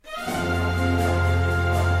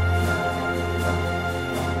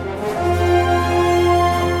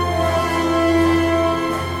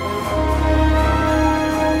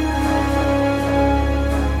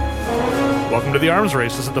The Arms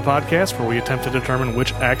Race. This is the podcast where we attempt to determine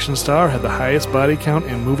which action star had the highest body count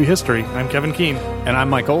in movie history. I'm Kevin Keene. And I'm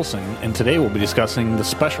Mike Olson, and today we'll be discussing The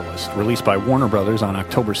Specialist, released by Warner Brothers on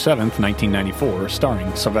October 7th, 1994,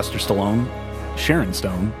 starring Sylvester Stallone, Sharon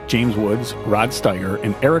Stone, James Woods, Rod Steiger,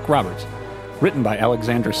 and Eric Roberts. Written by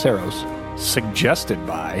Alexander Saros. Suggested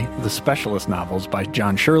by The Specialist novels by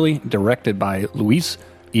John Shirley, directed by Luis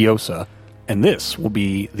Llosa. And this will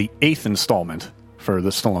be the 8th installment for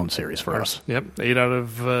the Stallone series for us. Yep, 8 out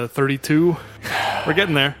of 32. We're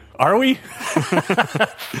getting there. Are we? Is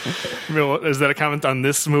that a comment on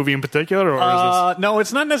this movie in particular? Or is this... No,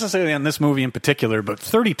 it's not necessarily on this movie in particular, but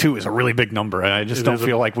 32 is a really big number, and I just don't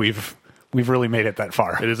feel like we've really made it that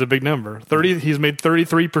far. It is a big number. He's made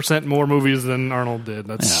 33% more movies than Arnold did.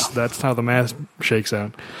 That's how the math shakes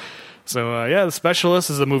out. So, The Specialist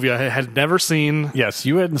is a movie I had never seen. Yes,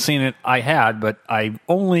 you hadn't seen it. I had, but I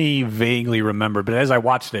only vaguely remember. But as I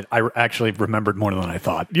watched it, I actually remembered more than I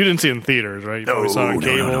thought. You didn't see it in theaters, right? No, saw it on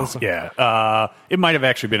cable. No. Yeah. It might have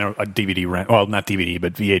actually been a DVD rent. Well, not DVD,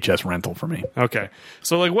 but VHS rental for me. Okay.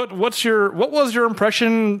 So, what was your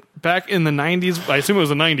impression back in the 90s? I assume it was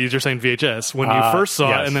the 90s. You're saying VHS when you first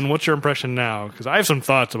saw it, and then what's your impression now? Because I have some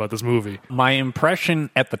thoughts about this movie. My impression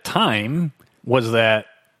at the time was that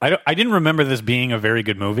I didn't remember this being a very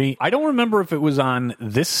good movie. I don't remember if it was on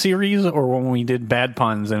this series or when we did Bad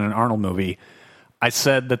Puns in an Arnold movie. I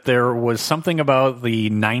said that there was something about the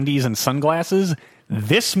 90s and sunglasses.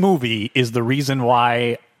 This movie is the reason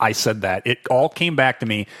why I said that. It all came back to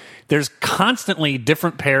me. There's constantly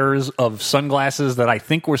different pairs of sunglasses that I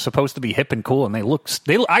think were supposed to be hip and cool, and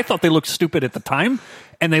I thought they looked stupid at the time,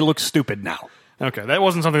 and they look stupid now. Okay, that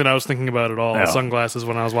wasn't something that I was thinking about at all, no. Sunglasses,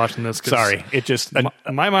 when I was watching this. Sorry, it just...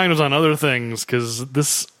 my mind was on other things, because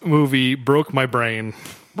this movie broke my brain.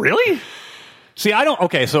 Really? See, I don't...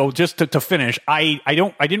 Okay, so just to finish, I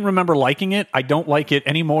didn't remember liking it. I don't like it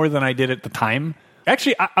any more than I did at the time.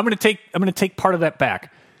 Actually, I'm going to take part of that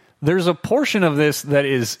back. There's a portion of this that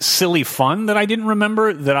is silly fun that I didn't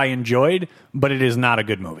remember that I enjoyed, but it is not a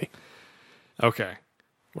good movie. Okay.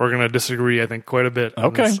 We're going to disagree, I think, quite a bit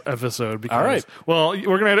on this episode. Because, all right. Well,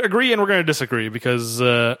 we're going to agree and we're going to disagree because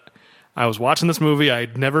I was watching this movie.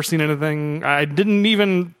 I'd never seen anything. I didn't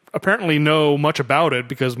even apparently know much about it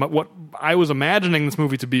because what I was imagining this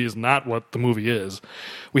movie to be is not what the movie is.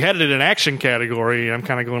 We had it in an action category. I'm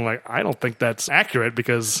kind of going like, I don't think that's accurate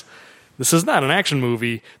because this is not an action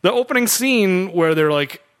movie. The opening scene where they're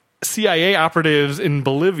like CIA operatives in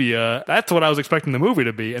Bolivia, that's what I was expecting the movie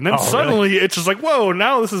to be. And then suddenly it's just like, whoa,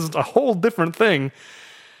 now this is a whole different thing.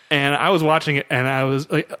 And I was watching it and I was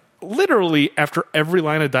like, literally after every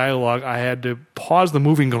line of dialogue, I had to pause the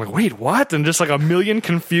movie and go like, wait, what? And just like a million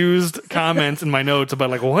confused comments in my notes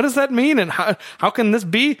about like, what does that mean? And how can this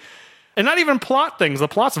be? And not even plot things. The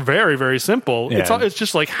plot's very, very simple. Yeah. It's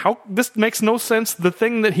just like, how this makes no sense. The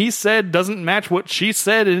thing that he said doesn't match what she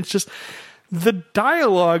said. And it's just... The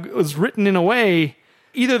dialogue was written in a way,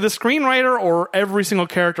 either the screenwriter or every single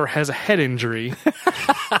character has a head injury.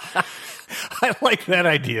 I like that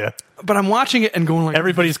idea. But I'm watching it and going like...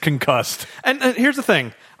 Everybody's concussed. And here's the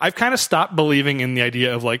thing. I've kind of stopped believing in the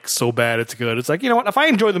idea of like, so bad it's good. It's like, you know what? If I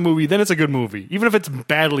enjoy the movie, then it's a good movie. Even if it's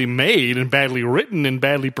badly made and badly written and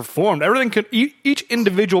badly performed, each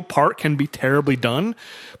individual part can be terribly done.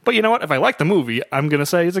 But you know what? If I like the movie, I'm going to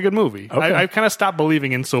say it's a good movie. Okay. I've kind of stopped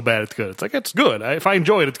believing in so bad it's good. It's like, it's good. If I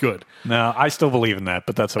enjoy it, it's good. No, I still believe in that,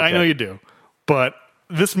 but that's okay. I know you do. But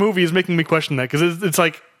this movie is making me question that because it's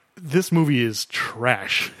like, this movie is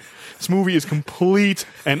trash. This movie is complete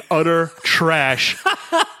and utter trash.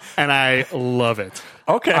 And I love it.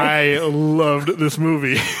 Okay. I loved this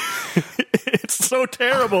movie. It's so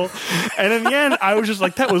terrible. And in the end, I was just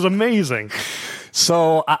like, that was amazing.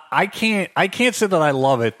 So I can't say that I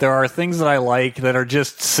love it. There are things that I like that are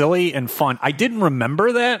just silly and fun. I didn't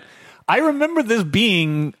remember that. I remember this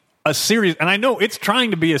being a serious, and I know it's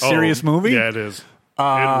trying to be a serious movie. Yeah, it is.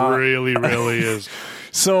 It really, really is.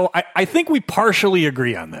 So I think we partially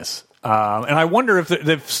agree on this. And I wonder if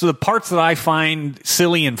the parts that I find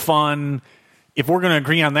silly and fun, if we're going to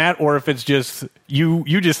agree on that, or if it's just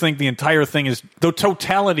you just think the entire thing is the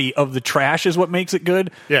totality of the trash is what makes it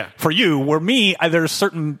good. Yeah. For you, where me, there's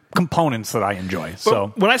certain components that I enjoy.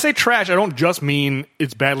 So when I say trash, I don't just mean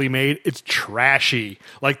it's badly made. It's trashy.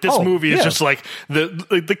 Like this movie is just like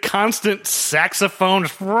the constant saxophone.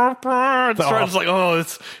 It's like,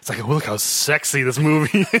 it's like, look how sexy this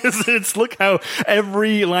movie is. It's look how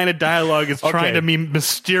every line of dialogue is trying to be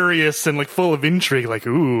mysterious and like full of intrigue. Like,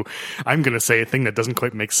 ooh, I'm going to say a thing that doesn't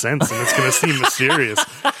quite make sense and it's going to seem mysterious.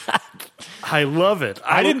 I love it.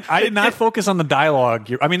 I did not focus on the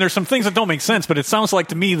dialogue. I mean, there's some things that don't make sense, but it sounds like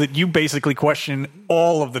to me that you basically question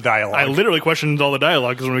all of the dialogue. I literally questioned all the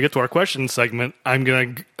dialogue because when we get to our question segment,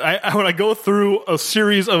 when I go through a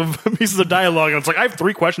series of pieces of dialogue, and it's like I have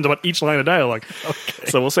 3 questions about each line of dialogue. Okay.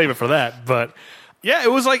 So we'll save it for that. But yeah,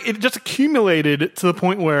 it was like it just accumulated to the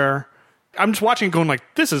point where I'm just watching it going like,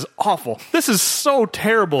 this is awful. This is so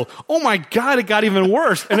terrible. Oh my God, it got even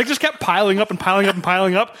worse. And it just kept piling up and piling up and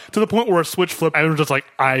piling up to the point where a switch flipped. I was just like,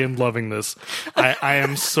 I am loving this. I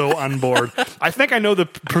am so on board. I think I know the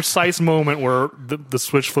precise moment where the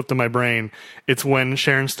switch flipped in my brain. It's when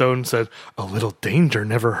Sharon Stone said, "A little danger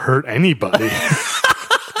never hurt anybody."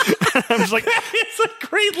 I'm just like, it's a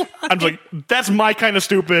great line. I'm just like, that's my kind of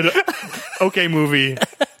stupid, okay movie.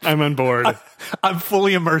 I'm on board. I'm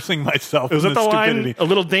fully immersing myself. Was in it the stupidity. line, "A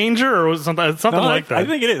little danger," or was it something like that? I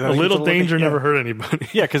think it is. A little danger never hurt anybody.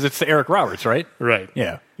 Yeah, because it's Eric Roberts, right? Right.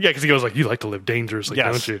 Yeah. Yeah, because he goes like, "You like to live dangerously,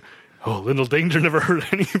 Yes. don't you?" Oh, little danger never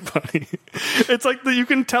hurt anybody. It's like you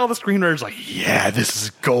can tell the screenwriter's like, yeah, this is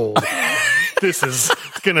gold. This is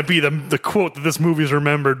going to be the quote that this movie's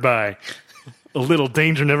remembered by. A little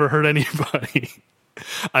danger never hurt anybody.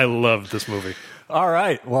 I love this movie. All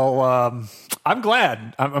right. Well, I'm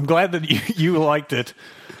glad. I'm glad that you liked it.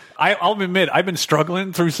 I'll admit, I've been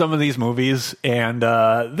struggling through some of these movies, and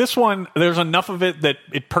this one, there's enough of it that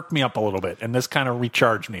it perked me up a little bit, and this kind of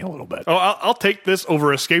recharged me a little bit. Oh, I'll take this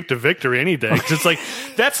over Escape to Victory any day. 'Cause it's like,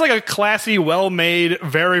 that's like a classy, well-made,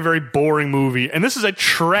 very, very boring movie. And this is a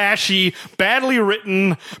trashy, badly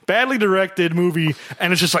written, badly directed movie.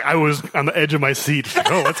 And it's just like, I was on the edge of my seat.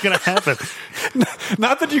 Like, oh, what's going to happen?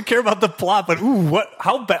 Not that you care about the plot, but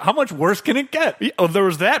how much worse can it get? Yeah, there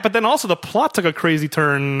was that, but then also the plot took a crazy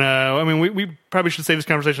turn. I mean, we probably should save this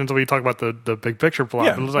conversation until we talk about the big picture plot.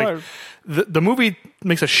 Yeah, it was like the movie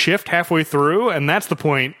makes a shift halfway through, and that's the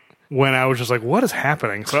point when I was just like, "What is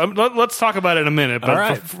happening?" So let's talk about it in a minute. But All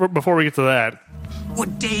right. before we get to that,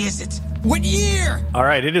 what day is it? What year? All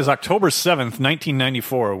right, it is October 7th,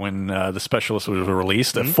 1994, when The Specialist was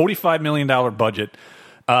released. A $45 million budget.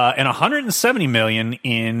 And $170 million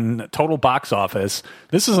in total box office.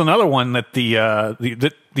 This is another one that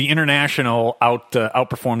the international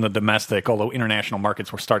outperformed the domestic, although international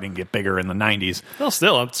markets were starting to get bigger in the 90s. Well,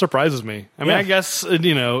 still, it surprises me. I mean, Yeah. I guess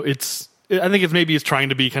it's. I think it's trying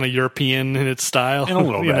to be kind of European in its style, In a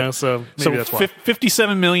little bit. So maybe that's why.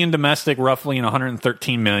 57 million domestic, roughly, and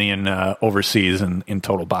 113 million overseas in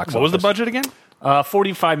total box office. What was the budget again?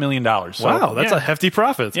 $45 million. So, Wow, that's yeah. a hefty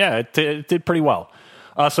profit. Yeah, it did pretty well.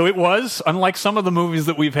 So it was, unlike some of the movies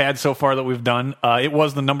that we've had so far that we've done, it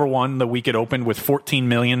was the number one the week it opened with 14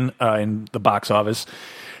 million in the box office.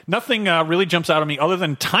 Nothing really jumps out at me other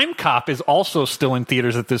than Time Cop is also still in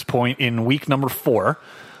theaters at this point in week number 4.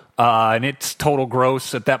 And its total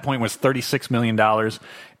gross at that point was $36 million.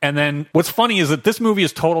 And then what's funny is that this movie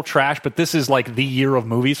is total trash, but this is like the year of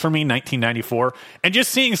movies for me, 1994. And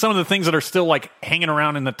just seeing some of the things that are still like hanging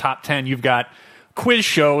around in the top 10, you've got Quiz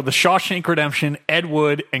Show, The Shawshank Redemption, Ed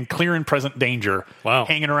Wood, and Clear and Present Danger. Wow.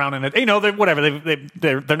 Hanging around in it. You know,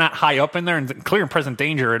 they're not high up in there. And Clear and Present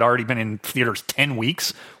Danger had already been in theaters 10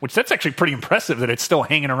 weeks, which that's actually pretty impressive that it's still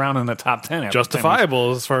hanging around in the top 10. after 10 weeks.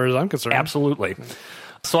 Justifiable as far as I'm concerned. Absolutely.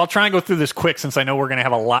 So I'll try and go through this quick since I know we're going to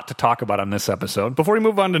have a lot to talk about on this episode. Before we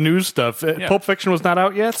move on to news stuff, Pulp Fiction was not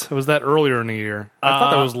out yet? Or was that earlier in the year? I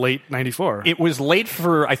thought that was late 94. It was late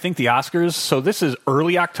for, I think, the Oscars, so this is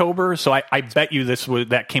early October, so I bet you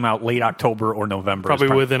that came out late October or November.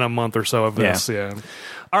 Probably within a month or so of this, yeah.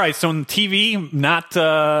 All right, so in TV,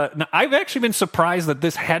 I've actually been surprised that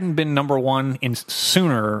this hadn't been number one in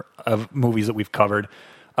sooner of movies that we've covered.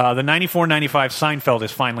 The 94-95 Seinfeld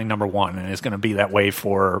is finally number one, and it's going to be that way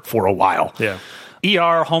for a while. Yeah.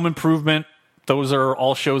 ER, Home Improvement, those are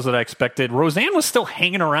all shows that I expected. Roseanne was still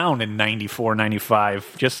hanging around in 94,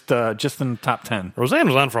 95, just in the top 10. Roseanne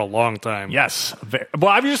was on for a long time. Yes.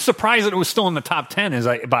 Well, I was just surprised that it was still in the top 10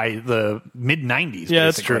 by the mid-90s. Yeah,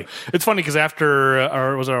 that's true. It's funny because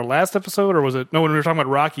after, was it our last episode, or was it, no, when we were talking about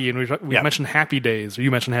Rocky, and we mentioned Happy Days, or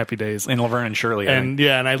you mentioned Happy Days. And Laverne and Shirley. And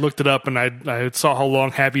and I looked it up, and I saw how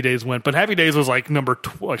long Happy Days went, but Happy Days was like number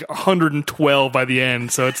 112 by the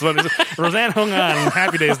end, so it's Roseanne hung on, and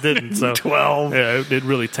Happy Days didn't. So 12. Yeah, it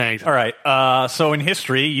really tanked. All right. So in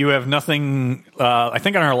history, you have nothing. I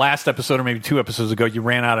think on our last episode, or maybe 2 episodes ago, you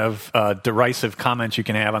ran out of derisive comments you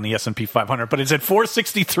can have on the S&P 500, but it's at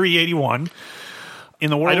 463.81 in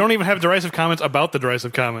the world. I don't even have derisive comments about the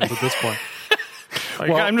derisive comments at this point.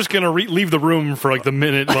 I'm just going to leave the room for like the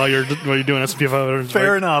minute while you're doing S&P 500.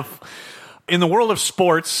 Fair enough. In the world of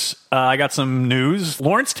sports, I got some news.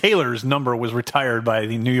 Lawrence Taylor's number was retired by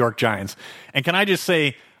the New York Giants, and can I just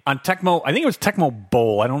say, on Tecmo. I think it was Tecmo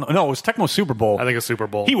Bowl. I don't know. No, it was Tecmo Super Bowl. I think it's Super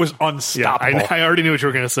Bowl. He was Yeah, unstoppable. I already knew what you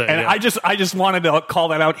were going to say. and yeah. I just wanted to call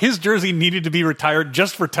that out. His jersey needed to be retired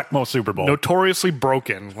just for Tecmo Super Bowl. Notoriously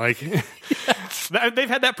broken. Like they've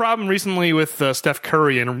had that problem recently with Steph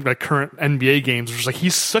Curry in the current NBA games. It's like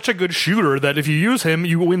he's such a good shooter that if you use him,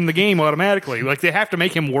 you win the game automatically. Like they have to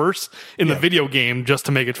make him worse in the video game just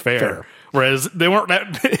to make it fair. Whereas they weren't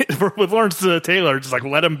that with Lawrence Taylor. Just like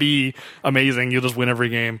let him be amazing, you'll just win every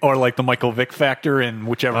game. Or like the Michael Vick factor in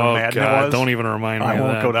whichever Oh Madden God! it was. Don't even remind me. I of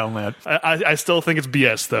won't that. go down that. I still think it's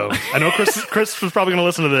BS though. I know Chris was probably going to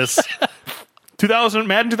listen to this.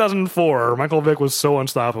 Madden 2004. Michael Vick was so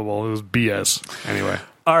unstoppable. It was BS. Anyway.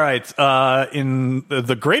 All right. In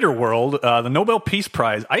the greater world, the Nobel Peace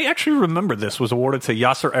Prize, I actually remember this, was awarded to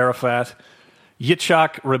Yasser Arafat,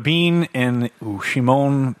 Yitzhak Rabin, and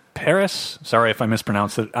Shimon Peres. Sorry if I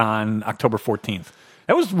mispronounced it, on October 14th.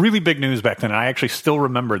 That was really big news back then. I actually still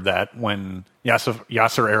remembered that when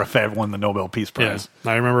Yasser Arafat won the Nobel Peace Prize.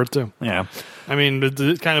 Yeah, I remember it too. Yeah. I mean,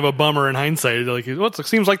 it's kind of a bummer in hindsight. Like, it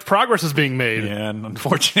seems like progress is being made. Yeah, and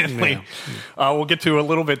unfortunately, we'll get to a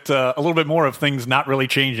little bit more of things not really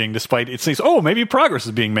changing, despite it says, maybe progress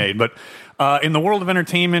is being made. But in the world of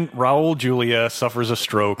entertainment, Raul Julia suffers a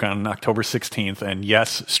stroke on October 16th, and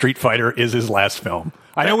yes, Street Fighter is his last film.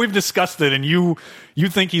 I know we've discussed it, and you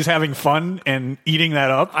think he's having fun and eating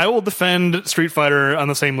that up. I will defend Street Fighter on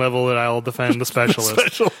the same level that I'll defend The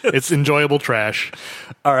Specialist. It's enjoyable trash.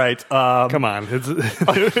 All right. Come on.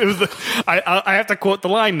 I have to quote the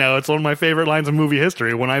line now. It's one of my favorite lines of movie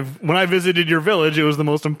history. When I visited your village, it was the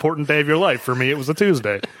most important day of your life. For me, it was a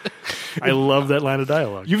Tuesday. I love that line of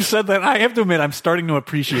dialogue. You've said that. I have to admit, I'm starting to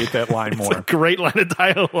appreciate that line more. It's a great line of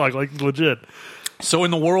dialogue, like legit. So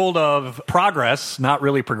in the world of progress, not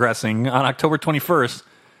really progressing, on October 21st,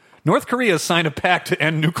 North Korea signed a pact to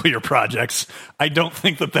end nuclear projects. I don't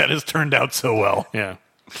think that has turned out so well. Yeah.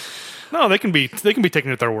 No, they can be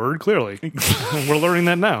taken at their word, clearly. We're learning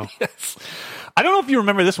that now. Yes. I don't know if you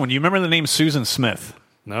remember this one. Do you remember the name Susan Smith?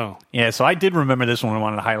 No. Yeah, so I did remember this one. I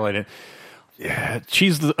wanted to highlight it. Yeah,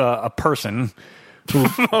 she's a person who...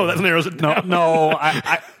 Oh, that narrows it down. No,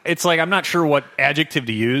 it's like I'm not sure what adjective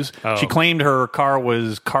to use. Oh. She claimed her car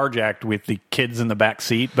was carjacked with the kids in the back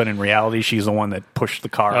seat, but in reality, she's the one that pushed the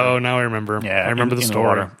car. Oh, now I remember. Yeah, I remember the in story.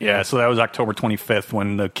 water. Yeah, so that was October 25th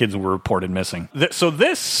when the kids were reported missing. So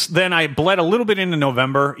this, then I bled a little bit into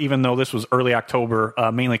November, even though this was early October,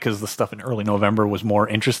 mainly because the stuff in early November was more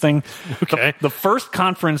interesting. Okay. The first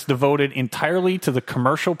conference devoted entirely to the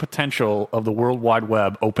commercial potential of the World Wide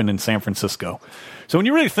Web opened in San Francisco. So when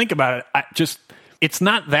you really think about it, it's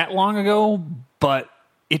not that long ago, but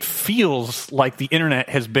it feels like the internet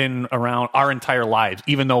has been around our entire lives,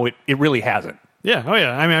 even though it really hasn't. Yeah. Oh,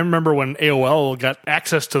 yeah. I mean, I remember when AOL got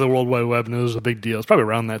access to the World Wide Web, and it was a big deal. It's probably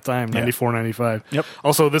around that time, 94, 95. Yep.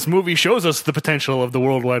 Also, this movie shows us the potential of the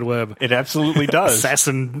World Wide Web. It absolutely does.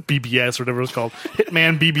 Assassin BBS, or whatever it was called.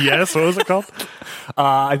 Hitman BBS, what was it called?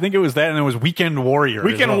 I think it was that, and it was Weekend Warrior.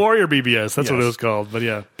 Weekend as well. Warrior BBS, that's what Yes. it was called, but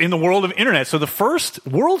yeah. In the world of internet, so the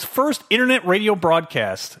world's first internet radio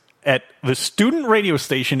broadcast at the student radio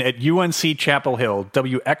station at UNC Chapel Hill,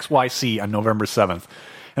 WXYC, on November 7th.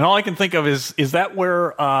 And all I can think of is that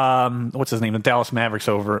where, what's his name, the Dallas Mavericks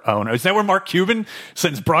owner, is that where Mark Cuban,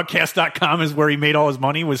 since broadcast.com is where he made all his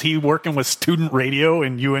money, was he working with student radio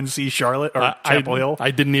in UNC Charlotte or Chapel Hill?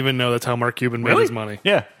 I didn't even know that's how Mark Cuban made his money.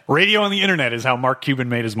 Yeah. Radio on the internet is how Mark Cuban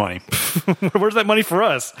made his money. Where's that money for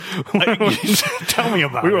us? Tell me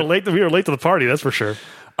about it. We were late to the party, that's for sure.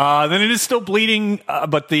 Then it is still bleeding,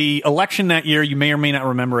 but the election that year, you may or may not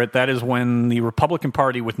remember it, that is when the Republican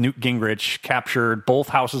Party with Newt Gingrich captured both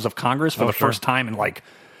houses of Congress for the first time in like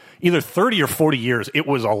either 30 or 40 years. It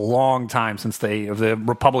was a long time since the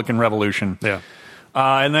Republican Revolution. Yeah.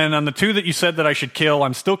 And then on the two that you said that I should kill,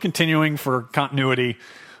 I'm still continuing for continuity.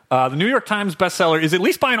 The New York Times bestseller is at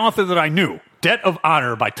least by an author that I knew. Debt of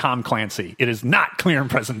Honor by Tom Clancy. It is not Clear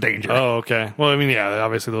and Present Danger. Oh, okay. Well, I mean, yeah,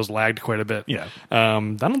 obviously those lagged quite a bit. Yeah. I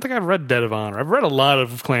don't think I've read Debt of Honor. I've read a lot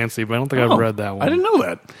of Clancy, but I don't think I've read that one. I didn't know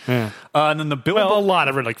that. Yeah. And then the Bill. Well, a lot.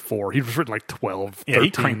 I've read like 4. He's written like 12, 13. Yeah,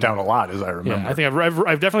 he cranked out a lot, as I remember. Yeah, I think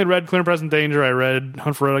I've definitely read Clear and Present Danger. I read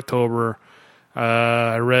Hunt for Red October.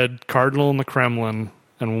 I read Cardinal in the Kremlin,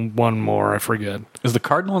 and one more, I forget. Is the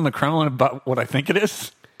Cardinal in the Kremlin about what I think it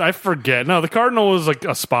is? I forget. No, the Cardinal was like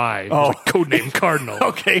a spy. It was like codename Cardinal.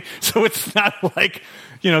 Okay, so it's not like,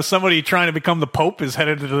 somebody trying to become the Pope is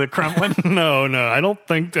headed to the Kremlin. No, I don't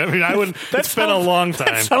think. I mean, I would. It's been a long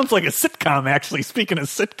time. That sounds like a sitcom. Actually, speaking of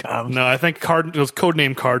sitcoms, no, I think it was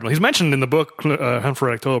codename Cardinal. He's mentioned in the book Hunt for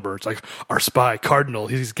Red October. It's like our spy Cardinal.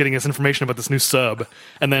 He's getting us information about this new sub,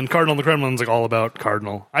 and then Cardinal in the Kremlin's like all about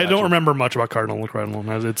Cardinal. I don't remember much about Cardinal in the Kremlin.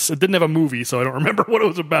 It didn't have a movie, so I don't remember what it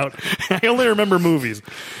was about. I only remember movies.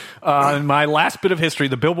 My last bit of history,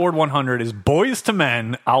 the Billboard 100 is Boys to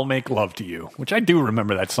Men, I'll Make Love to You, which I do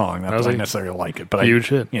remember that song. Not that I necessarily like it, but huge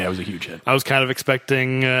hit. Yeah, it was a huge hit. I was kind of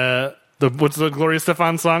expecting what's the Gloria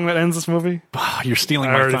Estefan song that ends this movie? You're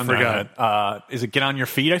stealing my thunder. Forgot. Is it Get on Your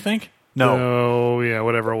Feet, I think? No. Oh, yeah,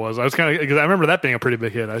 whatever it was. I was kind of, because I remember that being a pretty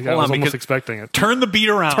big hit. I was almost expecting it. Turn the Beat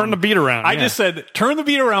Around. Turn the Beat Around. I just said, Turn the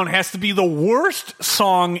Beat Around has to be the worst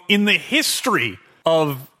song in the history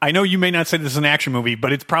of, I know you may not say this is an action movie,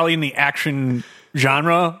 but it's probably in the action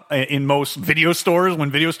genre in most video stores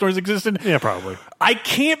when video stores existed. Yeah, probably. I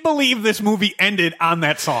can't believe this movie ended on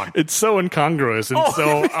that song. It's so incongruous and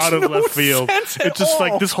so out of left field. It's just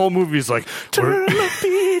like this whole movie is like, turn the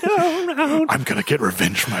beat around. I'm going to get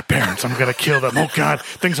revenge for my parents. I'm going to kill them. Oh, God,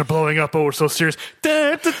 things are blowing up. Oh, we're so serious.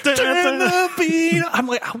 Turn the beat. I'm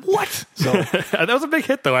like, what? So that was a big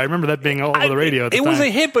hit, though. I remember that being all over the radio at the time. It was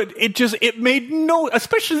a hit, but it made no,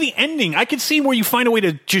 especially the ending. I could see where you find a way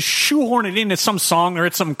to just shoehorn it into some song or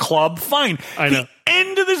at some club. Fine. I know. The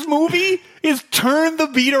end of this movie is Turn the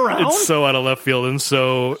Beat Around. It's so out of left field and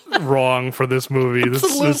so wrong for this movie. This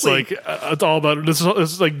is like it's all about this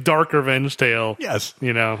is like dark revenge tale. Yes,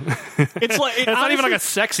 it's like it's not even like a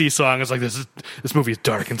sexy song. It's like this movie is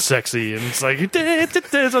dark and sexy, and it's like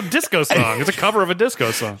it's a disco song. It's a cover of a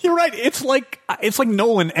disco song. You're right. It's like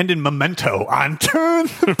Nolan ended Memento on Turn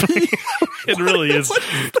the Beat. It really is.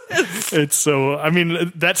 It's so. I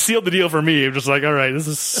mean, that sealed the deal for me. I'm just like, all right, this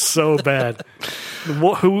is so bad.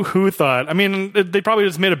 Who thought? I mean, they probably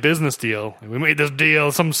just made a business deal. We made this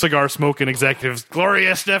deal. Some cigar smoking executives.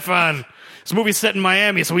 Gloria Estefan. This movie's set in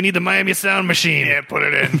Miami, so we need the Miami sound machine. Yeah, put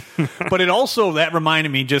it in. But it also, that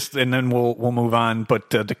reminded me and then we'll move on, but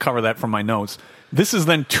to cover that from my notes, this is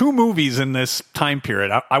then 2 movies in this time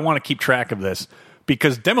period. I want to keep track of this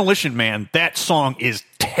because Demolition Man, that song is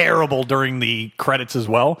terrible during the credits as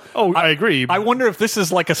well. Oh, I agree. I wonder if this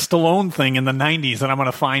is like a Stallone thing in the 90s, and I'm going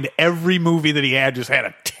to find every movie that he had just had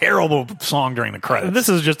a terrible song during the credits. This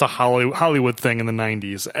is just a Hollywood thing in the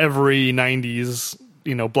 90s. Every 90s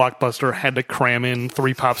blockbuster had to cram in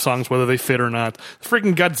 3 pop songs, whether they fit or not. The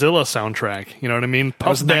freaking Godzilla soundtrack, you know what I mean?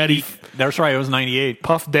 Puff Daddy. That's right, it was 98.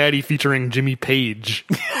 Puff Daddy featuring Jimmy Page.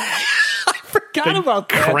 I forgot about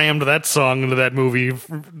that. Crammed that song into that movie,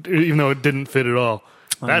 even though it didn't fit at all.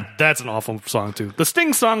 That's an awful song, too. The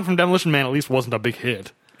Sting song from Demolition Man at least wasn't a big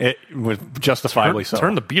hit. It was justifiably so.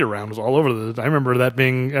 Turn the Beat Around was all over I remember that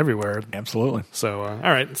being everywhere. Absolutely. So, all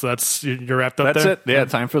right. So you're wrapped up there? That's it. Yeah,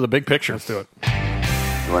 time for the big picture. Let's do it.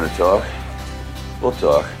 You want to talk? We'll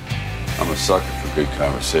talk. I'm a sucker for good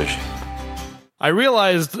conversation. I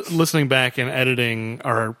realized listening back and editing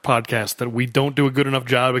our podcast that we don't do a good enough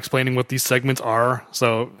job explaining what these segments are.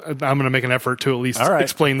 So I'm going to make an effort to at least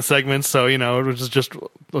explain the segments. So,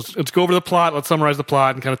 let's go over the plot. Let's summarize the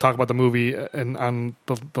plot and kind of talk about the movie and on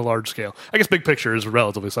the large scale. I guess big picture is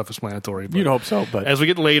relatively self-explanatory. You'd hope so. But as we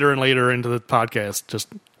get later and later into the podcast,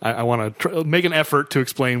 I want to make an effort to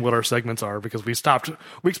explain what our segments are because we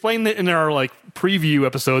explained it in our preview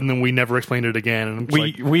episode and then we never explained it again. And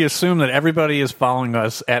we assume that everybody is following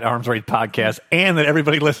us at Arms Race Podcast and that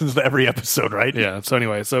everybody listens to every episode, right? Yeah. So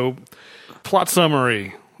anyway, plot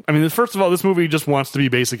summary. I mean, first of all, this movie just wants to be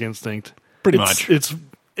Basic Instinct. Pretty much. I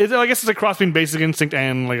guess it's a cross between Basic Instinct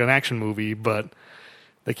and an action movie, but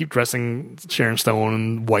they keep dressing Sharon Stone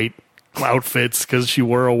in white outfits because she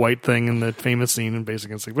wore a white thing in the famous scene in Basic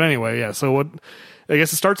Instinct. But anyway, yeah. So I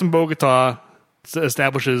guess it starts in Bogota.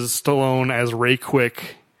 Establishes Stallone as Ray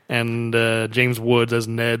Quick and James Woods as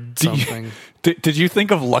Ned something. Did you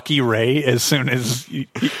think of Lucky Ray as soon as... He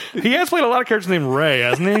has played a lot of characters named Ray,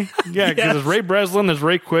 hasn't he? Yeah, because there's Ray Breslin, there's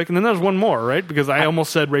Ray Quick, and then there's one more, right? Because I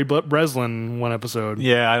almost said Ray Breslin one episode.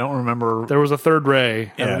 Yeah, I don't remember. There was a third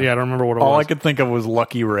Ray. Yeah, I don't remember what it was. All I could think of was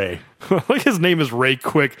Lucky Ray. His name is Ray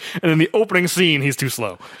Quick, and in the opening scene, he's too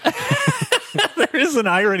slow. There is an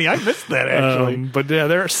irony. I missed that, actually. But yeah,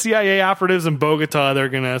 there are CIA operatives in Bogota. They're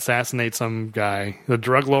going to assassinate some guy. The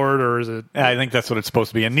drug lord, or is it? I think that's what it's supposed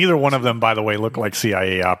to be. And neither one of them, by the way, look like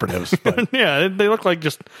CIA operatives. But. Yeah, they look like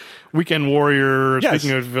just weekend warrior. Yes,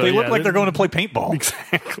 they look like they're going to play paintball.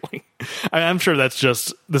 Exactly. I'm sure that's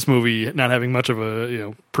just this movie not having much of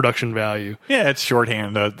a production value. Yeah, it's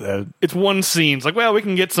shorthand. It's one scene. It's like, well, we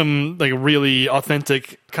can get some like really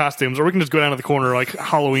authentic costumes, or we can just go down to the corner like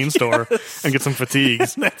Halloween store and get some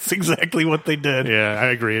fatigues. That's exactly what they did. Yeah, I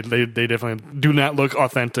agree. They definitely do not look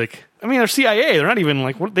authentic. I mean, they're CIA. They're not even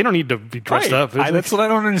like they don't need to be dressed up. That's what I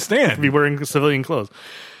don't understand. Be wearing civilian clothes.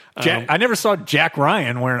 I never saw Jack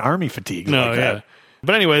Ryan wearing army fatigues. No, like yeah. that.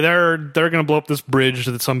 But anyway, they're going to blow up this bridge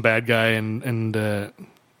to some bad guy, and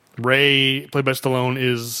Ray, played by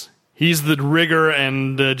Stallone, he's the rigger,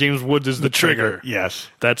 and James Woods is the trigger. Yes,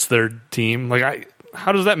 that's their team. Like,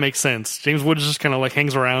 how does that make sense? James Woods just kind of like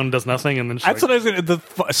hangs around, does nothing, and then that's what I was going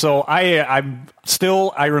to. So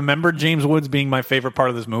I remember James Woods being my favorite part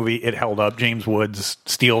of this movie. It held up. James Woods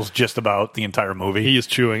steals just about the entire movie. He is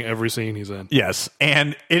chewing every scene he's in. Yes,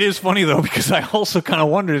 and it is funny though because I also kind of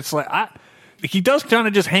wondered. It's like he does kind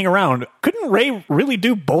of just hang around. Couldn't Ray really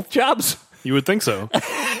do both jobs? You would think so.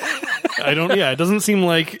 I don't. Yeah, it doesn't seem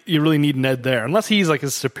like you really need Ned there, unless he's like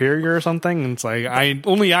his superior or something. And it's like I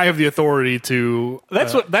have the authority to.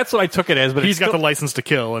 That's what I took it as. But he's got the license to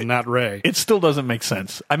kill, and not Ray. It still doesn't make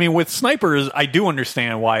sense. I mean, with snipers, I do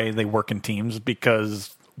understand why they work in teams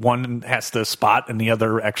because one has to spot and the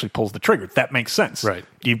other actually pulls the trigger. That makes sense. Right.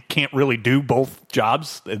 You can't really do both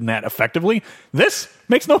jobs in that effectively. This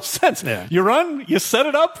makes no sense. Yeah. You run, you set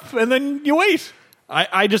it up, and then you wait.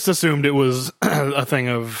 I just assumed it was a thing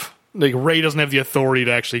of like Ray doesn't have the authority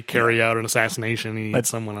to actually carry out an assassination. He needs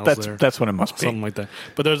someone else there. That's what it must be. Something like that.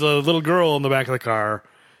 But there's a little girl in the back of the car,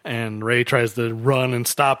 and Ray tries to run and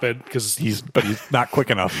stop it because he's not quick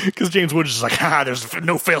enough. Because James Woods is like, there's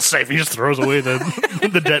no fail safe. He just throws away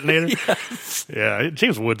the detonator. Yes. Yeah,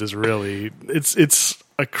 James Woods is really it's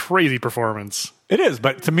a crazy performance. It is,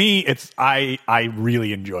 but to me, I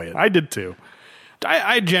really enjoy it. I did too.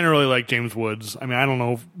 I generally like James Woods. I mean, I don't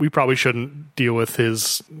know. We probably shouldn't deal with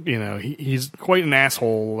his. He's quite an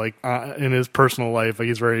asshole. Like in his personal life, like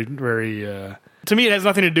he's very, very. To me, it has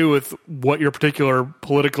nothing to do with what your particular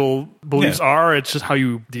political beliefs are. It's just how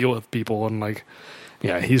you deal with people, and like,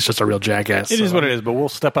 yeah, he's just a real jackass. It is what it is. But we'll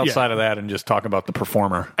step outside of that and just talk about the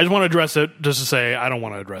performer. I just want to address it, just to say I don't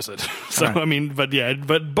want to address it. So right. I mean, but yeah,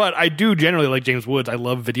 but I do generally like James Woods. I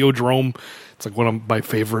love Videodrome. It's like one of my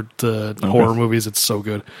favorite horror movies. It's so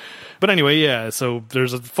good. But anyway, yeah, so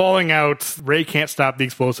there's a falling out. Ray can't stop the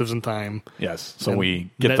explosives in time. Yes, so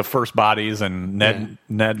we get the first bodies, and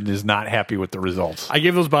Ned is not happy with the results. I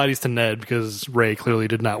gave those bodies to Ned because Ray clearly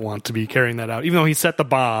did not want to be carrying that out. Even though he set the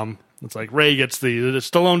bomb, it's like Ray gets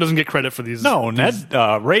Stallone doesn't get credit for these. No, Ned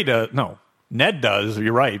does.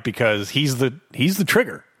 You're right, because he's the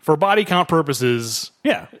trigger. For body count purposes,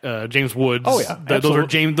 James Woods. Oh yeah,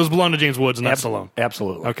 those belong to James Woods and not Stallone.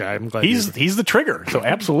 Absolutely. Okay, I'm glad he's the trigger. So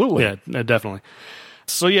absolutely, yeah, definitely.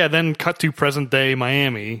 So yeah, then cut to present day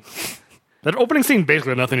Miami. That opening scene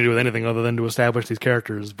basically had nothing to do with anything other than to establish these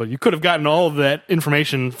characters. But you could have gotten all of that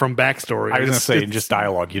information from backstory. I was going to say just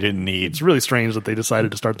dialogue. You didn't need. It's really strange that they decided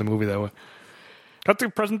to start the movie that way. Cut to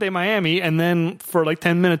present day Miami, and then for like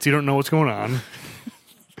 10 minutes you don't know what's going on.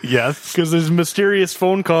 Yes. Because there's mysterious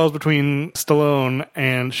phone calls between Stallone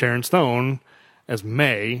and Sharon Stone as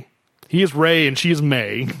May. He is Ray and she is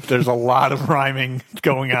May. There's a lot of rhyming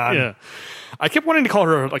going on. Yeah. I kept wanting to call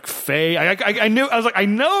her like Faye. I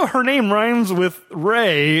know her name rhymes with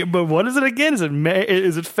Ray, but what is it again? Is it May?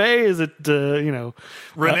 Is it Faye? Is it,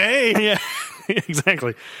 Renee? Yeah,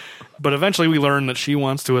 exactly. But eventually we learn that she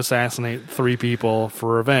wants to assassinate 3 people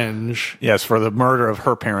for revenge. Yes, for the murder of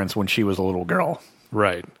her parents when she was a little girl.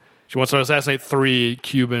 Right. She wants to assassinate 3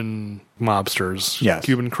 Cuban mobsters. Yes.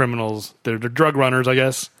 Cuban criminals. They're drug runners, I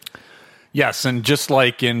guess. Yes, and just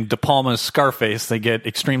like in De Palma's Scarface, they get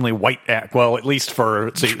extremely white at least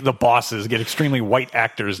for the bosses, get extremely white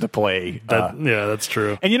actors to play. Yeah, that's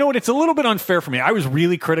true. And you know what? It's a little bit unfair for me. I was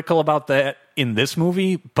really critical about that in this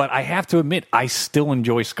movie, but I have to admit, I still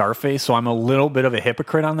enjoy Scarface, so I'm a little bit of a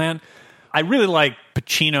hypocrite on that. I really like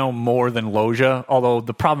Pacino more than Loggia, although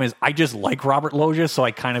the problem is I just like Robert Loggia, so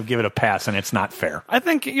I kind of give it a pass, and it's not fair. I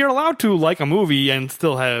think you're allowed to like a movie and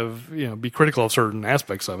still have, be critical of certain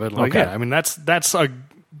aspects of it. Like, okay. Yeah, I mean, that's a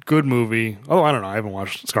good movie. Oh, I don't know. I haven't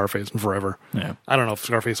watched Scarface in forever. Yeah. I don't know if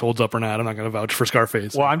Scarface holds up or not. I'm not going to vouch for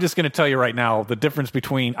Scarface. Well, I'm just going to tell you right now, the difference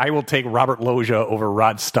between I will take Robert Loggia over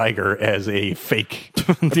Rod Steiger as a fake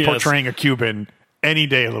portraying a Cuban any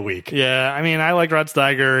day of the week. Yeah, I mean, I like Rod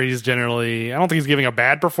Steiger. He's generally, I don't think he's giving a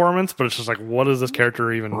bad performance, but it's just like, what is this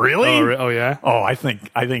character even? Really? Oh yeah? Oh, I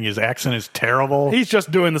think his accent is terrible. He's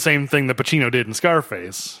just doing the same thing that Pacino did in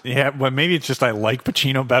Scarface. Yeah, well, maybe it's just I like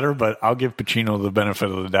Pacino better, but I'll give Pacino the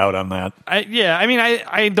benefit of the doubt on that.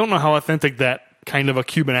 I don't know how authentic that kind of a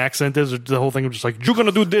Cuban accent is. The whole thing of just like, you're going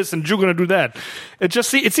to do this and you're going to do that. It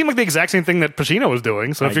seemed like the exact same thing that Pacino was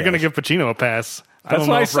doing. So if you're going to give Pacino a pass, that's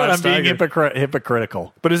why I said I'm being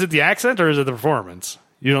hypocritical. But is it the accent or is it the performance?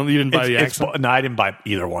 You didn't buy the accent? No, I didn't buy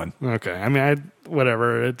either one. Okay. I mean,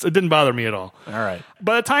 whatever. It didn't bother me at all. All right.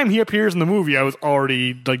 By the time he appears in the movie, I was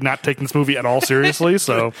already like not taking this movie at all seriously.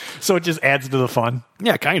 So it just adds to the fun.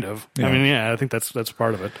 Yeah, kind of. Yeah. I mean, I think that's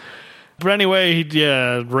part of it. But anyway,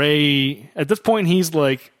 Ray, at this point, he's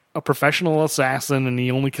like a professional assassin and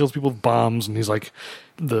he only kills people with bombs, and he's like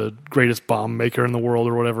the greatest bomb maker in the world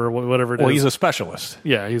or whatever it is. Well, he's a specialist.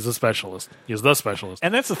 Yeah, he's a specialist. He's the specialist.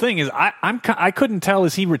 And that's the thing is, I couldn't tell,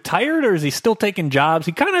 is he retired or is he still taking jobs?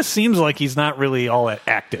 He kind of seems like he's not really all that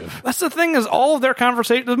active. That's the thing is, all of their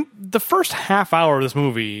conversation, the first half hour of this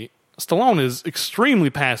movie, Stallone is extremely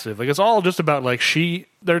passive. Like, it's all just about like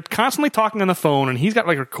they're constantly talking on the phone, and he's got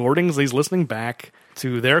like recordings. He's listening back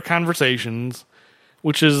to their conversations,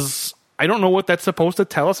 which is, I don't know what that's supposed to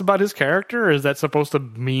tell us about his character. Is that supposed to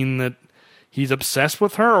mean that he's obsessed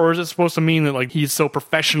with her, or is it supposed to mean that like he's so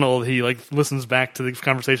professional that he like listens back to the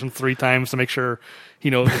conversation 3 times to make sure he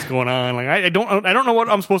knows what's going on? Like, I don't know what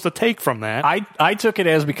I'm supposed to take from that. I took it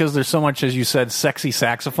as, because there's so much, as you said, sexy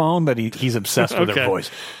saxophone, that he's obsessed with her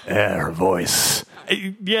voice. Her voice.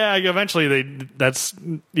 Yeah, eventually because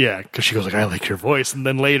she goes like, I like your voice, and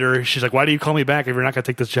then later she's like, why do you call me back if you're not going to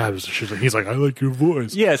take this job? He's like, I like your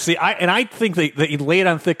voice. Yeah, see, I think that he laid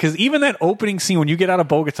on thick, because even that opening scene when you get out of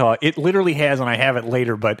Bogota, it literally has, and I have it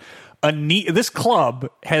later, but this club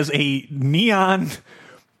has a neon,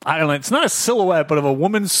 I don't know, it's not a silhouette, but of a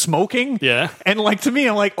woman smoking. Yeah. And like, to me,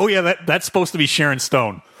 I'm like, oh yeah, that's supposed to be Sharon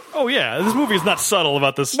Stone. Oh yeah, this movie is not subtle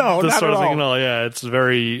about this, not sort of at thing all. at all. Yeah, it's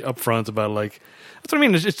very upfront about like, that's what I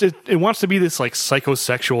mean. It wants to be this like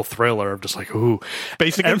psychosexual thriller of just like, ooh,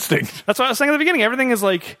 Basic Instinct. That's what I was saying at the beginning. Everything is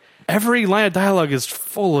like, every line of dialogue is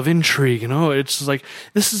full of intrigue. You know, it's just like,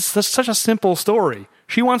 that's such a simple story.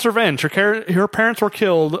 She wants revenge. Her parents were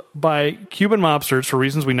killed by Cuban mobsters for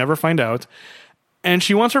reasons we never find out, and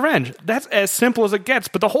she wants revenge. That's as simple as it gets.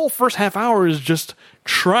 But the whole first half hour is just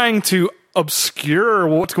trying to obscure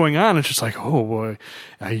what's going on. It's just like, oh boy,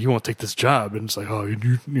 you won't take this job, and it's like, oh,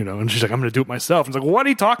 you know, and she's like, I'm going to do it myself. And it's like, what are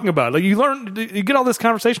you talking about? Like, you get all this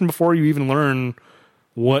conversation before you even learn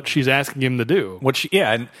what she's asking him to do.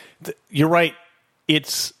 You're right.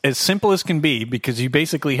 It's as simple as can be, because you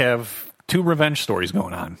basically have 2 revenge stories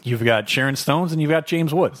going on. You've got Sharon Stone's and you've got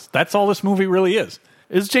James Woods. That's all this movie really is.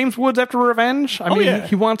 Is James Woods after revenge? I mean, yeah.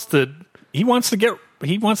 he wants to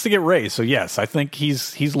get Ray. So yes, I think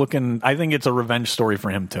he's looking. I think it's a revenge story for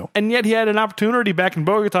him too. And yet he had an opportunity back in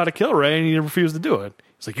Bogota to kill Ray, and he refused to do it.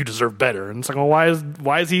 He's like, you deserve better. And it's like, well,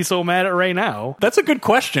 why is he so mad at Ray now? That's a good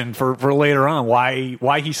question for later on.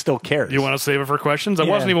 Why he still cares? You want to save it for questions? That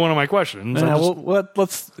wasn't even one of my questions.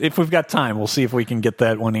 Let's if we've got time, we'll see if we can get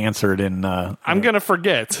that one answered. I'm gonna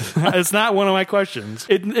forget. It's not one of my questions.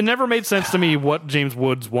 It never made sense to me what James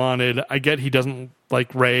Woods wanted. I get he doesn't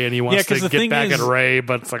like Ray and he wants to get back at Ray,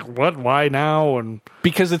 but it's like, what? Why now? And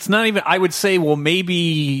because it's not even. I would say, well,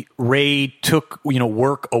 maybe Ray took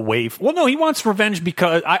work away. Well, no, he wants revenge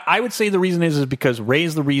because I would say the reason is because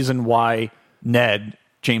Ray's the reason why Ned,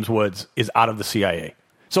 James Woods, is out of the CIA.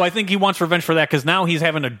 So I think he wants revenge for that, because now he's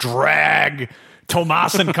having to drag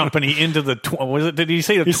Tomas and company into the did he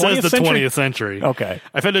say the 20th century? He says the 20th century. Okay.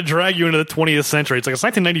 I've had to drag you into the 20th century. It's like, it's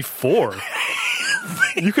 1994.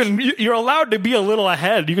 You're allowed to be a little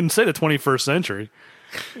ahead. You can say the 21st century.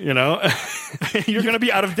 You know, you're going to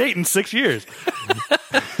be out of date in 6 years.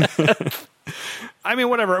 I mean,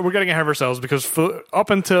 whatever. We're getting ahead of ourselves, because up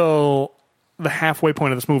until the halfway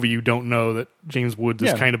point of this movie, you don't know that James Woods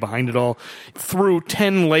is kind of behind it all. Through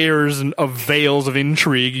 10 layers of veils of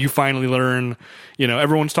intrigue, you finally learn,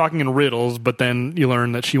 everyone's talking in riddles, but then you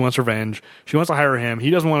learn that she wants revenge. She wants to hire him.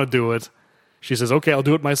 He doesn't want to do it. She says, okay, I'll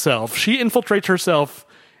do it myself. She infiltrates herself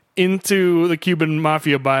into the Cuban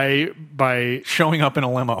mafia by showing up in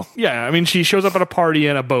a limo. Yeah, I mean, she shows up at a party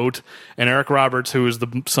in a boat, and Eric Roberts, who is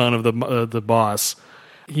the son of the boss,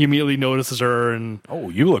 he immediately notices her, and oh,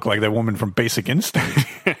 you look like that woman from Basic Instinct.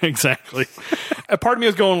 Exactly. A part of me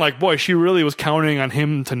is going like, boy, she really was counting on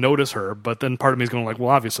him to notice her, but then part of me is going like, well,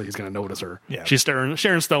 obviously he's going to notice her. Yeah. She's Sharon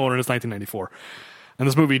Stone, and it's 1994, and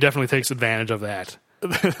this movie definitely takes advantage of that.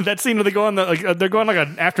 That scene where they go on they're going like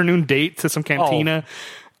an afternoon date to some cantina. Oh,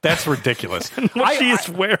 that's ridiculous. What she is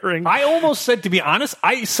wearing. I almost said, to be honest,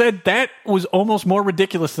 I said that was almost more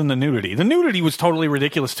ridiculous than the nudity. The nudity was totally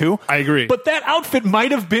ridiculous too. I agree. But that outfit might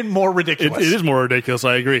have been more ridiculous. It is more ridiculous.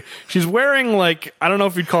 I agree. She's wearing like, I don't know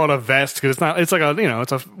if you'd call it a vest, because it's not. It's like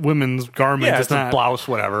it's a women's garment. Yeah, it's not a blouse,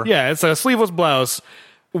 whatever. Yeah, it's a sleeveless blouse.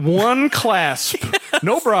 one clasp,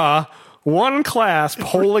 no bra, one clasp,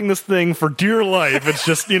 holding this thing for dear life. It's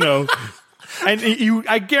just, and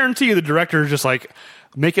I guarantee you the director is just like,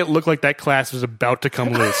 make it look like that clasp is about to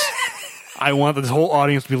come loose. I want this whole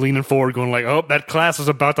audience to be leaning forward going like, oh, that clasp is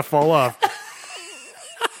about to fall off.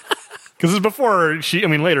 Because it's before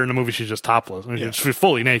later in the movie, she's just topless. She's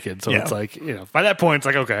fully naked. So it's like, by that point, it's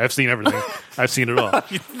like, okay, I've seen everything. I've seen it all.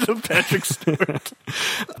 The Patrick Stewart.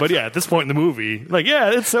 But yeah, at this point in the movie,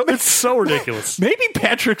 it's so ridiculous. Maybe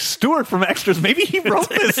Patrick Stewart from Extras, maybe he wrote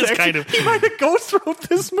this. Kind of. He might have ghost wrote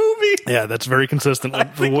this movie. Yeah, that's very consistent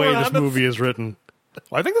with the way this movie is written.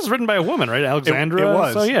 Well, I think this is written by a woman, right? Alexandra? It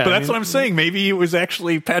was. So, yeah, but that's what I'm saying. Maybe it was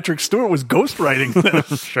actually Patrick Stewart was ghostwriting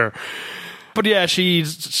this. Sure. But yeah, she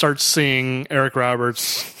starts seeing Eric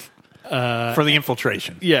Roberts for the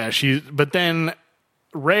infiltration. Yeah, but then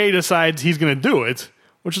Ray decides he's going to do it,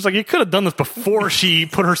 which is like he could have done this before she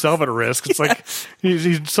put herself at risk. It's like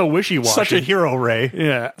he's so wishy-washy. Such a hero, Ray.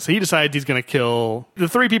 Yeah, so he decides he's going to kill the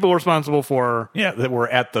three people responsible for that were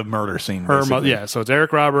at the murder scene. Her mother. So it's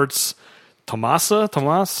Eric Roberts, Tomas.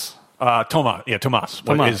 Tomas.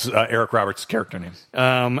 What is Eric Roberts' character name?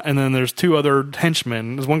 And then there's two other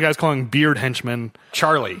henchmen. There's one guy's calling Beard Henchman.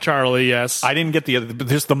 Charlie, yes. I didn't get the other.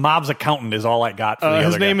 Just the mob's accountant is all I got. For the his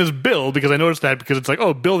other name guy. is Bill because I noticed that because it's like,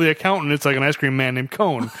 oh, Bill the accountant. It's like an ice cream man named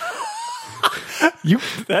Cone.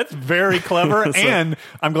 That's very clever, and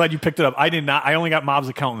I'm glad you picked it up. I did not. I only got mob's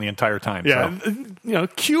accountant the entire time. Yeah, so.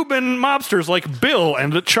 Cuban mobsters like Bill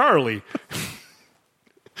and Charlie.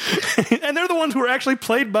 And they're the ones who are actually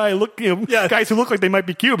played by guys who look like they might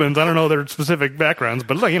be Cubans. I don't know their specific backgrounds,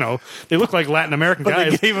 but they look like Latin American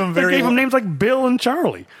guys. They gave them names like Bill and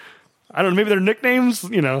Charlie. I don't know, maybe their nicknames,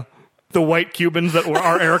 the white Cubans that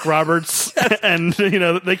are Eric Roberts, and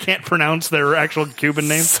they can't pronounce their actual Cuban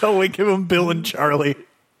names, so we give them Bill and Charlie.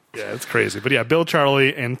 Yeah, it's crazy. But yeah, Bill,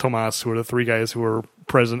 Charlie, and Tomas, who are the three guys who were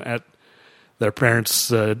present at their parents'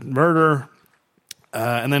 murder,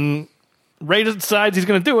 and then Ray decides he's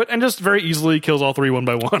going to do it and just very easily kills all three one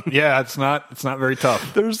by one. Yeah, it's not very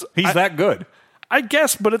tough. He's that good, I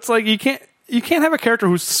guess. But it's like you can't have a character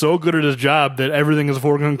who's so good at his job that everything is a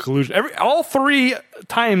foregone conclusion. All three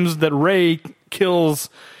times that Ray kills,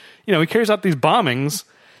 he carries out these bombings,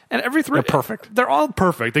 and every three they're perfect. They're all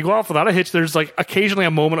perfect. They go off without a hitch. There's like occasionally a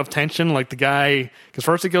moment of tension, like the guy because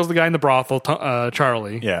first he kills the guy in the brothel,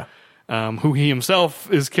 Charlie. Yeah. Who he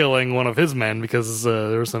himself is killing one of his men because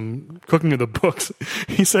there was some cooking of the books.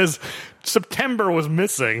 He says September was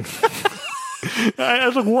missing. I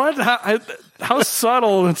was like, what? How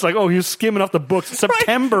subtle? It's like, oh, he's skimming off the books.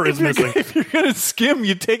 September is missing. If you're going to skim,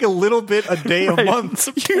 you take a little bit a day, a month.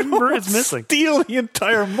 September is missing. Steal the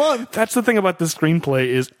entire month. That's the thing about this screenplay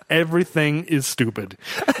is everything is stupid.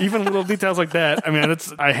 Even little details like that. I mean,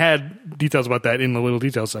 I had details about that in the little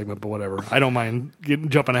details segment, but whatever. I don't mind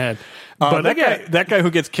jumping ahead. But that guy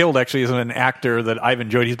who gets killed actually is an actor that I've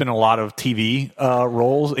enjoyed. He's been in a lot of TV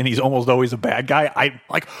roles, and he's almost always a bad guy.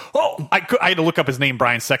 I had to look up his name,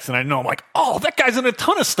 Brian Sexton. I know. I'm like, oh, that guy's in a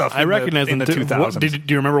ton of stuff. I recognize him in the too. 2000s.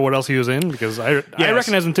 Do you remember what else he was in? Because I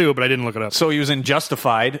recognize him too, but I didn't look it up. So he was in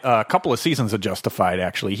Justified, a couple of seasons of Justified,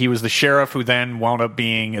 actually. He was the sheriff who then wound up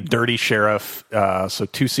being a dirty sheriff. So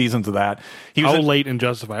 2 seasons of that. He was late in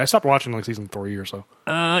Justified? I stopped watching like season 3 or so.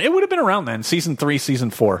 It would have been around then, season 3,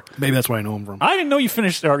 season 4. Maybe that's where I know him from. I didn't know you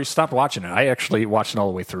finished or you stopped watching it. I actually watched it all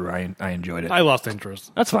the way through. I enjoyed it. I lost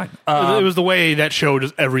interest. That's fine. It was the way that show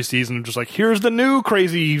just every season, just like, here's the new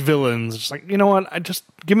crazy villains. Just like, you know what?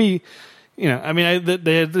 Give me,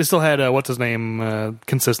 they still had, what's his name,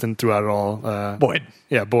 consistent throughout it all. Boyd.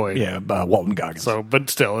 Yeah, Boyd. Yeah, Walton Goggins. So, but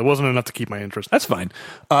still, it wasn't enough to keep my interest. That's fine.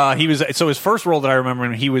 His first role that I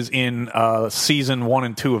remember, he was in season 1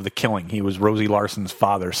 and 2 of The Killing. He was Rosie Larson's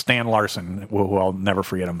father, Stan Larson, who I'll never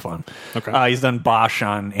forget him from. Okay. He's done Bosch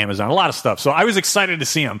on Amazon, a lot of stuff. So I was excited to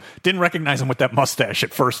see him. Didn't recognize him with that mustache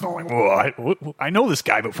at first. And I'm like, whoa, I know this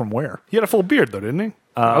guy, but from where? He had a full beard, though, didn't he?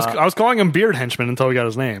 I was calling him Beard Henchman until we got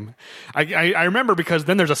his name. I remember because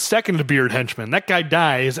then there's a second Beard Henchman. That guy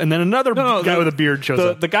dies, and then another guy with a beard shows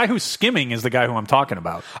up. The guy who's skimming is the guy who I'm talking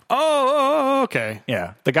about. Oh, okay.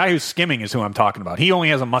 Yeah, the guy who's skimming is who I'm talking about. He only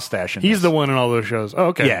has a mustache in He's this. the one in all those shows. Oh,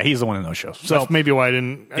 okay. Yeah, he's the one in those shows. So that's maybe why I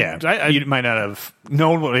didn't... you might not have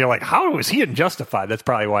known what you're like, how was he in Justified? That's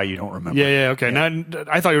probably why you don't remember. Yeah, okay. Yeah. Now,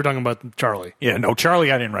 I thought you were talking about Charlie. Yeah, no,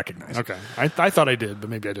 Charlie I didn't recognize. Okay. I thought I did, but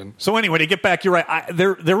maybe I didn't. So anyway, to get back, you're right.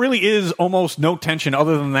 There really is almost no tension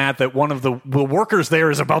other than that one of the workers there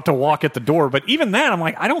is about to walk at the door. But even that, I'm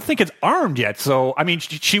like, I don't think it's armed yet. So, I mean,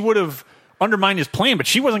 she would have undermine his plan, but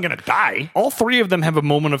she wasn't going to die. All three of them have a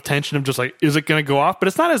moment of tension of just like, is it going to go off? But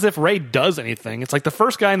it's not as if Ray does anything. It's like the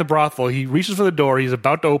first guy in the brothel, he reaches for the door, he's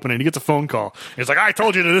about to open it, he gets a phone call. He's like, I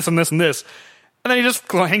told you to this and this and this. And then he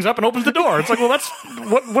just hangs up and opens the door. It's like, well, that's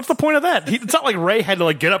what's the point of that? It's not like Ray had to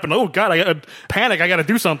like get up and, oh God, I got to panic. I got to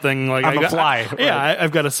do something. Like On the fly.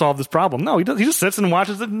 I've got to solve this problem. No, he just sits and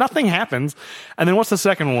watches it. Nothing happens. And then what's the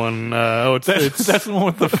second one? That's the one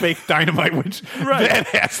with the fake dynamite, which that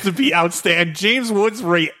has to be outstanding. James Woods'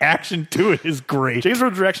 reaction to it is great. James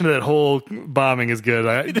Woods' reaction to that whole bombing is good.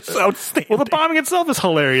 It is outstanding. Well, the bombing itself is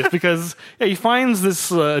hilarious because he finds this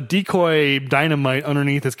decoy dynamite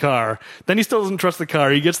underneath his car. Then he still doesn't trust the car.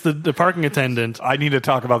 He gets the parking attendant. I need to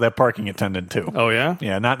talk about that parking attendant too. Oh yeah,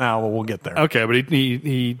 yeah. Not now, but we'll get there. Okay, but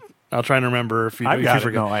he I'll try and remember if you. I've got it.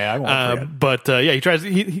 Forget. No, I won't forget. But he tries.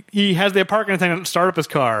 He has the parking attendant start up his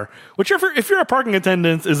car. Which, if you're a parking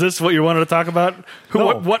attendant, is this what you wanted to talk about?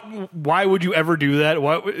 No. Why would you ever do that?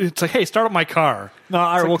 It's like, hey, start up my car. No, all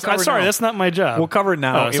right, like, we'll cover it sorry, now. that's not my job. We'll cover it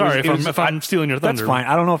now. Sorry if I'm stealing your thunder. That's fine.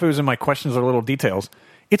 I don't know if it was in my questions or little details.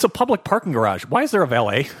 It's a public parking garage. Why is there a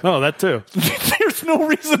valet? Oh, that too. There's no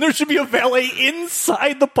reason there should be a valet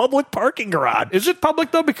inside the public parking garage. Is it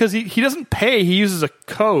public though? Because he doesn't pay. He uses a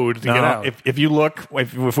code to get out. If you look,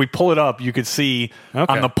 if we pull it up, you could see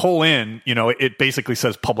on the pull in, it basically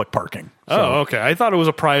says public parking. Oh, okay. I thought it was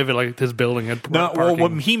a private, like his building had No, parking. well,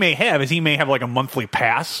 what he may have like a monthly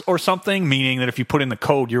pass or something, meaning that if you put in the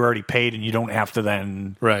code, you're already paid and you don't have to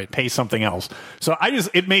then pay something else. So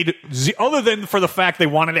it made, other than for the fact they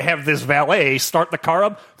wanted to have this valet start the car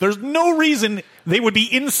up, there's no reason they would be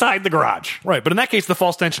inside the garage. Right, but in that case, the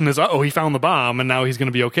false tension is, he found the bomb and now he's going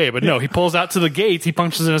to be okay. But no, he pulls out to the gates, he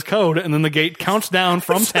punches in his code, and then the gate counts down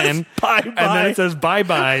from 10, bye-bye. and then it says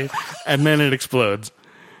bye-bye, and then it explodes.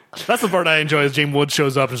 That's the part I enjoy as James Woods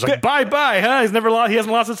shows up and is like, bye-bye, huh? He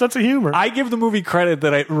hasn't lost his sense of humor. I give the movie credit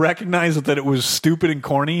that I recognized that it was stupid and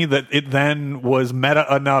corny, that it then was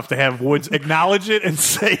meta enough to have Woods acknowledge it and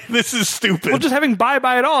say, this is stupid. Well, just having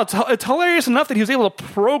bye-bye at all, it's hilarious enough that he was able to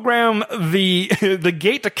program the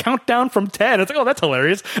gate to count down from 10. It's like, oh, that's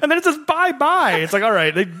hilarious. And then it says bye-bye. It's like, all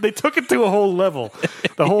right, they took it to a whole level,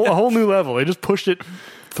 a whole new level. They just pushed it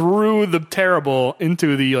through the terrible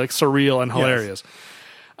into the like surreal and hilarious. Yes.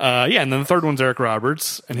 And then the third one's Eric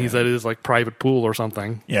Roberts, and he's at his like private pool or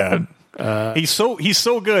something. Yeah, he's so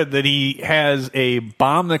good that he has a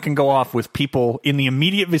bomb that can go off with people in the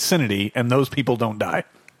immediate vicinity, and those people don't die.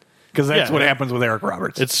 Because that's what happens with Eric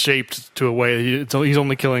Roberts. It's shaped to a way he's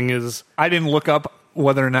only killing his. I didn't look up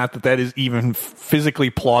whether or not that is even physically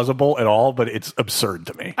plausible at all, but it's absurd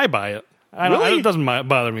to me. I buy it. It doesn't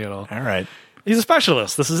bother me at all. All right. He's a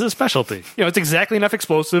specialist. This is his specialty. It's exactly enough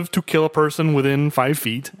explosive to kill a person within 5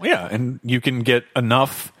 feet. Yeah, and you can get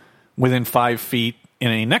enough within 5 feet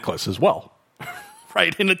in a necklace as well.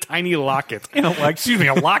 Right, in a tiny locket. A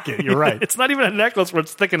locket. You're right. It's not even a necklace where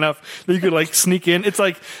it's thick enough that you could like sneak in. It's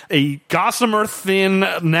like a gossamer thin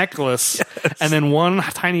necklace, and then one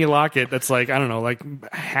tiny locket that's like, I don't know, like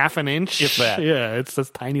half an inch. If that. Yeah, it's this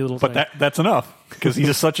tiny little thing. But that's enough because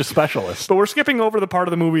he's such a specialist. But we're skipping over the part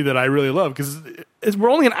of the movie that I really love because we're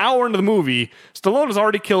only an hour into the movie. Stallone has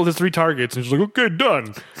already killed his 3 targets, and he's like, okay,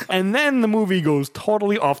 done. And then the movie goes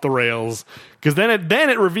totally off the rails because then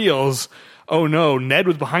it reveals, oh no, Ned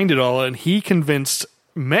was behind it all, and he convinced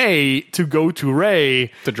May to go to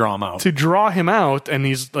Ray to draw him out. To draw him out, and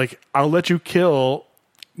he's like, I'll let you kill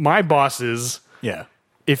my bosses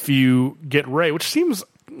if you get Ray, which seems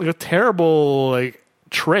like a terrible like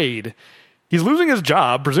trade. He's losing his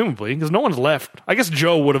job, presumably, because no one's left. I guess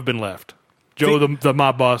Joe would have been left. Joe, the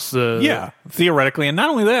mob boss. Theoretically. And not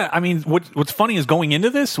only that, I mean, what's funny is going into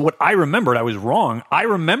this, what I remembered, I was wrong. I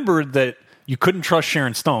remembered that you couldn't trust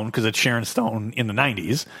Sharon Stone because it's Sharon Stone in the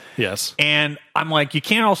 90s. Yes. And I'm like, you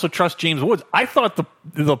can't also trust James Woods. I thought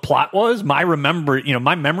the plot was, my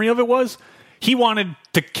memory of it was, he wanted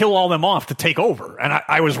to kill all them off to take over. And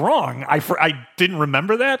I was wrong. I didn't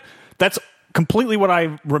remember that. That's completely what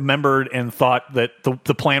I remembered and thought that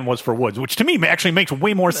the plan was for Woods, which to me actually makes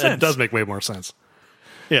way more sense. It does make way more sense.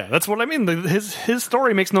 Yeah, that's what I mean. His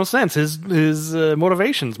story makes no sense. His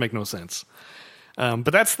motivations make no sense.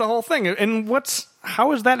 But that's the whole thing. And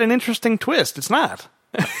how is that an interesting twist? It's not.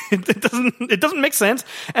 It doesn't make sense,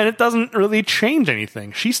 and it doesn't really change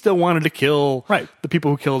anything. She still wanted to kill the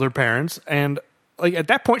people who killed her parents, and like at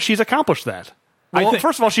that point, she's accomplished that. Well,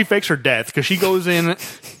 first of all, she fakes her death because she goes in.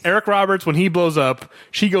 Eric Roberts, when he blows up,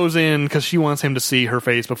 she goes in because she wants him to see her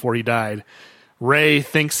face before he died. Ray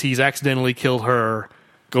thinks he's accidentally killed her.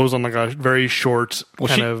 Goes on like a very short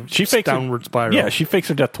she fakes downward spiral. Yeah, she fakes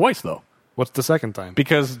her death twice though. What's the second time?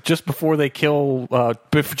 Because just before they kill,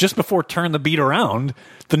 just before Turn the Beat Around,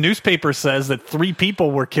 the newspaper says that 3 people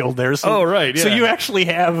were killed there. So, right. Yeah. So you actually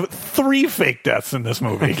have 3 fake deaths in this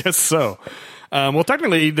movie. I guess so. Well,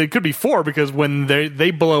 technically, there could be 4 because when they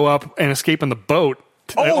blow up and escape in the boat,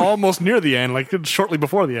 almost near the end, like shortly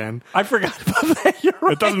before the end. I forgot about that. You're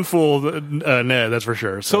right. It doesn't fool Ned, that's for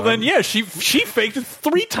sure. So then, she faked it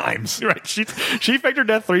 3 times. Right. She faked her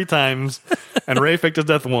death 3 times, and Ray faked his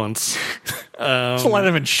death once. It's a lot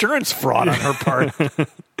of insurance fraud on her part.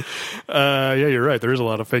 Yeah, you're right. There is a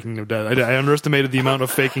lot of faking of death. I underestimated the amount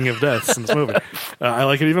of faking of deaths in this movie. I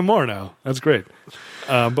like it even more now. That's great.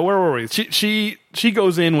 But where were we? She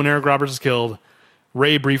goes in when Eric Roberts is killed.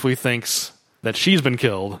 Ray briefly thinks that she's been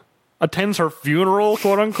killed, attends her funeral,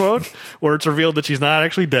 quote unquote, where it's revealed that she's not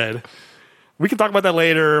actually dead. We can talk about that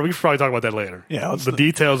later. We should probably talk about that later. Yeah, the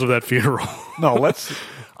details of that funeral. No, let's.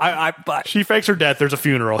 She fakes her death. There's a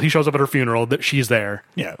funeral. He shows up at her funeral. That she's there.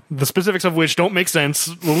 Yeah. The specifics of which don't make sense.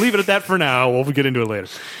 We'll leave it at that for now. We'll get into it later.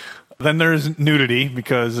 Then there's nudity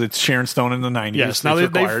because it's Sharon Stone in the 90s. Yes.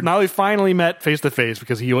 Now they finally met face to face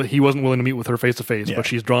because he wasn't willing to meet with her face to face, but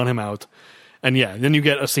she's drawn him out. And then you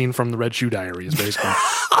get a scene from the Red Shoe Diaries, basically.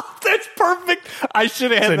 That's perfect. I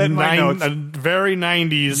should have had that in my notes. A very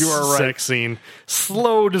 90s you are right. sex scene.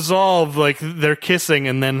 Slow dissolve, like they're kissing,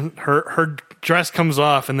 and then her dress comes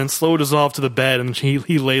off, and then slow dissolve to the bed, and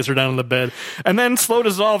he lays her down on the bed. And then slow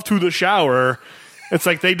dissolve to the shower. It's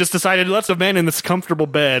like they just decided, let's abandon this comfortable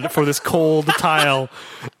bed for this cold tile.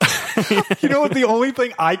 You know what? The only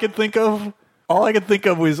thing I could think of... All I could think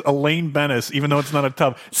of was Elaine Bennis, even though it's not a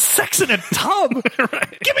tub. Sex in a tub?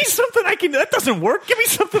 Right. Give me something I can... That doesn't work. Give me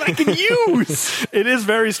something I can use. It is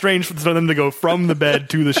very strange for them to go from the bed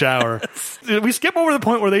to the shower. We skip over the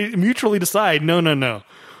point where they mutually decide, no.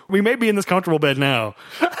 We may be in this comfortable bed now.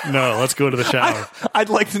 No, let's go to the shower. I'd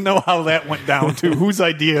like to know how that went down, too. Whose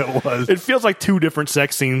idea it was. It feels like 2 different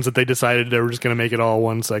sex scenes that they decided they were just going to make it all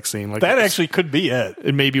one sex scene. Like that actually could be it.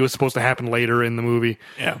 It maybe was supposed to happen later in the movie.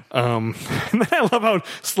 Yeah. And then I love how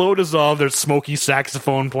slow dissolve, there's smoky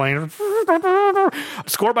saxophone playing.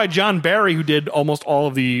 Score by John Barry, who did almost all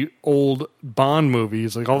of the old Bond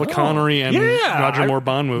movies, like all the Connery and Roger Moore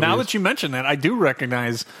Bond movies. Now that you mention that, I do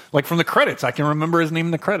recognize, like from the credits, I can remember his name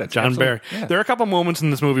in the credits. John Barry. Yeah. There are a couple moments in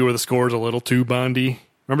this movie where the score is a little too Bondy.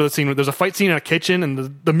 Remember the scene where there's a fight scene in a kitchen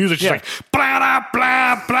and the music's just like blah blah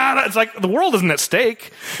blah blah. It's like the world isn't at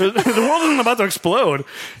stake. The world isn't about to explode.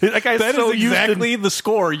 That guy's that so is exactly the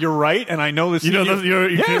score. You're right, and I know this.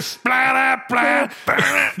 Yes. Blah blah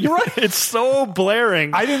blah. You're right. It's so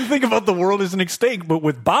blaring. I didn't think about the world isn't at stake, but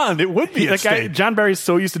with Bond, it would be. That guy, John Barry's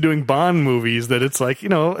so used to doing Bond movies that it's like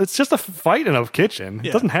it's just a fight in a kitchen.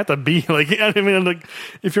 It doesn't have to be like. I mean, like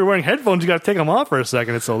if you're wearing headphones, you got to take them off for a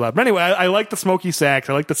second. It's so loud. But anyway, I like the smoky sax.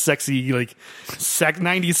 I like the sexy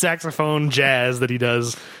 90s saxophone jazz that he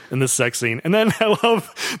does in this sex scene. And then I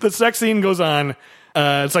love the sex scene goes on.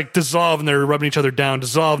 It's like dissolve and they're rubbing each other down.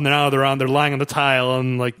 Dissolve and now they're lying on the tile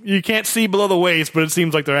and like you can't see below the waist, but it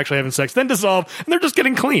seems like they're actually having sex. Then dissolve and they're just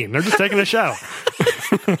getting clean. They're just taking a shower.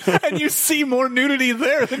 And you see more nudity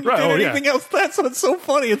there than you did anything else. That's what's so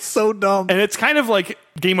funny. It's so dumb. And it's kind of like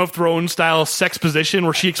Game of Thrones style sex position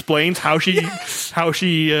where she explains how she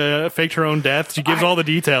faked her own death. She gives all the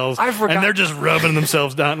details. I forgot. And they're just rubbing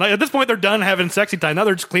themselves down. Like, at this point, they're done having sexy time. Now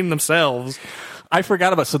they're just cleaning themselves. I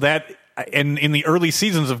forgot about that. In the early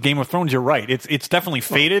seasons of Game of Thrones, you're right. It's definitely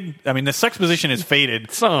faded. I mean, the sex position is faded.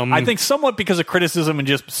 I think somewhat because of criticism and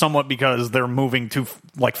just somewhat because they're moving too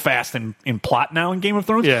fast in plot now in Game of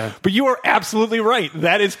Thrones. Yeah. But you are absolutely right.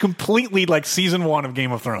 That is completely like season 1 of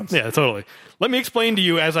Game of Thrones. Yeah, totally. Let me explain to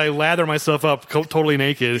you as I lather myself up totally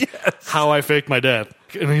naked how I faked my death.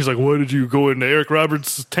 And he's like, "Why did you go into Eric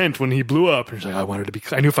Roberts' tent when he blew up?" And he's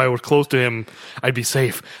like, I knew if I was close to him, I'd be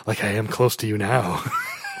safe. Like I am close to you now.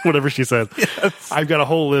 Whatever she said. Yes. I've got a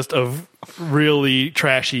whole list of really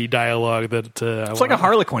trashy dialogue that it's like a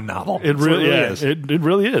Harlequin novel. It really is. It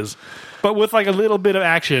really is. But with like a little bit of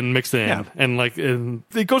action mixed in, and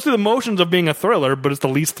it goes through the motions of being a thriller, but it's the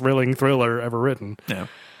least thrilling thriller ever written. Yeah.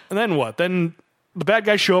 And then what? Then the bad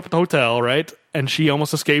guys show up at the hotel, right? And she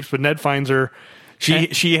almost escapes, but Ned finds her.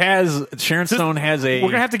 Sharon Stone has a... We're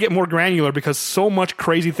going to have to get more granular because so much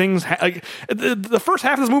crazy things... the first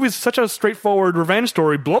half of this movie is such a straightforward revenge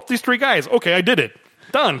story. Blow up these 3 guys. Okay, I did it.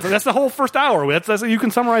 Done. That's the whole first hour. That's you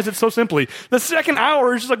can summarize it so simply. The second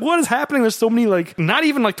hour is just like, what is happening? There's so many, not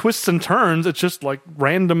even twists and turns. It's just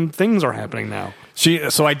random things are happening now.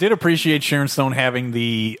 So I did appreciate Sharon Stone having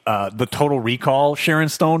the Total Recall Sharon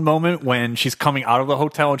Stone moment when she's coming out of the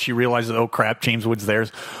hotel and she realizes, oh crap, James Woods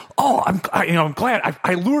there's. Oh, I'm glad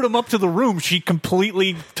I lured him up to the room. She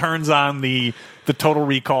completely turns on the Total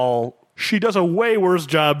Recall. She does a way worse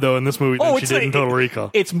job though in this movie than she did in Total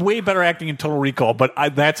Recall. It's way better acting in Total Recall, but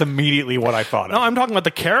that's immediately what I thought of. No, I'm talking about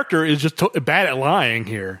the character is just bad at lying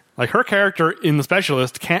here. Like her character in The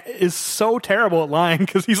Specialist is so terrible at lying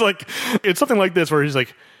because he's like, it's something like this where he's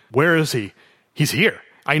like, where is he? He's here.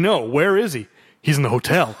 I know. Where is he? He's in the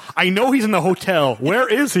hotel. I know he's in the hotel. Where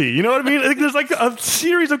is he? You know what I mean? Like, there's like a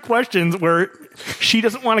series of questions where she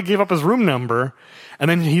doesn't want to give up his room number. And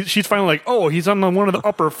then she's finally like, oh, he's on one of the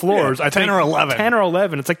upper floors. Yeah, 10 or 11. 10 or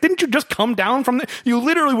 11. It's like, didn't you just come down from you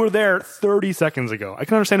literally were there 30 seconds ago. I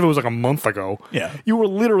can understand if it was like a month ago. Yeah. You were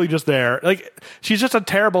literally just there. Like, she's just a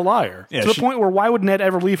terrible liar. Yeah, to the point where why would Ned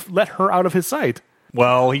ever let her out of his sight?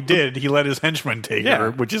 Well, he did. He let his henchman take her,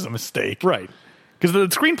 which is a mistake. Right. Because the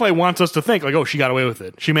screenplay wants us to think, like, oh, she got away with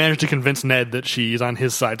it. She managed to convince Ned that she's on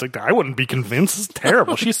his side. It's like, I wouldn't be convinced. It's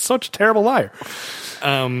terrible. She's such a terrible liar.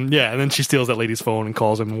 And then she steals that lady's phone and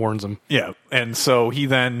calls him and warns him. Yeah, and so he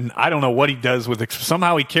then, I don't know what he does with,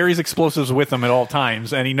 somehow he carries explosives with him at all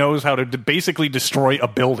times, and he knows how to basically destroy a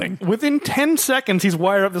building. Within 10 seconds, he's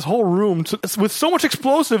wired up this whole room with so much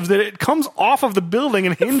explosives that it comes off of the building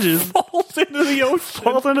and hinges. Falls into the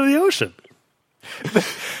ocean.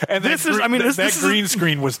 And that green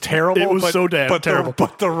screen was terrible. It was so terrible.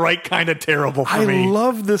 But the right kind of terrible for me. I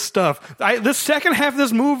love this stuff. The second half of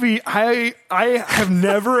this movie, I have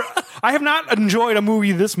not enjoyed a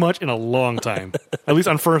movie this much in a long time. At least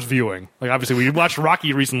on first viewing. Like, obviously, we watched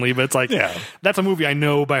Rocky recently, but it's like, that's a movie I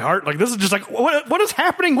know by heart. Like, this is just like, what is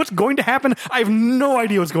happening? What's going to happen? I have no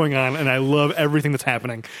idea what's going on, and I love everything that's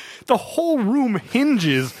happening. The whole room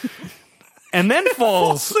hinges and then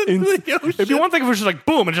falls into the ocean. It'd be one thing if it was just like,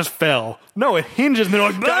 boom, and it just fell. No, it hinges, and they're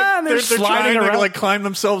like, blah, and they're sliding around. To like climb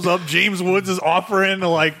themselves up. James Woods is offering to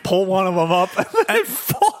like pull one of them up, and it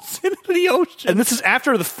falls into the ocean. And this is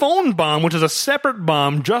after the phone bomb, which is a separate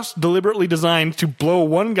bomb just deliberately designed to blow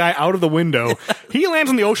one guy out of the window. He lands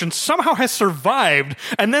in the ocean, somehow has survived,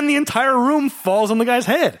 and then the entire room falls on the guy's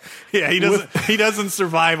head. Yeah, he doesn't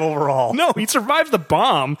survive overall. No, he survives the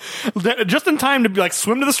bomb just in time to be like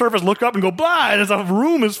swim to the surface, look up, and go blah, and as a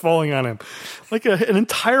room is falling on him. Like an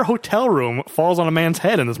entire hotel room falls on a man's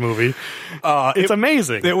head in this movie. It's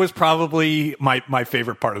amazing. It was probably my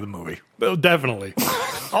favorite part of the movie. Oh, definitely.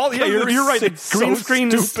 You're right. The green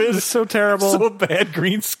screen is so terrible. So bad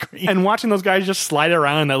green screen. And watching those guys just slide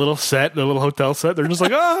around in that little set, the little hotel set, they're just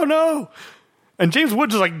like, oh no. And James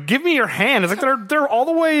Woods is like, give me your hand. It's like they're all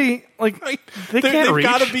the way, like, they can't reach.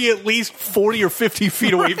 They've got to be at least 40 or 50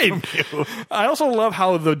 feet away from you. I also love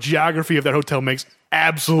how the geography of that hotel makes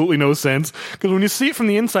absolutely no sense. Because when you see it from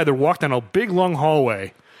the inside, they're walking down a big, long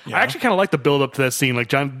hallway. Yeah. I actually kind of like the build up to that scene. Like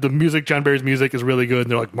John Barry's music is really good. And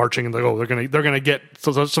they're like marching and they're like, oh, they're gonna get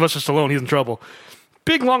Sylvester Stallone. He's in trouble.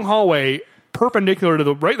 Big, long hallway. Perpendicular to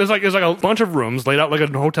the right, there's like a bunch of rooms laid out like a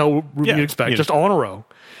hotel room you'd expect, just all in a row.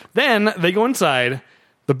 Then they go inside.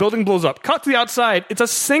 The building blows up. Cut to the outside. It's a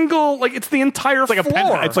single, like it's the entire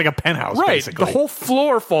floor. It's like a penthouse, right? Basically. The whole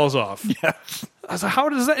floor falls off. Yes. So how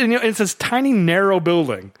does that? And, it's this tiny, narrow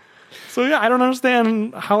building. So yeah, I don't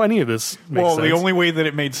understand how any of this makes sense. Well, the only way that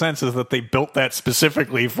it made sense is that they built that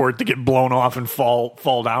specifically for it to get blown off and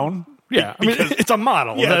fall down. Yeah, I mean, it's a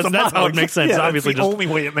model. Yeah, that's how it makes sense. Yeah, obviously, that's the only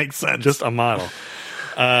way it makes sense. Just a model.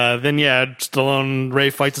 Then Stallone Ray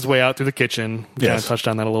fights his way out through the kitchen. We kind of touched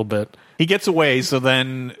on that a little bit. He gets away, so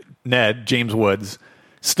then Ned, James Woods,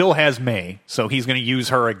 still has May, so he's going to use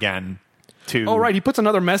her again to... Oh, right. He puts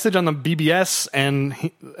another message on the BBS,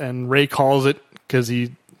 and Ray calls it because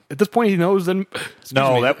at this point he knows that...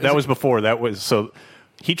 that was before. That was... So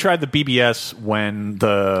he tried the BBS when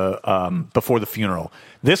before the funeral.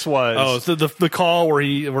 This was... so the call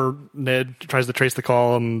where Ned tries to trace the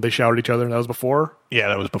call and they shout at each other, that was before? Yeah,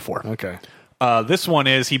 that was before. Okay. This one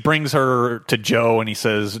is he brings her to Joe and he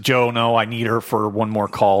says, Joe, no, I need her for one more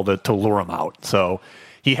call to lure him out. So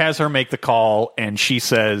he has her make the call and she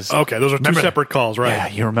says... Okay, those are two separate calls, right? Yeah,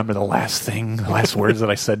 you remember the last words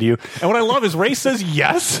that I said to you? And what I love is Ray says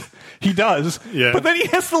yes. He does. Yeah. But then he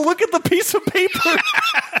has to look at the piece of paper.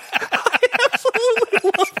 I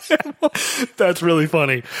absolutely love That's really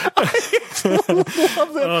funny.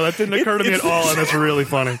 Oh, that didn't occur to me at all, and that's really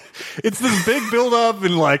funny. It's this big build-up,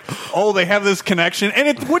 and like, oh, they have this connection, and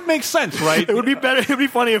it would make sense, right? It would be better. It would be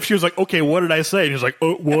funny if she was like, "Okay, what did I say?" And he's like,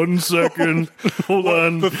 "Oh, 1 second, hold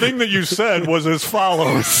on." The thing that you said was as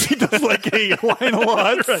follows. He does like a line of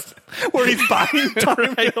lots where he's buying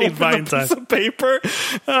time. Right, he's buying time. Piece of paper.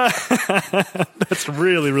 That's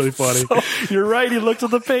really, really funny. You're right. He looked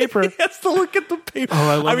at the paper. He has to look at the paper. Oh,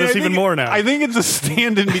 I love this even more now. I think it's a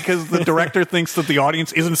stand-in because the director thinks that the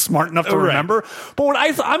audience isn't smart enough to remember. But what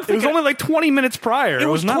I'm thinking, it was only like 20 minutes prior. It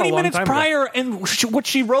was not 20 a long minutes time prior, ago. and what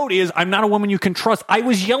she wrote is, "I'm not a woman you can trust." I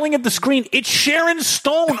was yelling at the screen, "It's Sharon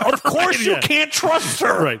Stone. Of course you can't trust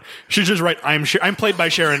her." Right. She's just right. I'm played by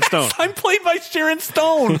Sharon Stone. I'm played by Sharon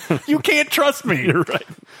Stone. You can't trust me. You're right.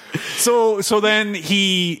 So then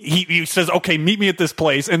he says, "Okay, meet me at this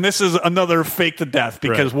place," and this is another fake to death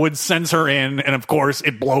because Woods sends her in, and of course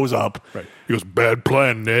it blows up. Right. He goes, "Bad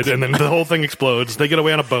plan, Ned," and then the whole thing explodes. They get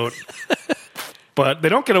away on a boat, but they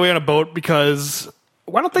don't get away on a boat because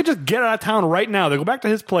why don't they just get out of town right now? They go back to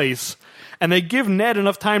his place, and they give Ned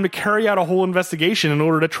enough time to carry out a whole investigation in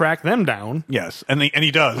order to track them down. Yes, and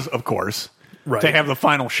he does, of course. Right. To have the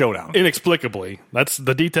final showdown. Inexplicably. That's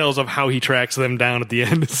the details of how he tracks them down at the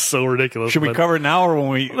end is so ridiculous. Should we cover it now or when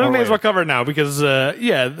we... We may as well cover it now because,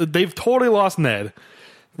 they've totally lost Ned.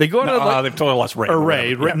 They go to... they've totally lost Ray. Or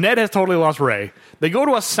Ray. Yeah. Ned has totally lost Ray. They go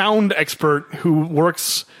to a sound expert who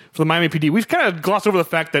works for the Miami PD. We've kind of glossed over the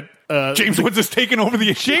fact that... James Woods has taken over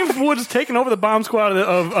the... James Woods has taken over the bomb squad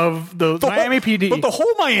of the Miami PD. But the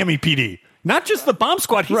whole Miami PD. Not just the bomb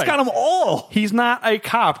squad. He's got them all. He's not a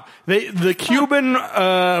cop. The Cuban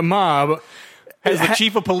mob has the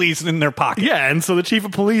chief of police in their pocket. Yeah, and so the chief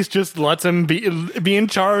of police just lets him be in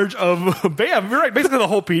charge of. Yeah, you're right. Basically, the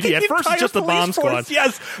whole PD. At first, it's just the bomb squad.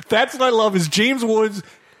 Yes, that's what I love. Is James Woods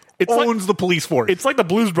owns the police force. It's like the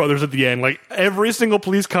Blues Brothers at the end. Like every single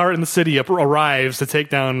police car in the city arrives to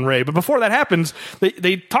take down Ray. But before that happens,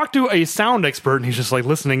 they talk to a sound expert, and he's just like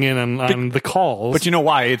listening in on the calls. But you know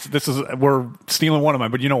why? We're stealing one of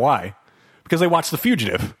mine. But you know why? Because they watch The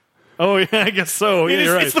Fugitive. Oh, yeah, I guess so. Yeah,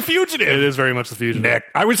 you're right. It's The Fugitive. It is very much The Fugitive. Next.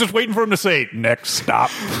 I was just waiting for him to say, "Next stop."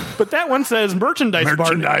 But that one says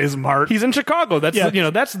merchandise mart. He's in Chicago.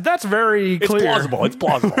 That's that's very clear. It's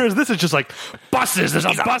plausible. Whereas this is just like buses. There's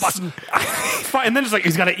a bus. And then it's like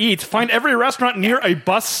he's got to eat. Find every restaurant near a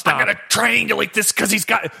bus stop. I'm going to triangulate this because he's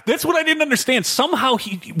got... That's what I didn't understand. Somehow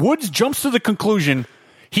Woods jumps to the conclusion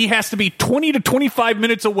he has to be 20 to 25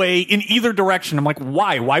 minutes away in either direction. I'm like,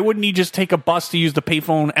 why? Why wouldn't he just take a bus to use the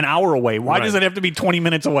payphone an hour away? Why does it have to be 20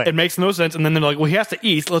 minutes away? It makes no sense. And then they're like, well, he has to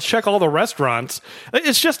eat. Let's check all the restaurants.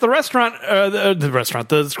 It's just the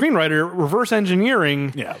screenwriter reverse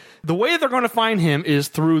engineering. Yeah. The way they're going to find him is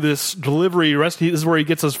through this delivery. This is where he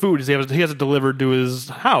gets his food. He has it delivered to his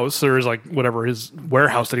house or his his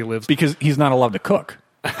warehouse that he lives. Because he's not allowed to cook.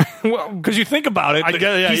 Well, because you think about it,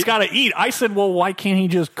 he's got to eat. I said, well, why can't he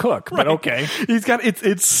just cook? But okay, he's got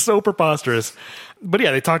it's so preposterous. But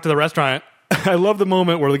yeah, they talk to the restaurant. I love the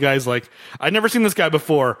moment where the guy's like, "I'd never seen this guy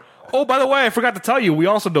before. Oh, by the way, I forgot to tell you, we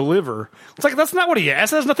also deliver." It's like, that's not what he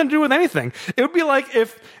asked. It has nothing to do with anything. It would be like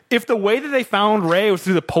if the way that they found Ray was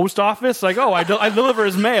through the post office, like, oh, I deliver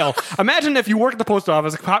his mail. Imagine if you work at the post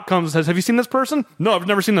office, a cop comes and says, "Have you seen this person?" "No, I've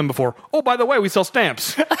never seen them before." "Oh, by the way, we sell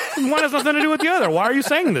stamps." One has nothing to do with the other. Why are you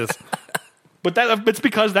saying this? But it's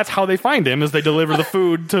because that's how they find him, is they deliver the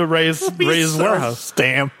food to Ray's warehouse.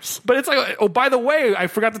 Stamps. But it's like, oh, by the way, I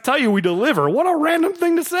forgot to tell you, we deliver. What a random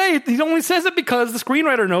thing to say. He only says it because the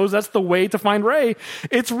screenwriter knows that's the way to find Ray.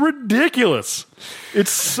 It's ridiculous.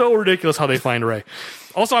 It's so ridiculous how they find Ray.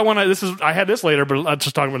 Also, I had this later, but I'm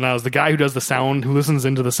just talking about now, is the guy who does the sound, who listens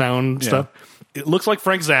into the sound stuff. It looks like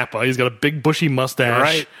Frank Zappa. He's got a big bushy mustache.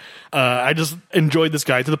 Right. I just enjoyed this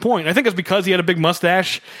guy to the point. I think it's because he had a big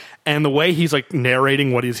mustache and the way he's like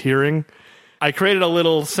narrating what he's hearing. I created a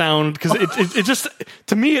little sound because it just,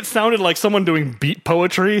 to me, it sounded like someone doing beat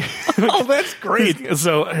poetry. Oh, that's great.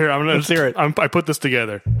 So here, let's hear it. I put this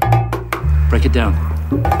together. Break it down.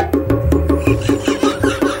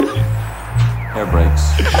 Air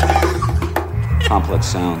brakes. Complex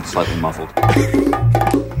sound, slightly muffled.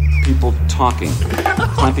 People talking,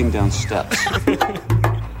 clamping down steps.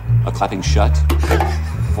 A clapping shut.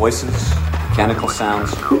 Voices, mechanical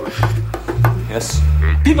sounds. Hiss.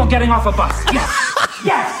 People getting off a bus. Yes.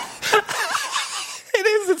 Yes. It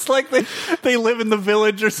is. It's like they live in the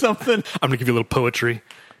village or something. I'm going to give you a little poetry.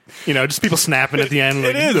 Just people snapping at the end.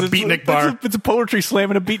 Like it is. The beatnik bar. It's a poetry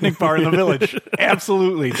slam in a beatnik bar in the village.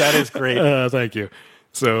 Absolutely. That is great. Thank you.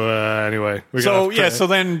 So anyway, So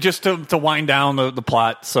then just to wind down the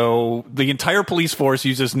plot, so the entire police force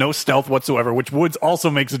uses no stealth whatsoever, which Woods also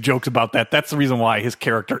makes jokes about that. That's the reason why his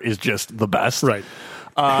character is just the best. Right.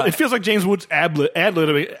 It feels like James Woods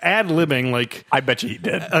ad-libbing, like... I bet you he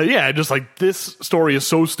did. Yeah, just like, this story is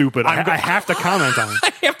so stupid. I have to comment on it.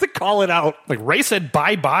 I have to call it out. Like, Ray said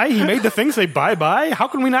bye-bye? He made the thing say bye-bye? How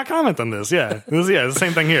can we not comment on this? Yeah, it's the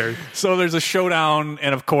same thing here. So there's a showdown,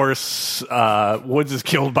 and of course, Woods is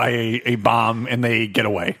killed by a bomb, and they get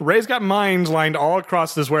away. Ray's got mines lined all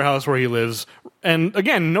across this warehouse where he lives. And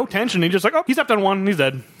again, no tension. He's just like, oh, he stepped on one, he's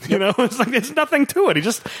dead. You know, it's like, it's nothing to it.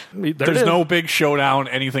 There's no big showdown,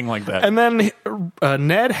 anything like that. And then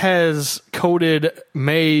Ned has coated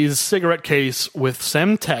May's cigarette case with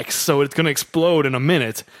Semtex, so it's going to explode in a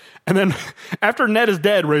minute. And then after Ned is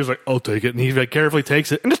dead, Ray's like, I'll take it. And he carefully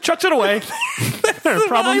takes it and just chucks it away.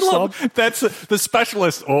 Problem solved. That's the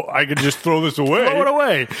specialist. Oh, I can just throw this away. Throw it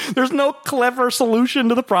away. There's no clever solution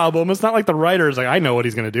to the problem. It's not like the writer is like, I know what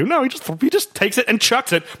he's going to do. No, he just takes it and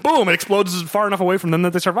chucks it. Boom, it explodes far enough away from them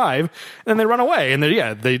that they survive. And then they run away. And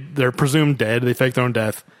they're presumed dead. They fake their own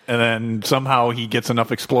death. And then somehow he gets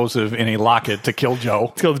enough explosive in a locket to kill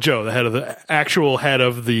Joe. Kill Joe, the actual head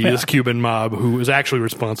of this Cuban mob who is actually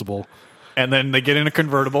responsible. And then they get in a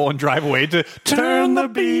convertible and drive away to turn the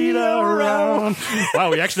beat around.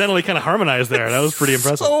 Wow, we accidentally kind of harmonized there. That was pretty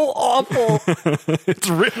impressive. So awful.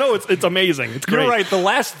 It's amazing. It's great. You're right. The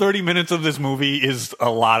last 30 minutes of this movie is a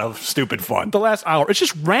lot of stupid fun. The last hour, it's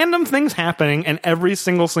just random things happening, and every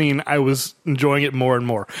single scene, I was enjoying it more and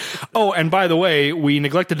more. Oh, and by the way, we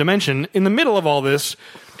neglected to mention, in the middle of all this,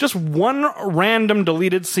 just one random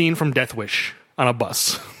deleted scene from Death Wish on a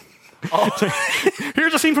bus. Oh.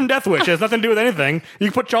 Here's a scene from Death Wish. It has nothing to do with anything. You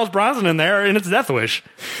can put Charles Bronson in there, and it's Death Wish.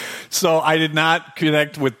 So I did not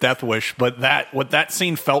connect with Death Wish, but what that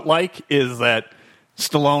scene felt like is that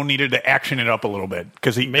Stallone needed to action it up a little bit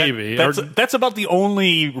because that's about the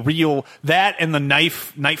only real that and the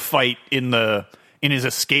knife fight in his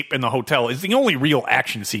escape in the hotel is the only real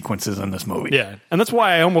action sequences in this movie. Yeah, and that's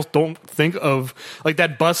why I almost don't think of like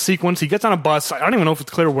that bus sequence. He gets on a bus. I don't even know if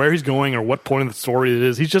it's clear where he's going or what point of the story it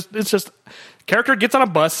is. It's just character gets on a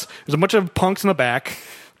bus. There's a bunch of punks in the back.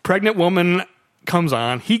 Pregnant woman comes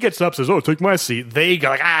on. He gets up, says, "Oh, take my seat." They go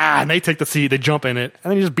like and they take the seat. They jump in it,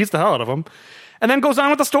 and then he just beats the hell out of them, and then goes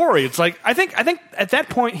on with the story. It's like I think at that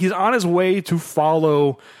point he's on his way to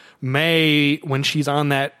follow May when she's on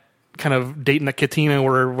that kind of dating the Katina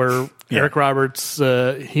where Eric Roberts,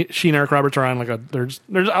 she and Eric Roberts are on like they're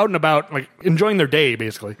out and about like enjoying their day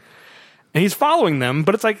basically, and he's following them.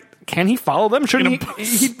 But it's like, can he follow them? Shouldn't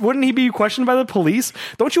wouldn't he be questioned by the police?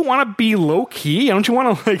 Don't you want to be low key? Don't you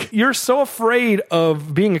want to you're so afraid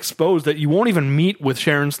of being exposed that you won't even meet with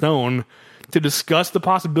Sharon Stone to discuss the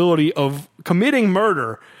possibility of committing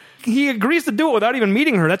murder. He agrees to do it without even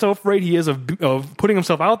meeting her. That's how afraid he is of putting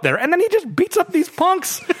himself out there. And then he just beats up these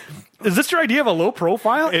punks. Is this your idea of a low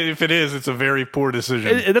profile? If it is, it's a very poor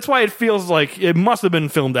decision. That's why it feels like it must have been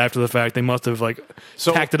filmed after the fact. They must have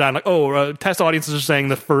tacked it on. Test audiences are saying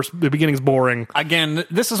the beginning's boring. Again,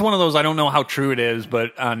 this is one of those, I don't know how true it is,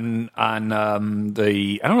 but on I don't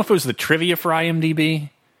know if it was the trivia for IMDb. It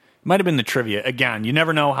might have been the trivia. Again, you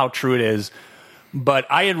never know how true it is. But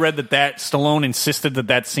I had read that Stallone insisted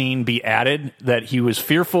that scene be added, that he was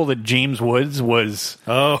fearful that James Woods was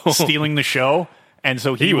stealing the show. And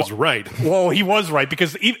so he was right. Well, he was right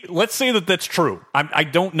because let's say that's true. I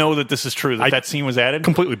don't know that this is true that scene was added.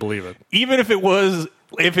 Completely believe it. Even if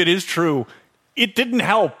it is true, it didn't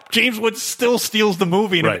help. James Woods still steals the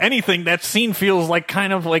movie, and if anything, that scene feels like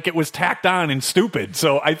kind of like it was tacked on and stupid.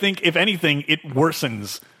 So I think if anything, it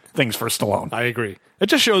worsens things for Stallone. I agree. It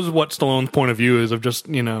just shows what Stallone's point of view is of just,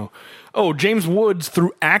 James Woods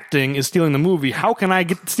through acting is stealing the movie. How can I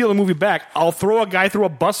steal the movie back? I'll throw a guy through a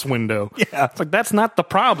bus window. Yeah. It's like, that's not the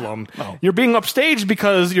problem. No. You're being upstaged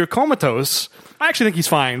because you're comatose. I actually think he's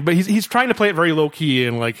fine, but he's trying to play it very low key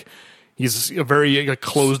and he's a very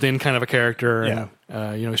closed in kind of a character. Yeah. And,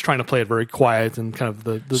 he's trying to play it very quiet and kind of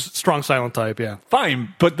the strong silent type. Yeah.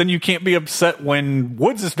 Fine. But then you can't be upset when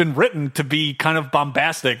Woods has been written to be kind of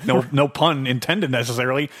bombastic. No pun intended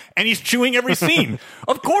necessarily. And he's chewing every scene.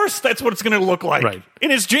 Of course, that's what it's going to look like. Right.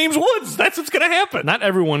 And it's James Woods. That's what's going to happen. Not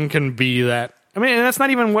everyone can be that. I mean, and that's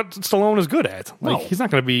not even what Stallone is good at. He's not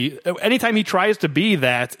going to be... Anytime he tries to be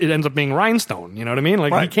that, it ends up being Rhinestone. You know what I mean?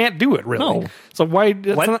 He can't do it, really. No. So why...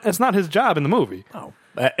 It's not his job in the movie. Oh.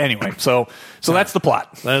 Anyway, so that's the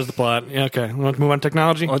plot. That is the plot. Yeah, okay. We want to move on to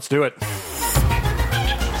technology? Let's do it.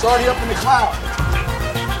 It's already up in the cloud.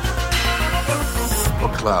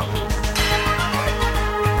 What cloud?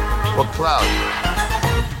 What cloud?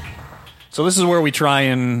 So this is where we try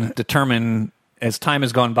and determine, as time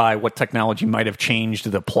has gone by, what technology might have changed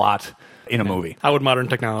the plot in a movie. How would modern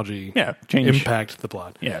technology change impact the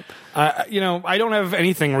plot? Yeah. I don't have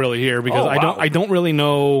anything really here because wow. I don't really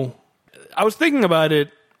know. I was thinking about it,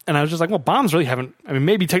 and I was just like, well, bombs really haven't. I mean,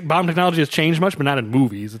 maybe bomb technology has changed much, but not in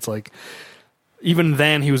movies. It's like even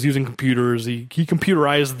then he was using computers. He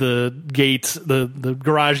computerized the gate, the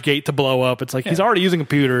garage gate to blow up. It's like he's already using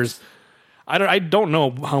computers. I don't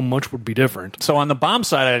know how much would be different. So on the bomb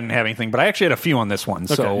side, I didn't have anything, but I actually had a few on this one.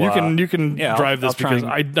 Okay, So you can drive this because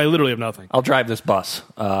I literally have nothing. I'll drive this bus,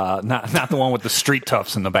 not the one with the street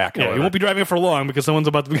toughs in the back. Yeah, you won't be driving it for long because someone's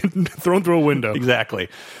about to be thrown through a window. Exactly.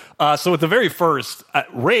 So at the very first,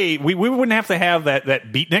 Ray, we wouldn't have to have that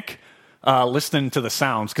beatnik listening to the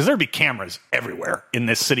sounds because there'd be cameras everywhere in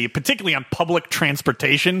this city, particularly on public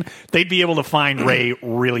transportation. They'd be able to find Ray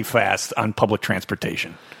really fast on public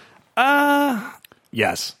transportation.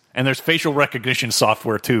 Yes. And there's facial recognition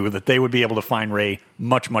software, too, that they would be able to find Ray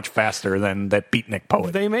much, much faster than that beatnik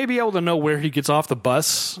poet. They may be able to know where he gets off the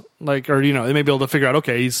bus, they may be able to figure out,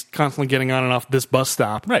 okay, he's constantly getting on and off this bus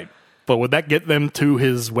stop. Right. But would that get them to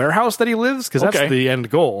his warehouse that he lives? Because that's the end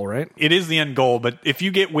goal, right? It is the end goal, but if you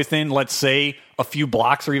get within, let's say, a few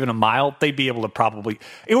blocks or even a mile, they'd be able to probably...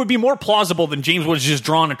 It would be more plausible than James Woods just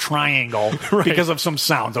drawing a triangle because of some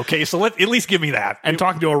sounds, okay? So at least give me that. And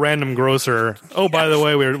talking to a random grocer. Oh, by the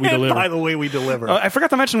way, we deliver. By the way, we deliver. I forgot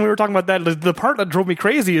to mention when we were talking about that, the part that drove me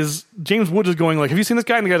crazy is James Woods is going like, have you seen this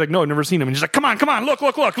guy? And the guy's like, no, I've never seen him. And he's like, come on, look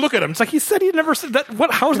at him. It's like, he said he'd never seen that.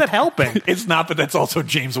 How is that helping? It's not, but that's also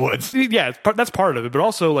James Woods. Yeah, that's part of it. But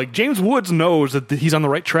also, like, James Woods knows that he's on the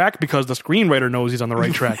right track because the screenwriter knows he's on the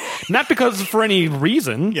right track. Not because for any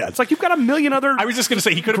reason. Yeah. It's like you've got a million other I was just going to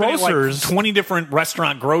say, he could have been like 20 different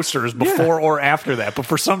restaurant grocers before or after that. But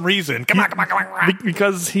for some reason, come on.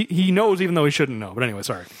 Because he knows even though he shouldn't know. But anyway,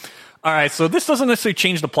 sorry. All right, so this doesn't necessarily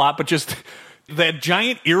change the plot, but just that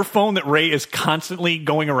giant earphone that Ray is constantly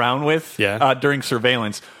going around with during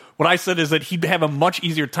surveillance. What I said is that he'd have a much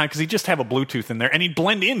easier time because he'd just have a Bluetooth in there and he'd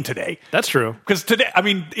blend in today. That's true. Because today, I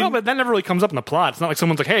mean... but that never really comes up in the plot. It's not like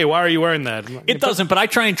someone's like, hey, why are you wearing that? It doesn't, but I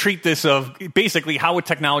try and treat this of basically how would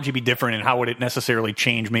technology be different and how would it necessarily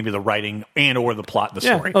change maybe the writing and or the plot of the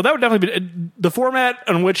story. Oh, that would definitely be... The format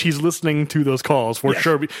on which he's listening to those calls, for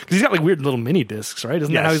sure. Because he's got like weird little mini discs, right?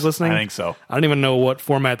 Isn't that how he's listening? I think so. I don't even know what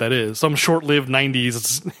format that is. Some short-lived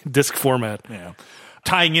 90s disc format. Yeah.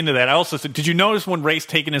 Tying into that, I also said, did you notice when Ray's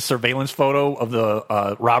taking his surveillance photo of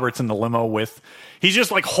the Roberts in the limo with, he's just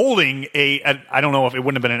like holding I don't know if it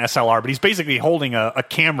wouldn't have been an SLR, but he's basically holding a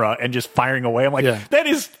camera and just firing away. I'm like, that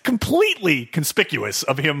is completely conspicuous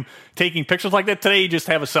of him taking pictures like that. Today, you just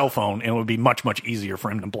have a cell phone and it would be much, much easier for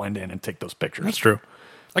him to blend in and take those pictures. That's true.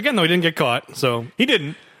 Again, though, he didn't get caught, so... He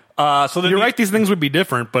didn't. So you're right, these things would be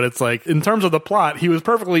different, but it's like, in terms of the plot, he was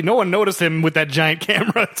perfectly... No one noticed him with that giant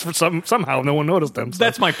camera. Somehow, no one noticed him. So.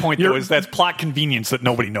 That's my point, though, is that's plot convenience that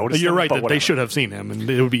nobody noticed. You're him, right, that whatever. they should have seen him, and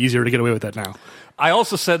it would be easier to get away with that now. I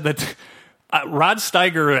also said that Rod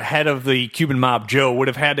Steiger, head of the Cuban mob, Joe, would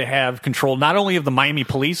have had to have control not only of the Miami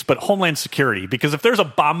police, but Homeland Security, because if there's a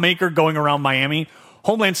bomb maker going around Miami...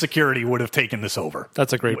 Homeland Security would have taken this over.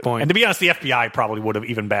 That's a great point. And to be honest, the FBI probably would have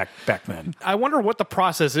even back then. I wonder what the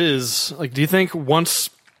process is. Like, do you think once...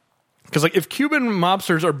 Because, like, if Cuban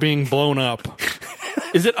mobsters are being blown up,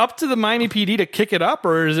 is it up to the Miami PD to kick it up,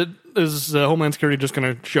 or is Homeland Security just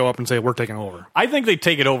going to show up and say, we're taking over? I think they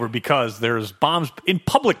take it over because there's bombs in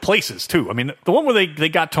public places, too. I mean, the one where they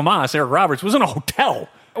got Tomas, Eric Roberts, was in a hotel.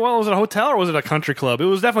 Well, was it a hotel or was it a country club? It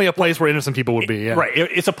was definitely a place where innocent people would be. Yeah. Right.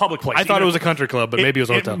 It's a public place. I thought it was a country club, but maybe it was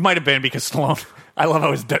a hotel. It might have been because Stallone... I love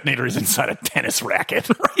how his detonator is inside a tennis racket.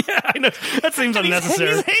 Yeah, I know. That seems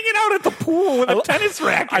unnecessary. He's hanging out at the pool with a tennis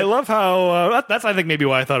racket. I love how... that's, I think, maybe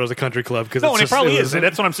why I thought it was a country club. No, and it probably is.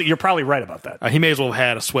 That's what I'm saying. You're probably right about that. He may as well have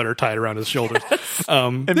had a sweater tied around his shoulders. But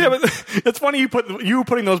it's funny you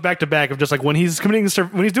putting those back to back of just like when he's doing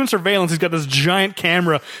surveillance, he's got this giant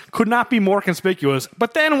camera. Could not be more conspicuous.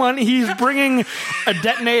 But then when he's bringing a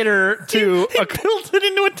detonator to... He built it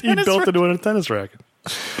into a tennis racket.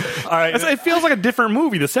 All right, it feels like a different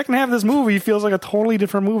movie. The second half of this movie feels like a totally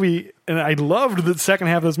different movie, and I loved the second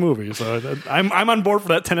half of this movie. So I'm on board for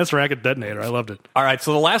that tennis racket detonator. I loved it. All right,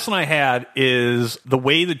 so the last one I had is the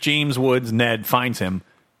way that James Woods Ned finds him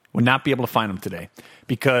would not be able to find him today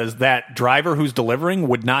because that driver who's delivering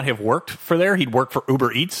would not have worked for there. He'd work for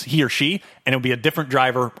Uber Eats, he or she, and it would be a different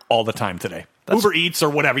driver all the time today. Uber Eats or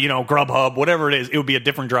whatever, Grubhub, whatever it is, it would be a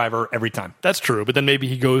different driver every time. That's true, but then maybe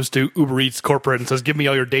he goes to Uber Eats corporate and says, "Give me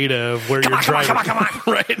all your data of where you're driving." Come on.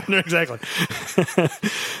 Right? Exactly.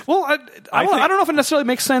 Well, I don't know if it necessarily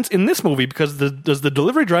makes sense in this movie because does the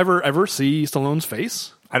delivery driver ever see Stallone's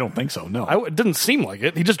face? I don't think so, no. It didn't seem like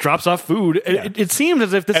it. He just drops off food. It seems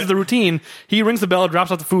as if this is the routine. He rings the bell, drops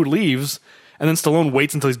off the food, leaves, and then Stallone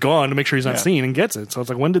waits until he's gone to make sure he's not seen and gets it. So it's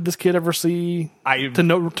like, when did this kid ever see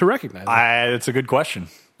to recognize it? It's a good question.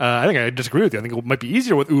 I think I disagree with you. I think it might be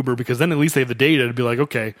easier with Uber because then at least they have the data to be like,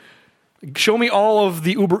 okay, show me all of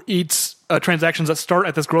the Uber Eats transactions that start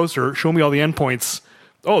at this grocer. Show me all the endpoints.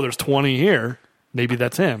 Oh, there's 20 here. Maybe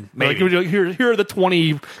that's him. Maybe. Like, here are the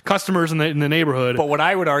 20 customers in the neighborhood. But what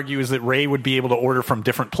I would argue is that Ray would be able to order from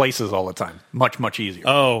different places all the time. Much, much easier.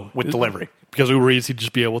 With delivery. Because Uber Eats, he'd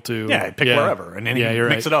just be able to... pick wherever. And then he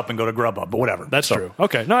mix it up and go to Grubhub, but whatever. That's true.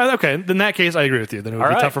 Okay. In that case, I agree with you. Then it would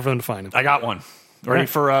be tougher for them to find him. I got one. Ready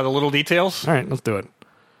for the little details? All right, let's do it.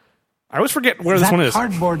 I always forget where this one is. That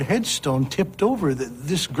cardboard headstone tipped over.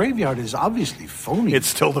 This graveyard is obviously phony. It's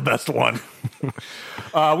still the best one.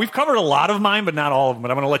 We've covered a lot of mine, but not all of them.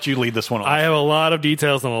 But I'm going to let you lead this one off. I have a lot of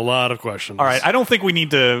details and a lot of questions. All right. I don't think we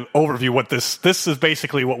need to overview what this is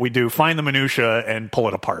basically what we do. Find the minutia and pull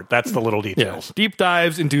it apart. That's the little details. Yeah. Deep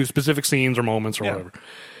dives into specific scenes or moments or whatever.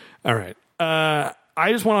 All right.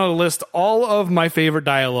 I just want to list all of my favorite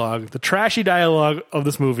dialogue. The trashy dialogue of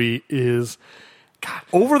this movie is... God,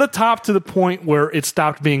 over the top to the point where it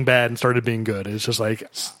stopped being bad and started being good. It's just like...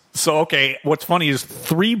 So, okay, what's funny is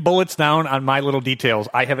 3 bullets down on my little details,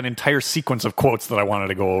 I have an entire sequence of quotes that I wanted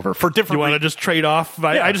to go over for different... You want to just trade off?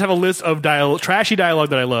 I just have a list of trashy dialogue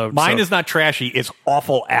that I love. Mine is not trashy. It's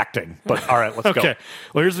awful acting. But, all right, let's go. Okay.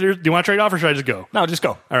 Well, do you want to trade off or should I just go? No, just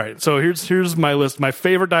go. All right, so here's my list. My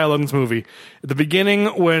favorite dialogue in this movie. At the beginning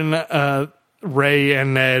when Ray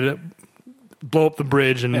and Ned blow up the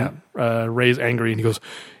bridge and Ray's angry and he goes,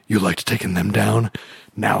 "You liked taking them down?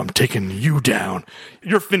 Now I'm taking you down.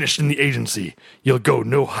 You're finished in the agency. You'll go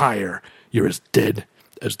no higher. You're as dead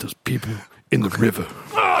as those people in the river."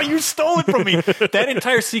 Oh, you stole it from me. That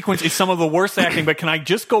entire sequence is some of the worst acting, but can I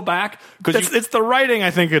just go back? Because it's the writing,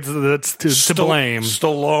 I think, that's to blame.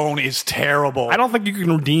 Stallone is terrible. I don't think you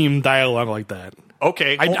can redeem dialogue like that.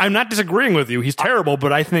 Okay. I'm not disagreeing with you. He's terrible,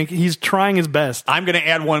 but I think he's trying his best. I'm going to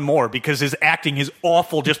add one more because his acting is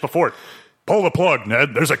awful just before it. "Pull the plug,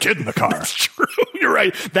 Ned. There's a kid in the car." That's true. You're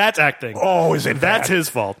right. That's acting. Oh, is it That's bad? his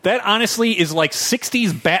fault. That honestly is like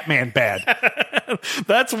 60s Batman bad.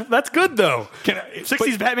 That's good, though.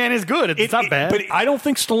 60s Batman is good. It's not bad. But I don't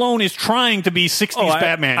think Stallone is trying to be 60s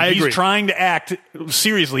Batman. I agree. He's trying to act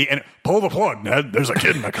seriously and pull the plug, Ned. There's a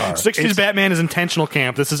kid in the car. 60s Batman is intentional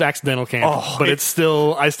camp. This is accidental camp. But I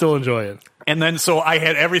still enjoy it. And then, so I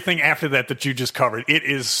had everything after that you just covered. It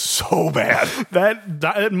is so bad.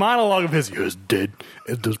 That monologue of his, "You're as dead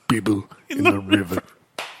as those people in the river."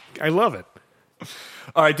 I love it.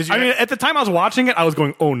 All right, at the time I was watching it, I was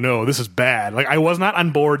going, "Oh no, this is bad." Like I was not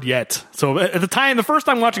on board yet. So at the first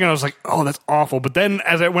time watching it, I was like, "Oh, that's awful." But then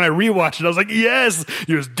when I rewatched it, I was like, "Yes,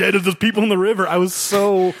 you're as dead as those people in the river." I was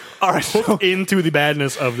so hooked into the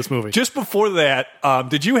badness of this movie. Just before that,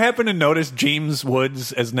 did you happen to notice James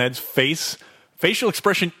Woods as Ned's facial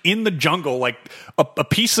expression in the jungle, like a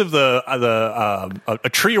piece of a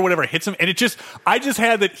tree or whatever hits him, and I just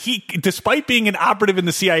had that he, despite being an operative in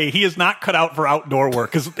the CIA, he is not cut out for outdoor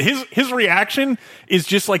work because his reaction is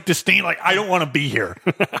just like disdain, like I don't want to be here.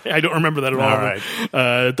 I don't remember that at all. All right,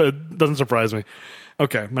 that doesn't surprise me.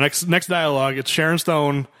 Okay, my next dialogue. It's Sharon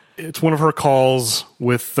Stone. It's one of her calls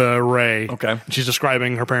with Ray. Okay, she's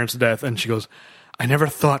describing her parents' death, and she goes, "I never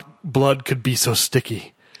thought blood could be so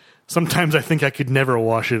sticky. Sometimes I think I could never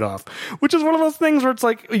wash it off," which is one of those things where it's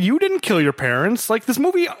like, you didn't kill your parents. Like this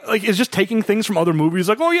movie, is just taking things from other movies.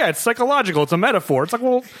 Like, oh yeah, it's psychological. It's a metaphor. It's like,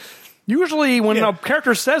 well, usually when a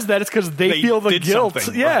character says that, it's because they feel the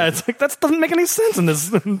guilt. Yeah, right. It's like that doesn't make any sense in this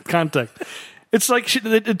context. It's like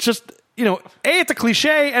it's just A, it's a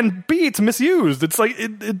cliche, and B, it's misused. It's like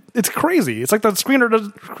it's crazy. It's like the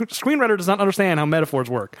screenwriter does not understand how metaphors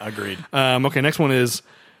work. Agreed. Okay, next one is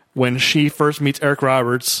when she first meets Eric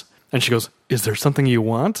Roberts. And she goes, "Is there something you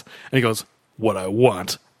want?" And he goes, "What I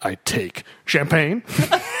want, I take. Champagne?"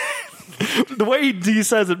 The way he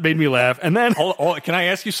says it made me laugh. And then... Can I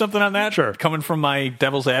ask you something on that? Sure. Coming from my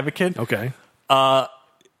devil's advocate. Okay.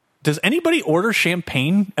 Does anybody order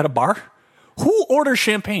champagne at a bar? Who orders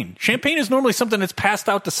champagne? Champagne is normally something that's passed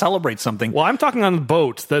out to celebrate something. Well, I'm talking on the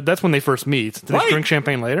boat. That's when they first meet. Do they drink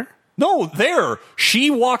champagne later? No, there. She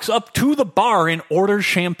walks up to the bar and orders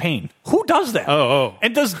champagne. Who does that? Oh.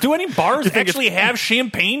 And do any bars actually have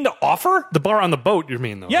champagne to offer? The bar on the boat, you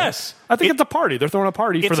mean, though? Yes. Right? I think it's a party. They're throwing a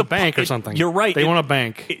party for It's the a bank pa- or something. You're right. They want a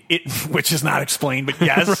bank. Which is not explained, but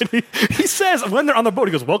yes. Right? He says, when they're on the boat,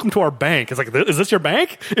 he goes, welcome to our bank. It's like, is this your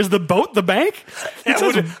bank? Is the boat the bank? He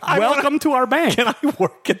says, welcome to our bank. Can I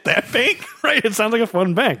work at that bank? Right? It sounds like a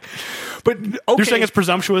fun bank. But okay. You're saying it's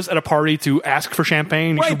presumptuous at a party to ask for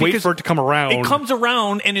champagne? You should wait because for it to come around. It comes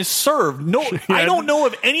around and is served. No, I don't know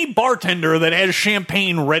of any bartender that has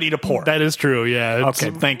champagne ready to pour. That is true, yeah.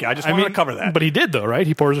 Okay, thank you. I just wanted to cover that. But he did, though, right?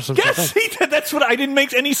 He pours her some Yes, champagne. he did. That's what I didn't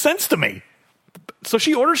make any sense to me. So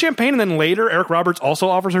she orders champagne, and then later Eric Roberts also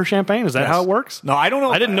offers her champagne? Is that how it works? No, I don't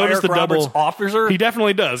know. I didn't notice Eric the Roberts double. offers her. He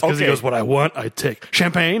definitely does, because he Okay. goes, what I want, I take.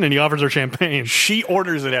 Champagne, and he offers her champagne. She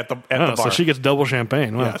orders it at the Oh, bar. so she gets double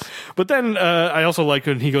champagne. Wow. Yes. But then I also like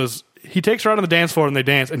when he goes, he takes her out on the dance floor and they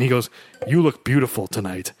dance, and he goes, you look beautiful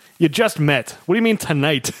tonight. You just met. What do you mean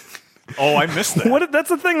tonight? Oh, I missed that. That's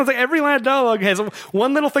the thing. It's like every line of dialogue has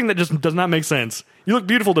one little thing that just does not make sense. You look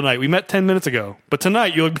beautiful tonight. We met 10 minutes ago. But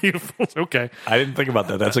tonight you look beautiful. Okay. I didn't think about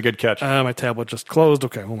that. That's a good catch. My tablet just closed.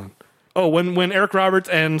 Okay, hold on. Oh, when Eric Roberts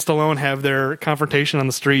and Stallone have their confrontation on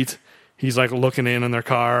the street, he's like looking in their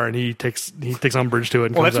car, and he takes umbrage to it.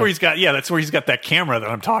 And Well, comes that's where up. that's where he's got that camera that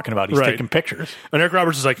I'm talking about. He's Right. taking pictures. And Eric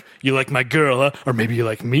Roberts is like, you like my girl, huh? Or maybe you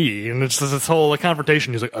like me. And it's just this whole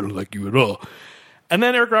confrontation. He's like, I don't like you at all. And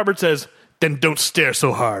then Eric Roberts says, then don't stare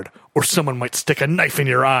so hard, or someone might stick a knife in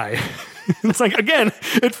your eye. It's like, again,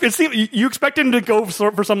 it seems you expect him to go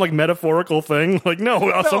for some like metaphorical thing. Like, no,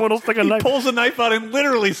 someone will stick a knife. He pulls a knife out and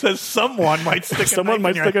literally says someone might stick Someone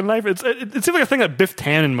might stick a knife. It seems like a thing that Biff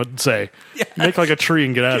Tannen would say. Yes. Make like a tree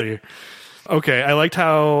and get out of here. Okay, I liked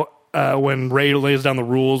how when Ray lays down the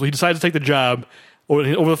rules, he decides to take the job.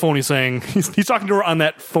 Over the phone, he's saying, he's talking to her on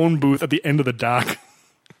that phone booth at the end of the dock.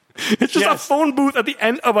 It's just a phone booth at the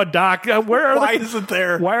end of a dock. Why is it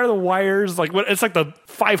there? Why are the wires like? It's like the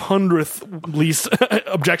 500th least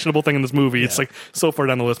objectionable thing in this movie. It's like so far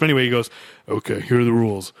down the list. But anyway, he goes, "Okay, here are the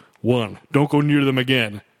rules. 1, don't go near them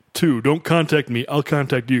again. 2, don't contact me. I'll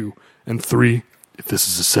contact you. And 3, if this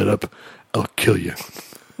is a setup, I'll kill you."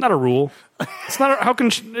 Not a rule. It's not. How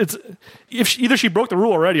can it's if either she broke the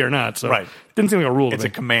rule already or not? So Right. didn't seem like a rule. It's to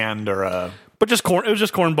a me. command or a. But just it was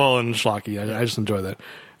just cornball and schlocky. I just enjoy that.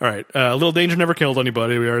 All right, Little Danger never killed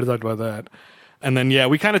anybody. We already talked about that. And then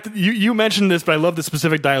we kind of you mentioned this, but I love the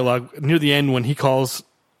specific dialogue near the end when she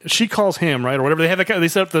calls him, right, or whatever. They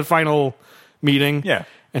set up the final meeting. Yeah,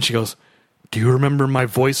 and she goes, "Do you remember my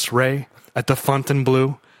voice, Ray, at the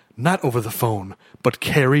Fontainebleau? Not over the phone, but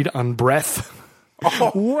carried on breath."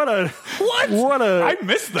 Oh, what a I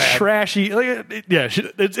missed that. Trashy. Yeah,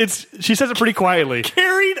 she says it pretty quietly.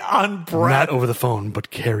 Carried on breath. Not over the phone, but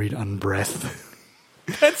carried on breath.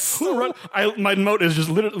 That's so... My note is just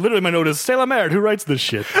literally my note is C'est la merde. Who writes this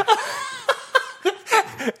shit?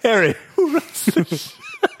 Harry, who writes this?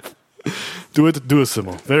 Do it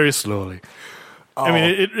simple, very slowly. Oh. I mean,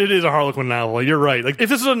 it is a Harlequin novel. You're right. Like if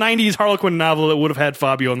this was a '90s Harlequin novel, it would have had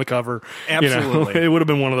Fabio on the cover. Absolutely, it would have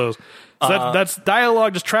been one of those. So that's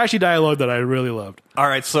dialogue, just trashy dialogue that I really loved. All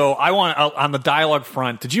right, so I want on the dialogue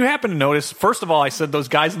front. Did you happen to notice? First of all, I said those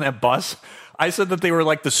guys in that bus. I said that they were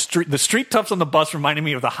like the street toughs on the bus reminded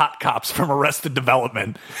me of the hot cops from Arrested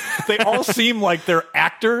Development. They all seem like they're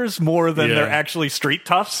actors more than they're actually street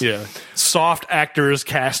toughs. Yeah, soft actors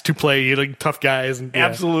cast to play like tough guys. And,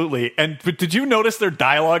 Absolutely. But did you notice their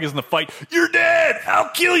dialogue is in the fight? You're dead. I'll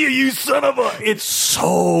kill you, you son of a. It's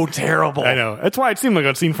so terrible. I know. That's why it seemed like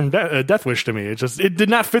a scene from Death Wish to me. It did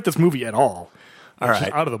not fit this movie at all. All right,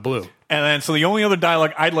 just out of the blue. And then so the only other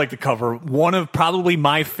dialogue I'd like to cover, one of probably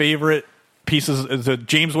my favorite pieces, the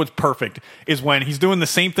James Woods Perfect, is when he's doing the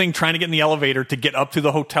same thing, trying to get in the elevator to get up to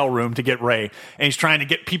the hotel room to get Ray, and he's trying to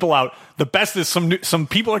get people out. The best is some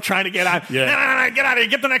people are trying to get out. Yeah. No, get out of here.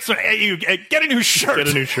 Get the next one. Hey, you get a new shirt. Get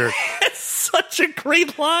a new shirt. It's such a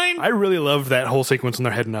great line. I really love that whole sequence when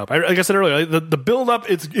they're heading up. Like I said earlier, the build up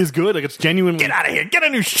is good. Like it's genuinely Get out of here. Get a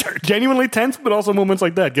new shirt. genuinely tense, but also moments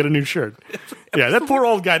like that. Get a new shirt. Yeah, that poor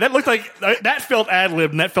old guy. That looked like that felt ad lib,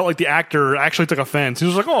 and that felt like the actor actually took offense. He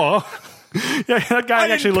was like, "Oh, yeah." That guy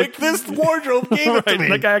actually looked. This wardrobe gave it to Right, me.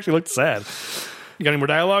 that guy actually looked sad. You got any more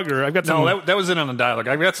dialogue, or I've got some? No, that was it on the dialogue.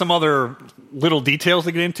 I've got some other little details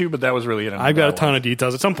to get into, but that was really it. I've got a ton of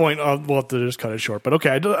details. At some point, we'll have to just cut it short. But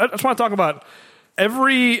okay, I just want to talk about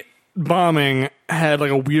every bombing had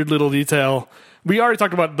like a weird little detail. We already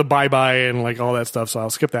talked about the bye-bye and like all that stuff, so I'll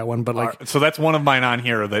skip that one. But like, so that's one of mine on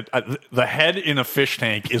here. That the head in a fish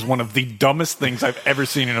tank is one of the dumbest things I've ever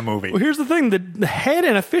seen in a movie. well, here's the thing: the head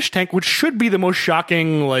in a fish tank, which should be the most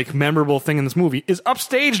shocking, like memorable thing in this movie, is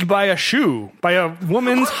upstaged by a shoe, by a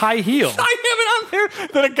woman's high heel. I have it on there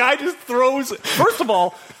that a guy just throws. First of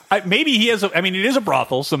all, maybe he has. It is a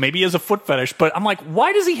brothel, so maybe he has a foot fetish. But I'm like,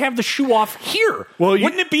 why does he have the shoe off here? Well,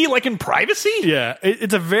 wouldn't it be like in privacy? Yeah,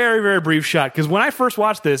 it's a very, very brief shot because when I first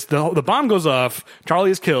watched this, the bomb goes off,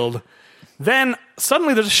 Charlie is killed. Then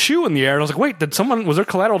suddenly there's a shoe in the air, and I was like, wait, was there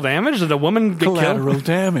collateral damage? Did a woman get Collateral killed?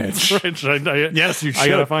 damage. Right, Yes, you I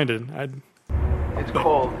gotta should. find it. It's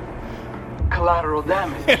called collateral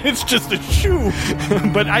damage. It's just a shoe.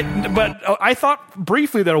 But I thought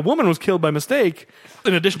briefly that a woman was killed by mistake,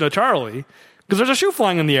 in addition to Charlie, because there's a shoe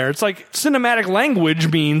flying in the air. It's like cinematic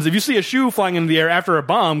language means if you see a shoe flying in the air after a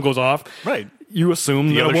bomb goes off, Right. you assume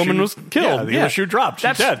The that a other woman shoe- was killed. yeah, the other shoe dropped.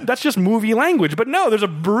 She's dead. That's just movie language. But no, there's a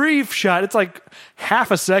brief shot. It's like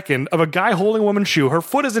half a second of a guy holding a woman's shoe. Her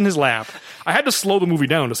foot is in his lap. I had to slow the movie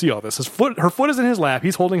down to see all this. Her foot is in his lap.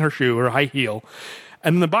 He's holding her shoe, her high heel.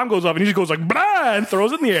 And then the bomb goes off, and he just goes like, blah, and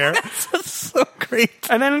throws it in the air. That's so great.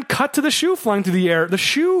 And then cut to the shoe flying through the air. The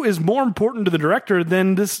shoe is more important to the director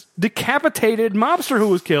than this decapitated mobster who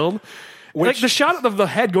was killed. Like the shot of the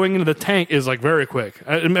head going into the tank is like very quick.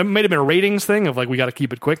 It might have been a ratings thing of like we got to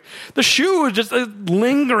keep it quick. The shoe is just a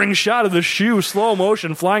lingering shot of the shoe, slow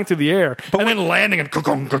motion, flying through the air, and then landing and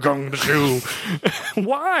the shoe.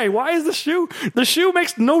 Why? Why is the shoe? The shoe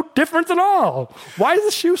makes no difference at all. Why is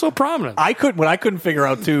the shoe so prominent? What I couldn't figure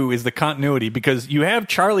out too is the continuity, because you have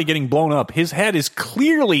Charlie getting blown up. His head is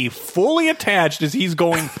clearly fully attached as he's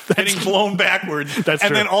getting blown backwards. That's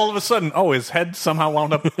and true. then all of a sudden, his head somehow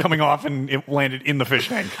wound up coming off and it landed in the fish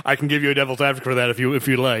tank. I can give you a devil's advocate for that if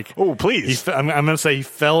you'd like. Oh, please. I'm going to say he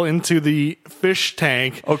fell into the fish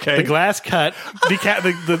tank. Okay. The glass cut.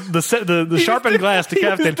 The sharpened glass He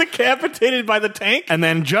was decapitated. decapitated by the tank? And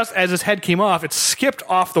then just as his head came off, it skipped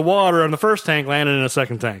off the water on the first tank, landed in a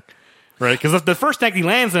second tank. Right? Because the first tank he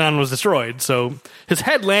lands on was destroyed. So his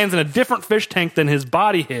head lands in a different fish tank than his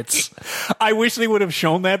body hits. I wish they would have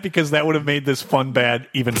shown that, because that would have made this fun bad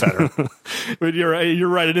even better. But you're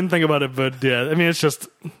right. I didn't think about it, but yeah. I mean, it's just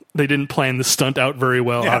they didn't plan the stunt out very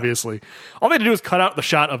well, Yeah. obviously. All they had to do was cut out the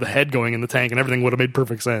shot of the head going in the tank and everything would have made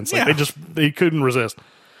perfect sense. Like, Yeah. they couldn't resist.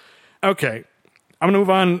 Okay. I'm going to move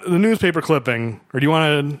on. The newspaper clipping. Or do you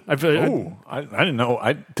want to... Ooh, I didn't know.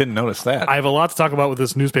 I didn't notice that. I have a lot to talk about with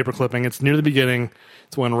this newspaper clipping. It's near the beginning.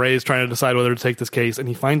 It's when Ray's trying to decide whether to take this case, and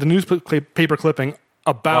he finds a newspaper clipping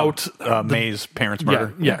about... May's parents'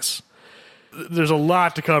 murder. Yeah, yes. There's a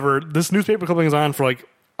lot to cover. This newspaper clipping is on for like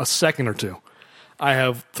a second or two. I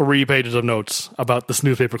have 3 pages of notes about this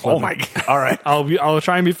newspaper clipping. Oh my God. All right. I'll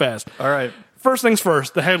try and be fast. All right. First things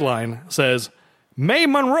first, the headline says, May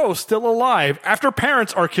Monroe still alive after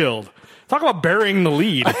parents are killed. Talk about burying the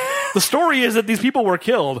lead. The story is that these people were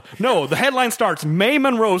killed. No, the headline starts, May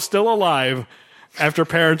Monroe still alive after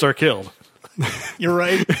parents are killed. You're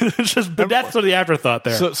right. It's just the deaths are the afterthought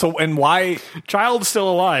there. So and why? Child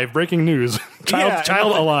still alive. Breaking news.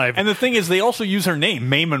 Child alive. And the thing is, they also use her name,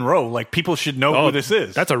 May Monroe. Like, people should know who this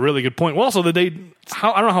is. That's a really good point. Well, also, I don't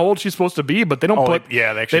know how old she's supposed to be, but they don't put.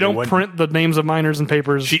 yeah, they don't wouldn't. print the names of minors in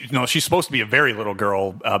papers. She's supposed to be a very little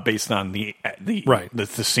girl based on the Right. the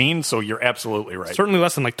scene. So you're absolutely right. Certainly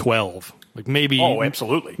less than like 12. Like maybe. Oh,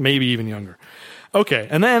 absolutely. Maybe even younger. Okay,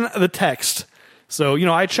 and then the text. So,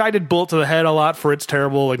 I chided Bullet to the Head a lot for its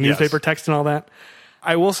terrible like newspaper text and all that.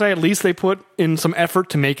 I will say at least they put in some effort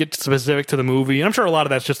to make it specific to the movie. And I'm sure a lot of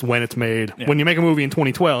that's just when it's made. Yeah. When you make a movie in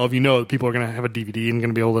 2012, that people are going to have a DVD and going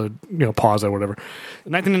to be able to pause it or whatever.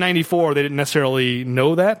 In 1994, they didn't necessarily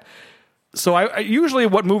know that. So I usually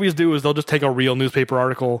what movies do is they'll just take a real newspaper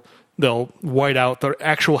article, they'll white out the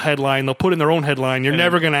actual headline, they'll put in their own headline. You're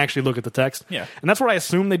never going to actually look at the text. Yeah. And that's what I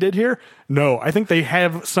assume they did here. No, I think they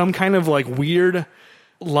have some kind of like weird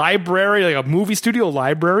library, like a movie studio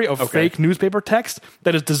library of fake newspaper text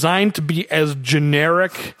that is designed to be as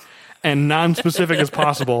generic and non-specific as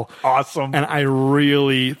possible. Awesome. And I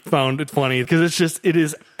really found it funny because it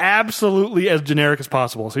is absolutely as generic as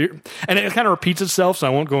possible. And it kind of repeats itself, so I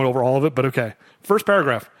won't go over all of it, but okay. First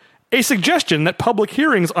paragraph. A suggestion that public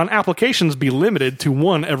hearings on applications be limited to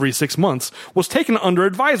 1 every 6 months was taken under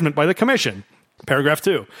advisement by the Commission. Paragraph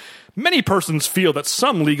 2. Many persons feel that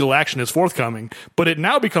some legal action is forthcoming, but it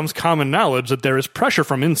now becomes common knowledge that there is pressure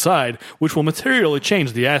from inside which will materially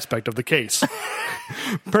change the aspect of the case.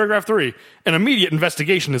 Paragraph 3. An immediate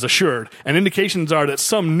investigation is assured, and indications are that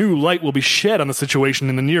some new light will be shed on the situation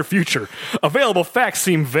in the near future. Available facts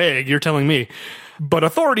seem vague, you're telling me. But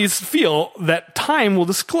authorities feel that time will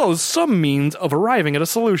disclose some means of arriving at a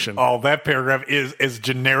solution. Oh, that paragraph is as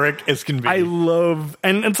generic as can be. I love,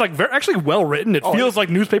 and it's like actually well written. It feels like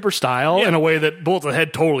newspaper style in a way that Bullets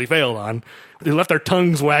Ahead totally failed on. They left their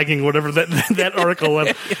tongues wagging, whatever that article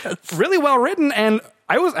was. Yes. Really well written, and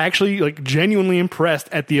I was actually like genuinely impressed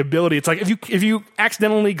at the ability. It's like if you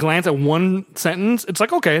accidentally glance at one sentence, it's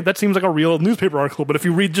like, okay, that seems like a real newspaper article. But if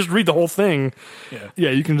you just read the whole thing,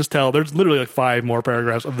 you can just tell there's literally like 5 more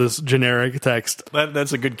paragraphs of this generic text.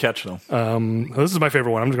 That's a good catch, though. This is my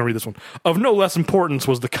favorite one. I'm just going to read this one. Of no less importance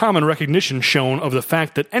was the common recognition shown of the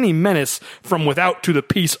fact that any menace from without to the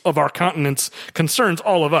peace of our continents concerns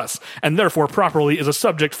all of us, and therefore properly is a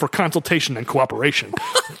subject for consultation and cooperation.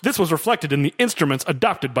 This was reflected in the instruments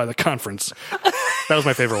adopted by the conference. That was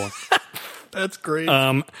my favorite one. That's great.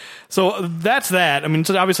 So that's that. I mean, it's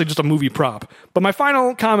obviously just a movie prop. But my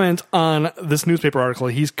final comment on this newspaper article,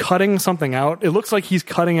 he's cutting something out. It looks like he's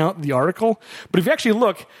cutting out the article. But if you actually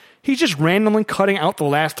look, he's just randomly cutting out the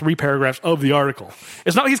last 3 paragraphs of the article.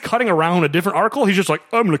 It's not like he's cutting around a different article. He's just like,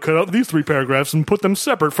 I'm going to cut out these 3 paragraphs and put them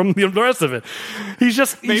separate from the rest of it.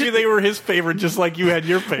 Maybe they were his favorite, just like you had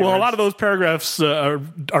your favorite. Well, a lot of those paragraphs are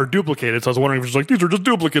duplicated, so I was wondering if it's like, these are just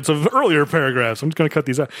duplicates of earlier paragraphs. I'm just going to cut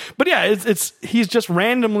these out. But yeah, he's just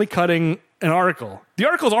randomly cutting an article. The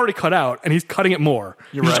article's already cut out, and he's cutting it more.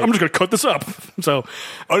 You're right. I'm just going to cut this up. So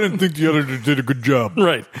I didn't think the editor did a good job.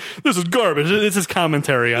 Right. This is garbage. It's his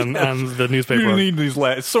commentary on the newspaper. You need these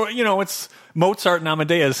last. So, it's Mozart and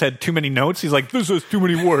Amadeus had too many notes. He's like, this is too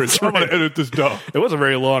many words. I'm going to edit this down. It was a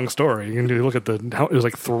very long story. You can look at it was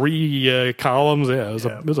like 3 columns. Yeah,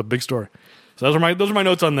 it was a big story. So those are my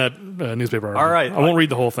notes on that newspaper article. All right. I won't read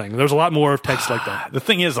the whole thing. There's a lot more of text like that. The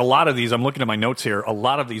thing is, a lot of these, I'm looking at my notes here, a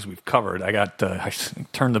lot of these we've covered. I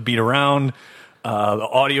turned the beat around, the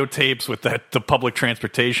audio tapes with the public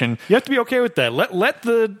transportation. You have to be okay with that. Let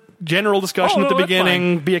the general discussion at the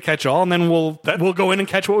beginning be a catch-all, and then we'll go in and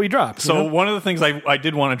catch what we drop. So one of the things I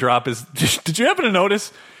did want to drop is, did you happen to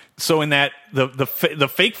notice? So in that the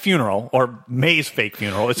fake funeral, or May's fake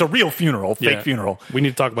funeral, it's a real funeral, fake funeral. We need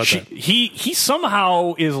to talk about that. He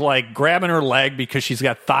somehow is like grabbing her leg because she's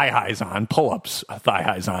got thigh highs on, pull-ups, thigh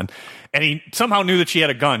highs on, and he somehow knew that she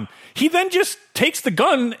had a gun. He then just takes the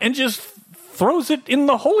gun and just throws it in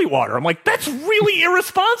the holy water. I'm like, that's really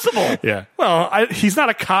irresponsible. Yeah. Well, he's not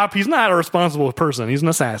a cop. He's not a responsible person. He's an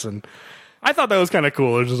assassin. I thought that was kind of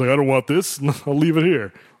cool. It's just like, I don't want this. I'll leave it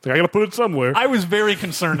here. It's like, I got to put it somewhere. I was very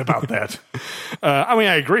concerned about that. I mean,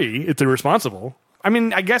 I agree. It's irresponsible. I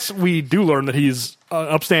mean, I guess we do learn that he's an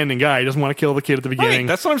upstanding guy. He doesn't want to kill the kid at the beginning. Right,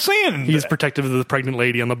 that's what I'm saying. He's protective of the pregnant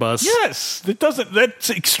lady on the bus. Yes. That's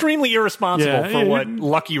extremely irresponsible for what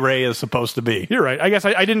Lucky Ray is supposed to be. You're right. I guess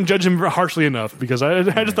I didn't judge him harshly enough because I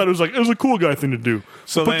just thought it was a cool guy thing to do.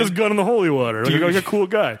 So put this gun in the holy water. Like a cool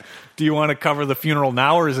guy. Do you want to cover the funeral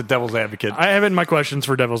now, or is it Devil's Advocate? I have it in my questions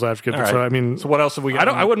for Devil's Advocate. Right. So I mean, so what else have we got?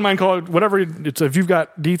 I wouldn't mind calling whatever. If you've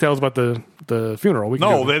got details about the funeral, we can.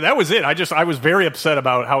 No, that was it. I was very upset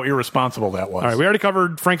about how irresponsible that was. All right, we already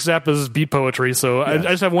covered Frank Zappa's beat poetry, so yes. I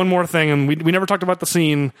just have one more thing, and we never talked about the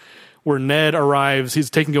scene where Ned arrives. He's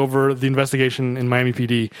taking over the investigation in Miami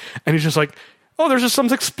PD, and he's just like, oh, there's just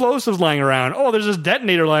some explosives lying around. Oh, there's this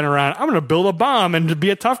detonator lying around. I'm going to build a bomb and be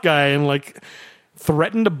a tough guy and like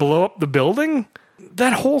threaten to blow up the building.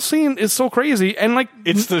 That whole scene is so crazy, and like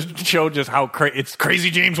it's to show just how it's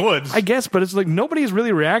crazy James Woods, I guess. But it's like nobody's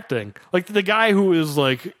really reacting. Like the guy who is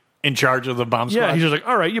like in charge of the bomb squad. Yeah, he's just like,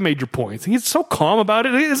 all right, you made your points. He's so calm about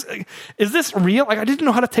it. Is this real? Like, I didn't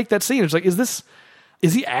know how to take that scene. It's like, is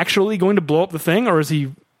he actually going to blow up the thing, or is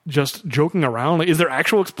he just joking around? Like, is there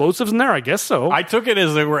actual explosives in there? I guess so. I took it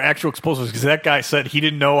as there were actual explosives because that guy said he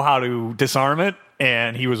didn't know how to disarm it,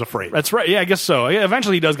 and he was afraid. That's right. Yeah, I guess so. Yeah,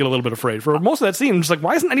 eventually he does get a little bit afraid. For most of that scene, I'm just like,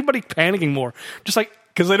 why isn't anybody panicking more? Just like,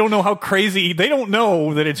 because they don't know how crazy. They don't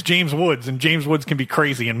know that it's James Woods, and James Woods can be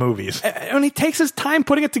crazy in movies. And he takes his time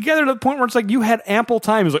putting it together to the point where it's like, you had ample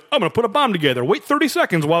time. He's like, I'm going to put a bomb together. Wait 30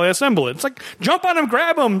 seconds while I assemble it. It's like, jump on him,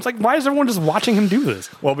 grab him. It's like, why is everyone just watching him do this?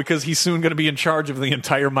 Well, because he's soon going to be in charge of the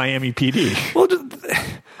entire Miami PD. Well,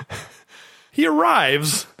 he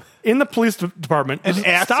arrives in the police department and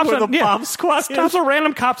asks where the bomb squad stops a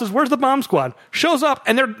random cop, says, where's the bomb squad? Shows up,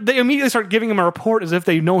 and they immediately start giving him a report as if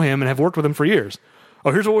they know him and have worked with him for years. Oh,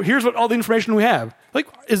 here's what all the information we have. Like,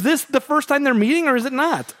 is this the first time they're meeting, or is it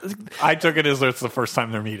not? I took it as it's the first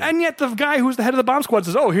time they're meeting. And yet the guy who's the head of the bomb squad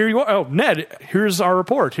says, oh, here you are. Oh, Ned, here's our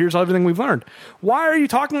report. Here's everything we've learned. Why are you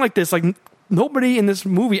talking like this? Like, nobody in this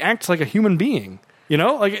movie acts like a human being. You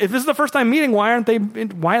know? Like, if this is the first time meeting, why are they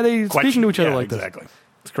speaking to each other like this? Exactly.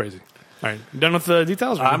 It's crazy. All right, done with the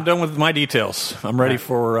details? I'm done with my details. I'm ready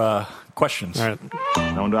for questions. All right.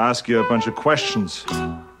 I want to ask you a bunch of questions.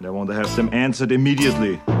 And I want to have them answered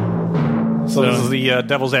immediately. So this is the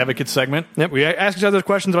Devil's Advocate segment. Yep, we ask each other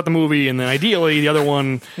questions about the movie, and then ideally the other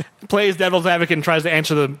one plays devil's advocate and tries to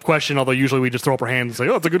answer the question, although usually we just throw up our hands and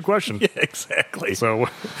say, oh, it's a good question. Yeah, exactly. So,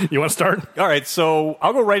 you want to start? All right, so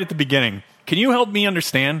I'll go right at the beginning. Can you help me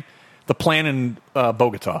understand the plan in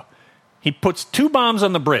Bogota? He puts 2 bombs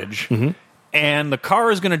on the bridge, and the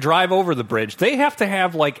car is going to drive over the bridge. They have to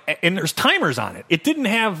have, and there's timers on it. It didn't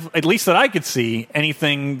have, at least that I could see,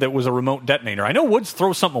 anything that was a remote detonator. I know Woods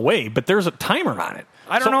throws something away, but there's a timer on it.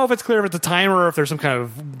 I don't know if it's clear if it's a timer or if there's some kind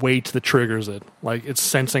of weight that triggers it. Like, it's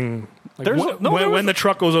sensing... when the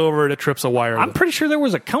truck goes over it trips a wire. I'm pretty sure there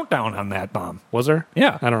was a countdown on that bomb. Was there?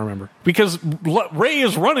 Yeah. I don't remember. Because Ray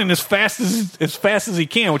is running as fast as he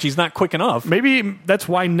can, which he's not quick enough. Maybe that's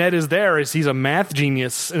why Ned is there, is he's a math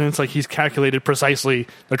genius, and it's like he's calculated precisely.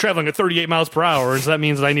 They're traveling at 38 miles per hour, so that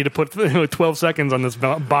means that I need to put 12 seconds on this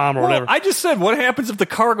bomb or whatever. I just said, what happens if the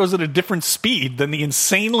car goes at a different speed than the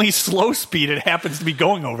insanely slow speed it happens to be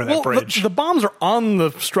going over that bridge? The bombs are on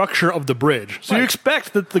the structure of the bridge, so you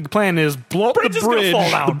expect that the plan is blow up the bridge. Fall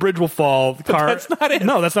down. The bridge will fall. The car. That's not it.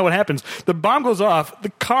 No, that's not what happens. The bomb goes off. The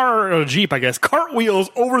car, or Jeep, I guess, cartwheels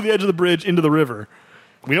over the edge of the bridge into the river.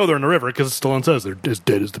 We know they're in the river because Stallone says they're as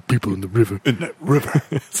dead as the people in the river. In that river.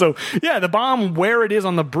 So yeah, the bomb where it is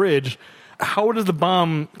on the bridge. How does the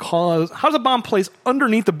bomb place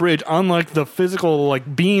underneath the bridge on like the physical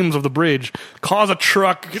beams of the bridge cause a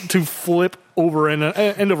truck to flip over and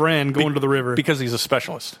end over end go into the river? Because he's a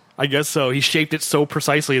specialist. I guess so. He shaped it so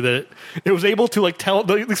precisely that it was able to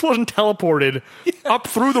the explosion teleported up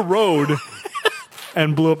through the road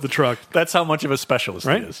and blew up the truck. That's how much of a specialist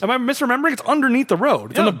he is. Am I misremembering? It's underneath the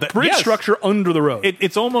road. It's in the bridge structure under the road.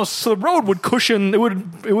 It's almost so the road would cushion. It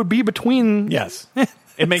would be between. Yes.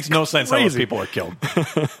 It makes no sense how those people are killed.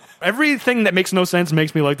 Everything that makes no sense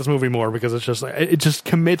makes me like this movie more because it's just it just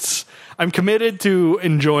commits. I'm committed to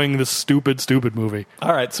enjoying this stupid movie.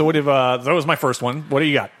 All right, so that was my first one. What do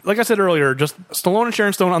you got? Like I said earlier, just Stallone and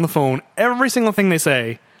Sharon Stone on the phone. Every single thing they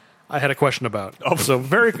say, I had a question about. Oh, so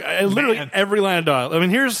literally every line of dialogue. I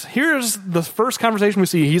mean, here's the first conversation we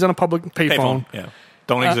see. He's on a public payphone. Yeah.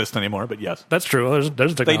 Don't exist anymore, but yes. That's true.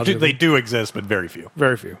 There's technology. They do exist, but very few.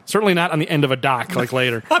 Very few. Certainly not on the end of a dock like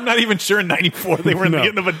later. I'm not even sure in 94 they were in the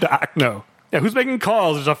end of a dock. No. Yeah, who's making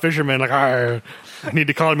calls? There's a fisherman I need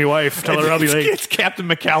to call my wife. Tell her I'll be late. It's Captain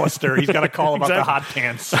McAllister. He's got to call about the hot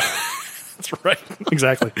pants. That's right.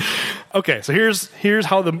 Exactly. Okay, so here's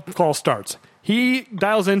how the call starts. He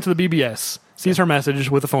dials into the BBS, sees her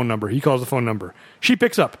message with a phone number. He calls the phone number. She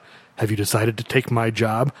picks up. Have you decided to take my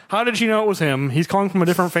job? How did she know it was him? He's calling from a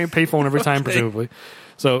different payphone every time, presumably.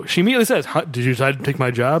 So she immediately says, did you decide to take my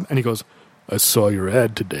job? And he goes, I saw your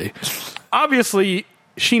ad today. Obviously,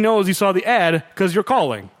 she knows you saw the ad because you're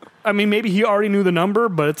calling. I mean, maybe he already knew the number,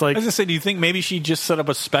 but it's like... I was going to say, do you think maybe she just set up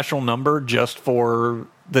a special number just for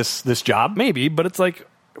this job? Maybe, but it's like,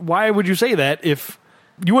 why would you say that if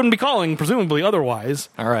you wouldn't be calling, presumably, otherwise?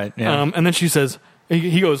 All right, yeah. And then she says,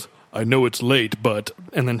 he goes... I know it's late, but...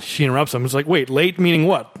 And then she interrupts him. It's like, wait, late meaning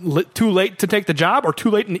what? Too late to take the job or too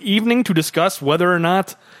late in the evening to discuss whether or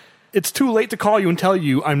not... It's too late to call you and tell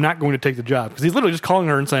you I'm not going to take the job. Because he's literally just calling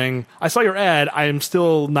her and saying, I saw your ad, I am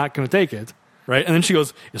still not going to take it. Right? And then she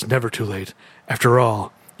goes, it's never too late. After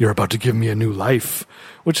all, you're about to give me a new life.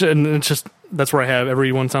 And it's just... That's where I have...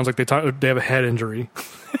 Everyone sounds like they have a head injury.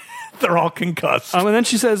 They're all concussed. And then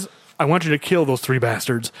she says... I want you to kill those 3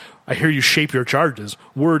 bastards. I hear you shape your charges.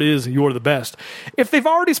 Word is, you're the best. If they've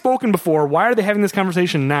already spoken before, why are they having this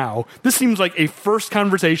conversation now? This seems like a first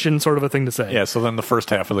conversation sort of a thing to say. Yeah, so then the first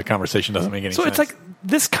half of the conversation doesn't make any sense. So it's like,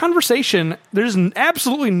 this conversation, there's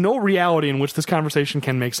absolutely no reality in which this conversation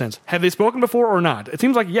can make sense. Have they spoken before or not? It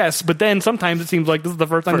seems like yes, but then sometimes it seems like this is the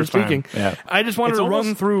first time they're speaking. Yeah. I just wanted to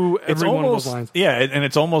run through every one of those lines. Yeah, and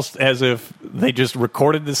it's almost as if they just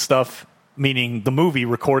recorded this stuff, meaning the movie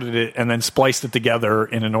recorded it and then spliced it together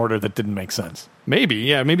in an order that didn't make sense.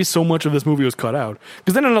 Maybe so much of this movie was cut out.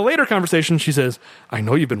 Because then in a later conversation, she says, I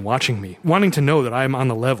know you've been watching me, wanting to know that I'm on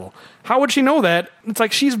the level. How would she know that? It's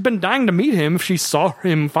like she's been dying to meet him if she saw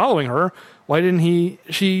him following her. Why didn't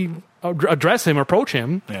she address him, approach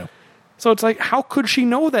him? Yeah. So it's like, how could she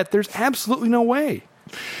know that? There's absolutely no way.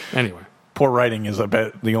 Anyway. Poor writing is, I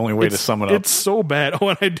bet, the only way to sum it up. It's so bad. Oh,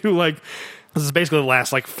 and I do this is basically the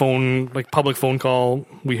last public phone call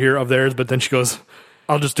we hear of theirs, but then she goes,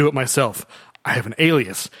 I'll just do it myself. I have an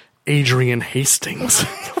alias, Adrian Hastings.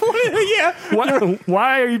 What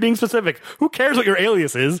Why are you being specific? Who cares what your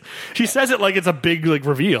alias is? She says it like it's a big like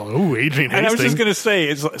reveal. Ooh, Adrian Hastings. And I was just going to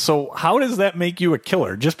say, so how does that make you a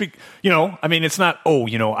killer? I mean, it's not,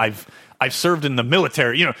 I've served in the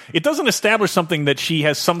military. It doesn't establish something that she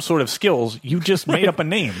has some sort of skills. You just made up a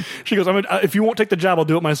name. She goes, if you won't take the job, I'll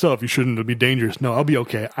do it myself. You shouldn't. It'll be dangerous. No, I'll be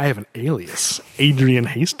okay. I have an alias. Adrian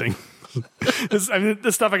Hastings.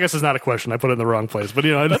 This stuff, I guess, is not a question. I put it in the wrong place. But,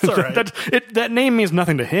 that's all right. That name means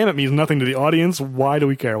nothing to him. It means nothing to the audience. Why do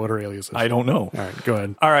we care what her alias is? I don't know. All right, go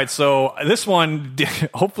ahead. All right, so this one,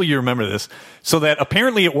 hopefully you remember this. So that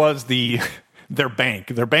apparently it was their bank.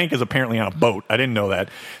 Their bank is apparently on a boat. I didn't know that.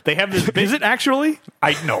 They have this big... Is it actually?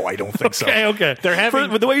 I don't think so. Okay. They're having...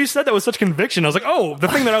 But the way you said that with such conviction, I was like, oh, the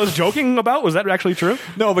thing that I was joking about, was that actually true?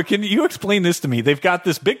 No, but can you explain this to me? They've got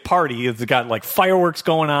this big party. It's got like fireworks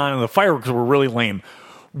going on, and the fireworks were really lame.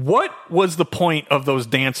 What was the point of those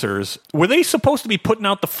dancers? Were they supposed to be putting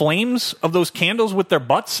out the flames of those candles with their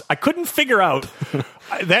butts? I couldn't figure out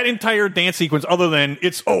that entire dance sequence other than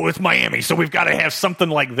it's Miami, so we've got to have something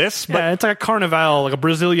like this. But yeah, it's like a carnival, like a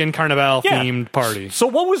Brazilian carnival themed party. So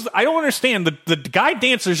I don't understand. The guy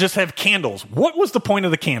dancers just have candles. What was the point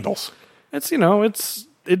of the candles?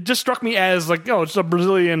 It just struck me as like, it's a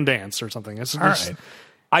Brazilian dance or something. It's all right.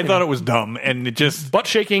 I thought it was dumb, and it just... Butt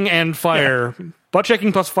shaking and fire. Yeah. Butt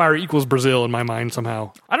shaking plus fire equals Brazil in my mind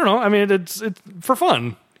somehow. I don't know. I mean, it's for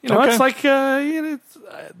fun. It's like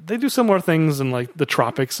they do similar things in like the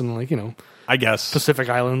tropics and like I guess Pacific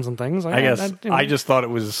Islands and things. I just thought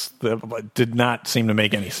it did not seem to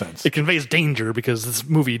make any sense. It conveys danger because this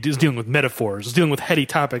movie is dealing with metaphors. It's dealing with heady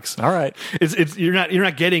topics. All right, you're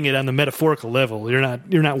not getting it on the metaphorical level. You're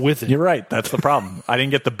not with it. You're right. That's the problem. I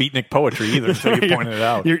didn't get the beatnik poetry either until you pointed it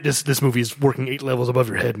out. This movie is working 8 levels above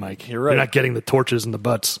your head, Mike. You're right. You're not getting the torches and the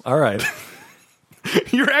butts. All right.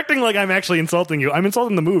 You're acting like I'm actually insulting you. I'm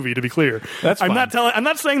insulting the movie, to be clear. That's fine. I'm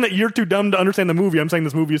not saying that you're too dumb to understand the movie. I'm saying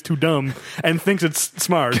this movie is too dumb and thinks it's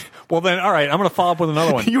smart. Well, then, all right. I'm going to follow up with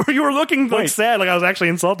another one. You were looking like sad, like I was actually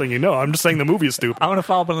insulting you. No, I'm just saying the movie is stupid. I'm going to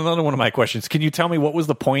follow up with another one of my questions. Can you tell me what was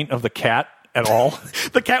the point of the cat at all?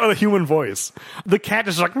 The cat with a human voice. The cat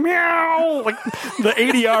is like meow, like the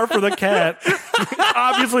ADR for the cat.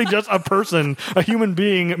 Obviously, just a person, a human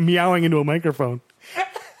being meowing into a microphone.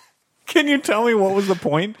 Can you tell me what was the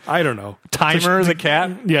point? I don't know. Timer the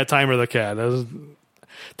cat? Yeah, Timer the cat. That was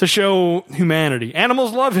to show humanity.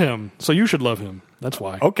 Animals love him, so you should love him. That's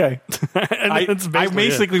why. Okay. I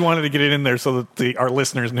basically wanted to get it in there so that our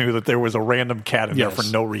listeners knew that there was a random cat in there for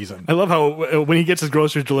no reason. I love how when he gets his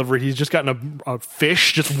groceries delivered, he's just gotten a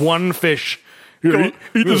fish, just one fish. Eat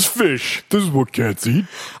this fish. This is what cats eat.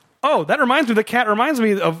 Oh, that reminds me. The cat reminds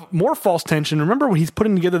me of more false tension. Remember when he's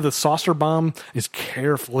putting together the saucer bomb? He's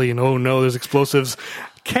carefully, and oh no, there's explosives.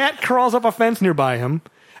 Cat crawls up a fence nearby him,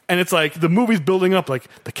 and it's like the movie's building up. Like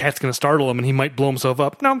the cat's going to startle him, and he might blow himself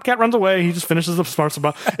up. No, cat runs away. He just finishes the saucer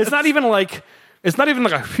bomb. It's not even like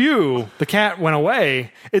a phew. The cat went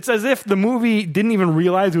away. It's as if the movie didn't even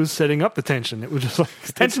realize it was setting up the tension. It was just like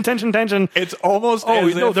tension. It's almost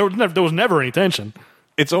there was never any tension.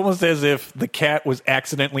 It's almost as if the cat was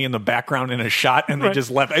accidentally in the background in a shot and they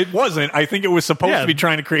just left. It wasn't. I think it was supposed to be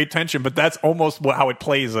trying to create tension, but that's almost how it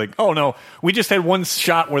plays. Like, oh no, we just had one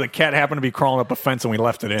shot where the cat happened to be crawling up a fence and we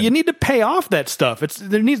left it in. You need to pay off that stuff.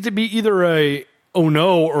 There needs to be either a oh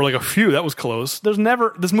no or like a phew, that was close.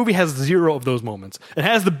 This movie has 0 of those moments. It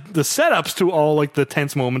has the setups to all like the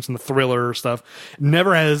tense moments and the thriller stuff. It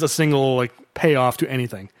never has a single like payoff to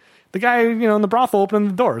anything. The guy, in the brothel opening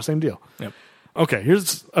the door, same deal. Yep. Okay,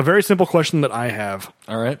 here's a very simple question that I have.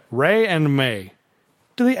 All right. Ray and May,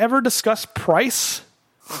 do they ever discuss price?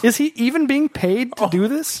 Is he even being paid to do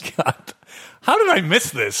this? God. How did I miss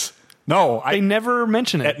this? No. They never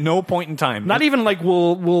mention it. At no point in time. Not even like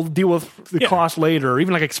we'll deal with the cost later, or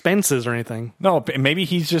even like expenses or anything. No, maybe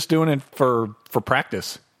he's just doing it for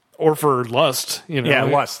practice. Or for lust. Yeah,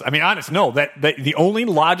 lust. I mean, honest, no. That the only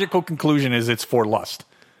logical conclusion is it's for lust.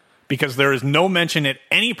 Because there is no mention at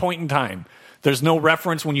any point in time. There's no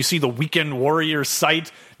reference when you see the Weekend Warrior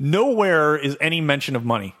site. Nowhere is any mention of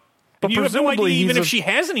money. But you have no idea even if she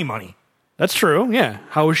has any money. That's true, yeah.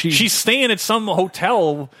 How is she? She's staying at some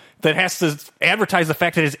hotel that has to advertise the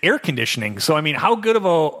fact that it's air conditioning. So, I mean, how good of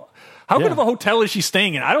a hotel is she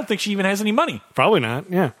staying in? I don't think she even has any money. Probably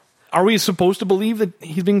not, yeah. Are we supposed to believe that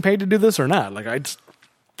he's being paid to do this or not?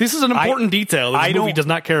 This is an important detail that the movie does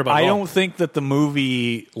not care about. I don't think that the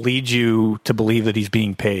movie leads you to believe that he's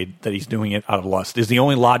being paid, that he's doing it out of lust, is the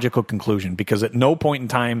only logical conclusion, because at no point in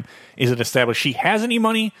time is it established she has any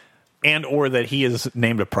money and or that he has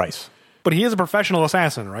named a price. But he is a professional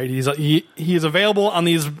assassin, right? He is available on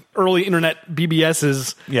these early internet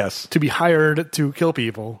BBSs Yes. to be hired to kill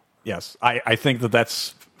people. Yes, I think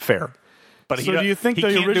that's fair. But So do you think he the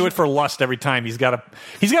can't do origin- it for lust every time? He's got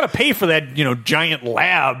to pay for that giant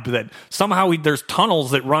lab that somehow there's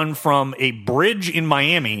tunnels that run from a bridge in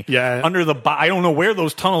Miami under the I don't know where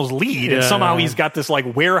those tunnels lead, and somehow he's got this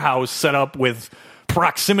like warehouse set up with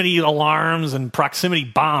proximity alarms and proximity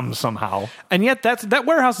bombs somehow. And yet that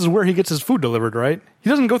warehouse is where he gets his food delivered, right? He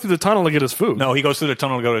doesn't go through the tunnel to get his food. No, he goes through the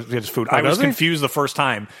tunnel to go to get his food. Oh, I was does he? confused the first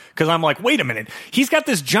time because I'm like, wait a minute. He's got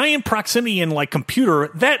this giant proximity and like computer.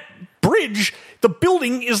 That bridge, the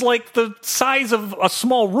building is like the size of a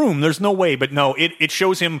small room. There's no way. But no, it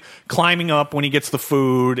shows him climbing up when he gets the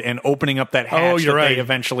food and opening up that hatch you're right. they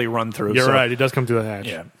eventually run through. You're right. He does come through the hatch.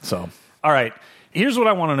 Yeah. So, all right. Here's what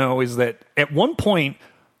I want to know is that at one point,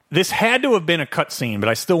 this had to have been a cutscene, but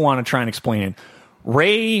I still want to try and explain it.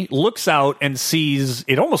 Ray looks out and sees,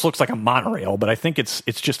 it almost looks like a monorail, but I think it's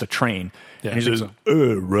just a train. Yeah, and he I think says,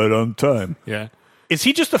 so. right on time. Yeah. Is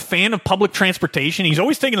he just a fan of public transportation? He's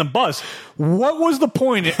always taking the bus. What was the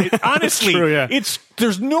point? Honestly, true, yeah.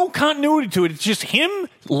 There's no continuity to it. It's just him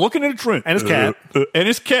looking at a train. And his cat. And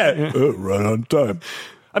his cat. Right on time.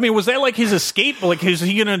 I mean, was that like his escape? Like, is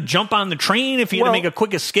he going to jump on the train if he had to make a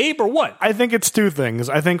quick escape or what? I think it's two things.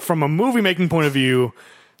 I think from a movie-making point of view,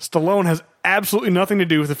 Stallone has absolutely nothing to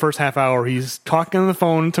do with the first half hour. He's talking on the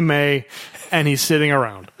phone to May, and he's sitting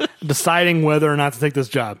around deciding whether or not to take this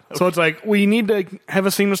job. Okay. So it's like, we need to have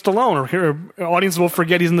a scene with Stallone, or audience will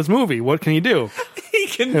forget he's in this movie. What can he do? He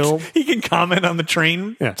can comment on the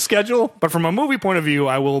train schedule. But from a movie point of view,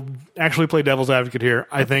 I will actually play devil's advocate here.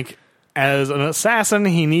 I think as an assassin,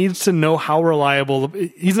 he needs to know how reliable.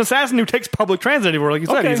 He's an assassin who takes public transit everywhere, like you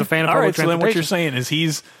said. He's a fan of public transportation. So then what you're saying is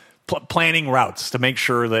he's planning routes to make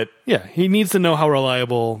sure that... Yeah, he needs to know how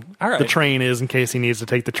reliable the train is in case he needs to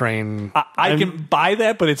take the train. I can buy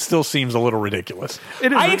that, but it still seems a little ridiculous.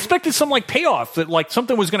 I expected some like payoff, that like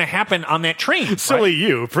something was going to happen on that train. Silly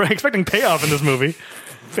you for expecting payoff in this movie.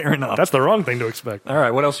 Fair enough. That's the wrong thing to expect. All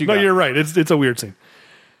right, what else you got? No, you're right. It's a weird scene.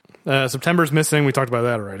 September's missing. We talked about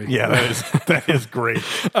that already. Yeah, that is great.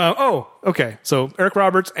 Okay. So Eric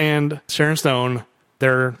Roberts and Sharon Stone,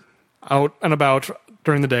 they're out and about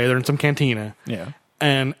during the day. They're in some cantina. Yeah.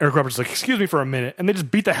 And Eric Roberts is like, excuse me for a minute. And they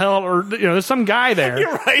just beat the hell out, or there's some guy there.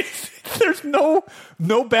 You're right. There's no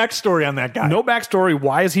backstory on that guy. No backstory.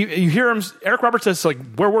 Why is he? You hear him. Eric Roberts says, like,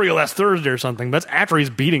 where were you last Thursday or something? That's after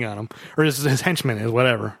he's beating on him. Or his henchman is,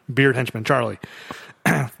 whatever. Beard henchman, Charlie.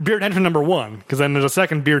 Beard henchman number one, because then there's a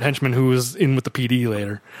second beard henchman who is in with the PD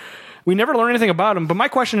later. We never learn anything about him, but my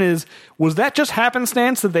question is, was that just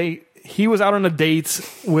happenstance that he was out on a date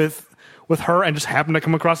with her and just happened to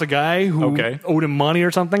come across a guy who owed him money or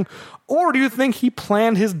something? Or do you think he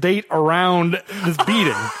planned his date around this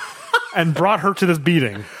beating and brought her to this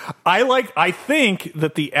beating? I think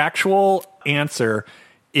that the actual answer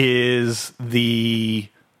is the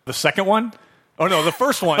second one. Oh no, the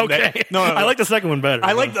first one. Okay. No. I like the second one better.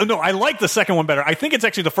 I like the second one better. I think it's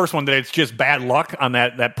actually the first one that it's just bad luck on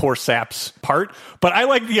that poor sap's part. But I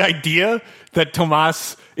like the idea that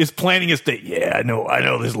Tomas is planning his date. Yeah, I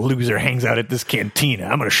know this loser hangs out at this cantina.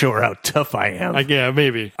 I'm going to show her how tough I am. Yeah,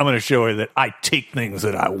 maybe. I'm going to show her that I take things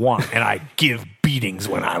that I want and I give beatings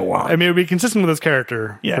when I want. I mean, it would be consistent with his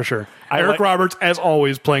character, for sure. Eric Roberts, as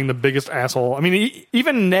always, playing the biggest asshole. I mean,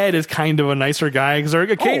 even Ned is kind of a nicer guy, because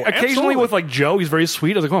occasionally with like Joe, he's very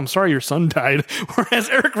sweet. I was like, oh, I'm sorry your son died. Whereas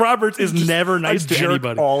Eric Roberts is never nice to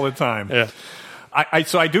anybody. All the time. Yeah. I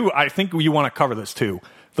think you want to cover this too.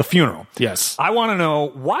 The funeral. Yes. I want to know,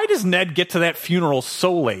 why does Ned get to that funeral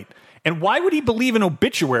so late? And why would he believe an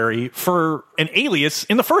obituary for an alias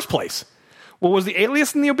in the first place? Well, was the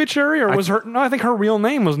alias in the obituary, or was her? No, I think her real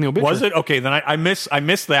name was in the obituary. Was it? Okay, then I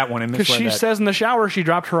missed that one. Because she says in the shower she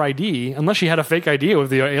dropped her ID, unless she had a fake ID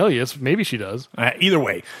with the alias. Maybe she does. Either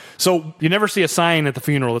way, so you never see a sign at the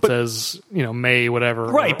funeral that says May whatever.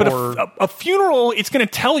 Right, but a funeral, it's going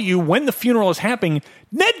to tell you when the funeral is happening.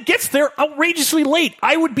 Ned gets there outrageously late.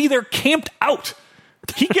 I would be there camped out.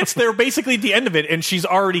 He gets there basically at the end of it, and she's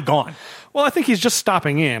already gone. Well, I think he's just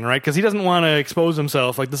stopping in, right? Because he doesn't want to expose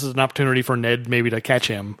himself. Like, this is an opportunity for Ned maybe to catch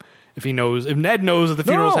him if Ned knows that the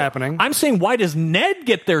funeral's happening. I'm saying, why does Ned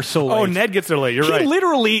get there so late? Oh, Ned gets there late. You're right. He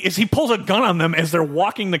literally he pulls a gun on them as they're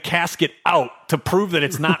walking the casket out to prove that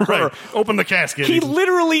it's not her. Right. Open the casket. He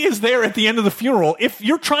literally is there at the end of the funeral. If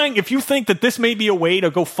you think that this may be a way to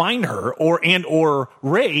go find her or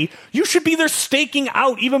Ray, you should be there staking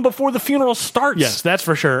out even before the funeral starts. Yes, that's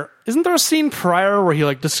for sure. Isn't there a scene prior where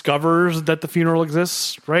he discovers that the funeral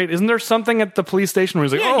exists? Right? Isn't there something at the police station where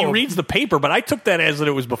he's like, he reads the paper, but I took that as that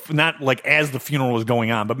it was not as the funeral was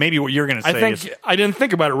going on. But maybe what you're going to say I didn't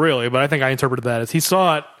think about it really, but I think I interpreted that as he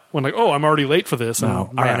saw it when I'm already late for this and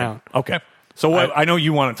ran out. Okay. So I know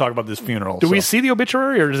you want to talk about this funeral. Do we see the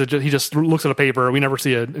obituary, or is it he just looks at a paper? We never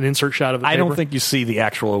see an insert shot of the paper? I don't think you see the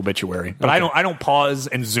actual obituary, but okay. I don't pause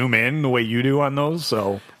and zoom in the way you do on those.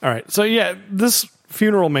 So all right. So yeah, this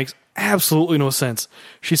funeral makes absolutely no sense.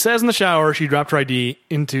 She says in the shower she dropped her ID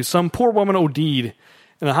into some poor woman OD'd in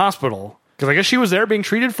the hospital. Because I guess she was there being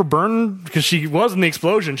treated for burn because she was in the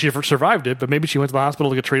explosion. She survived it, but maybe she went to the hospital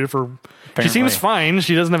to get treated for... Apparently. She seems fine.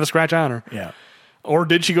 She doesn't have a scratch on her. Yeah. Or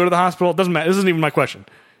did she go to the hospital? It doesn't matter. This isn't even my question.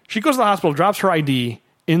 She goes to the hospital, drops her ID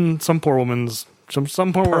in some poor woman's...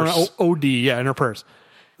 Some poor woman OD, in her purse.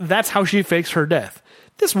 That's how she fakes her death.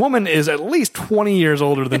 This woman is at least 20 years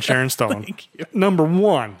older than Sharon Stone. Thank you. Number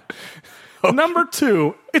one. Okay. Number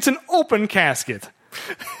two, it's an open casket.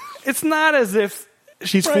 It's not as if...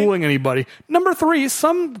 she's fooling anybody. Number three,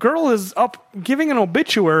 some girl is up giving an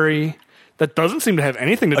obituary that doesn't seem to have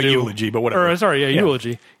anything to do... a eulogy, but whatever.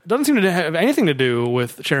 Eulogy. It doesn't seem to have anything to do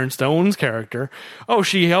with Sharon Stone's character. Oh,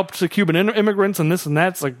 she helped the Cuban immigrants and this and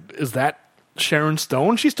that. It's is that Sharon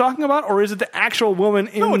Stone she's talking about? Or is it the actual woman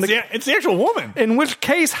in it's the actual woman. In which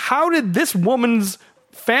case, how did this woman's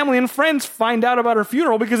family and friends find out about her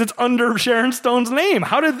funeral because it's under Sharon Stone's name?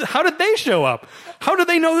 How did they show up? How did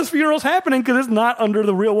they know this funeral's happening because it's not under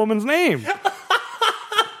the real woman's name?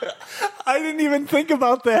 I didn't even think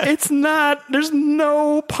about that. It's not. There's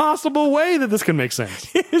no possible way that this can make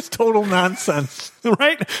sense. It is total nonsense.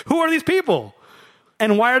 Right? Who are these people?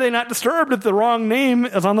 And why are they not disturbed if the wrong name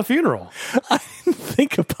is on the funeral? I didn't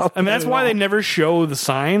think about that. I mean, that's why they never show the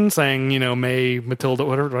sign saying, May Matilda,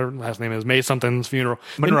 whatever her last name is, May something's funeral.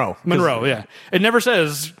 Monroe. Monroe, yeah. It never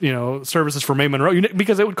says, services for May Monroe,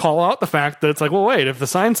 because it would call out the fact that it's well, wait, if the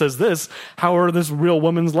sign says this, how are this real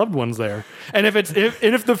woman's loved ones there? And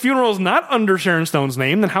if the funeral is not under Sharon Stone's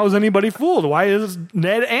name, then how is anybody fooled? Why is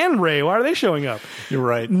Ned and Ray, why are they showing up? You're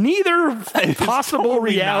right. Neither possible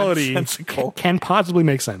totally reality can possibly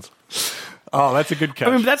make sense. Oh, that's a good catch.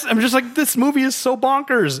 I mean, I'm just this movie is so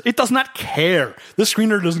bonkers. It does not care. The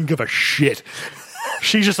screenwriter doesn't give a shit.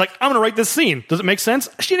 She's just I'm going to write this scene. Does it make sense?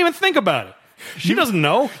 She didn't even think about it. She doesn't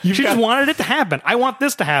know. She just wanted it to happen. I want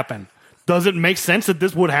this to happen. Does it make sense that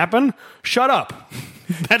this would happen? Shut up.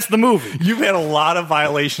 That's the movie. You've had a lot of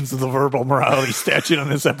violations of the verbal morality statute on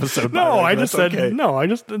this episode. No, I just said no. I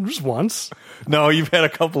just once. No, you've had a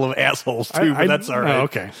couple of assholes too, but that's all right. Oh,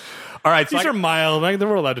 okay. All right, these are mild.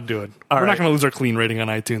 We're allowed to do it. We're not going to lose our clean rating on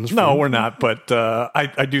iTunes. No, we're not. But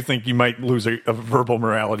I do think you might lose a verbal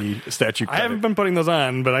morality statute. I haven't been putting those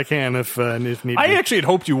on, but I can if need. I actually had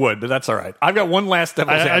hoped you would, but that's all right. I've got one last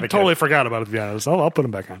devil's advocate. I totally forgot about it, to be honest. I'll put them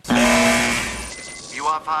back on. You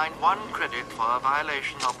are fined 1 credit for a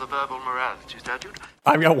violation of the verbal morality statute.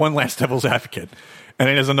 I've got one last devil's advocate. And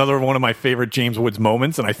it is another one of my favorite James Woods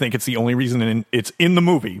moments, and I think it's the only reason it's in the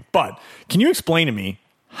movie. But can you explain to me,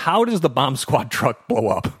 how does the bomb squad truck blow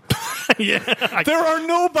up? There are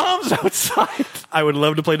no bombs outside. I would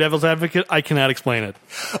love to play devil's advocate. I cannot explain it.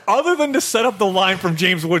 Other than to set up the line from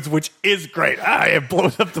James Woods, which is great. It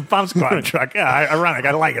blows up the bomb squad truck. Ironic.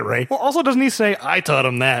 I like it, Ray. Well, also, doesn't he say, I taught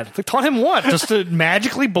him that? Taught him what? Just to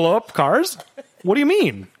magically blow up cars? What do you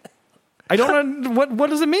mean? I don't know. What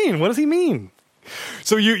does it mean? What does he mean?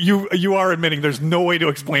 So you are admitting there's no way to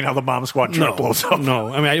explain how the bomb squad truck blows up?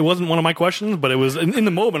 No. I mean, it wasn't one of my questions, but it was in the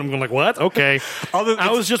moment. I'm going what? Okay. I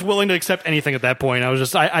was just willing to accept anything at that point. I was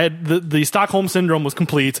just, I had the Stockholm syndrome was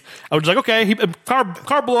complete. I was just okay,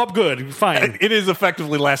 car blew up, good, fine. It is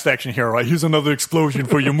effectively Last Action Hero. Right? Here's another explosion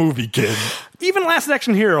for your movie, kid. Even Last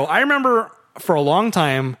Action Hero, I remember for a long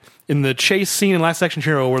time in the chase scene in Last Action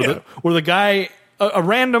Hero where the guy...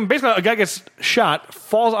 basically a guy gets shot,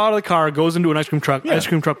 falls out of the car, goes into an ice cream truck, ice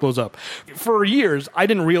cream truck blows up. For years, I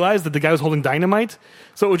didn't realize that the guy was holding dynamite.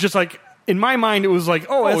 So it was just in my mind, it was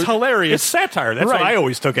it's hilarious. It's satire. That's what I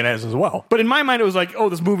always took it as well. But in my mind, it was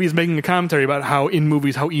this movie is making a commentary about how in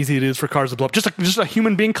movies, how easy it is for cars to blow up. Just a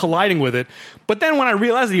human being colliding with it. But then when I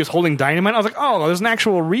realized that he was holding dynamite, I was there's an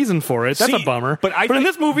actual reason for it. That's a bummer. But in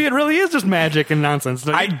this movie, it really is just magic and nonsense.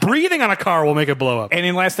 Breathing on a car will make it blow up. And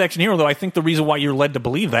in Last Action Hero, though, I think the reason why you're led to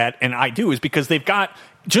believe that, and I do, is because they've got,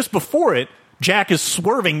 just before it, Jack is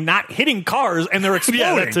swerving, not hitting cars, and they're exploding.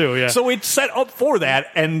 Yeah, that too, yeah. So it's set up for that,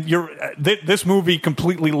 and this movie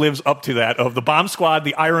completely lives up to that, of the bomb squad,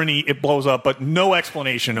 the irony, it blows up, but no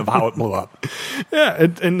explanation of how it blew up. Yeah,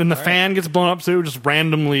 and then the fan gets blown up too, just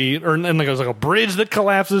randomly, and like there's like a bridge that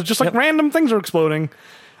collapses, just like random things are exploding.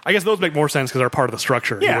 I guess those make more sense because they're part of the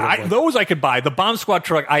structure. Yeah, those I could buy. The bomb squad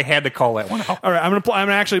truck, I had to call that one out. All right, I'm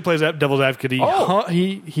gonna actually play devil's advocate.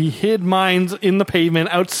 He hid mines in the pavement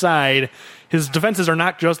outside. His defenses are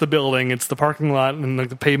not just the building; it's the parking lot and like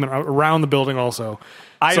the pavement around the building also.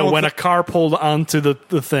 So when a car pulled onto the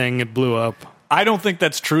thing, it blew up. I don't think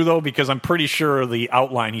that's true, though, because I'm pretty sure the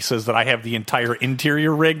outline, he says that I have the entire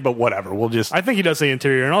interior rigged, but whatever. We'll just... I think he does say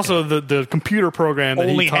interior, and also the computer program that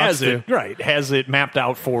only he talks has it, right, has it mapped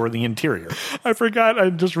out for the interior. I forgot.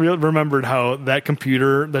 I just remembered how that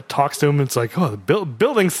computer that talks to him, it's like, oh, the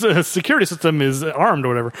building's security system is armed or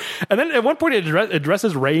whatever. And then at one point it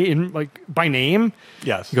addresses Ray in by name.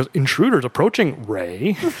 Yes. He goes, intruders approaching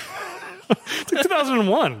Ray. It's like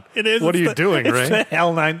 2001. It is. What are you doing, it's Ray? the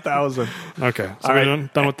HAL 9000. Okay. So we're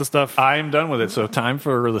done with the stuff? I'm done with it. So time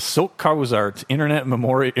for the Silk Cozart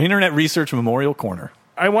Internet Research Memorial Corner.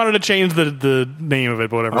 I wanted to change the name of it,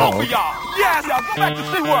 but whatever. Oh. Yes, back to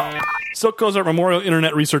SeaWorld. Silk Cozart Memorial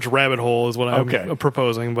Internet Research Rabbit Hole is what I'm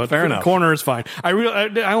proposing, but fair enough. Corner is fine. I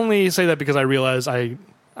only say that because I realized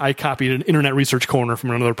I copied an Internet Research Corner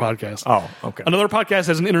from another podcast. Oh, okay. Another podcast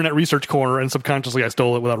has an Internet Research Corner, and subconsciously I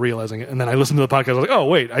stole it without realizing it. And then I listened to the podcast, I was like, oh,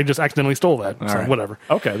 wait, I just accidentally stole that. All so right. whatever.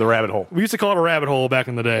 Okay, the rabbit hole. We used to call it a rabbit hole back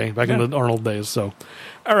in the day, in the Arnold days. So,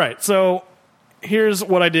 all right. So here's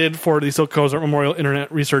what I did for the Silk Cozart Memorial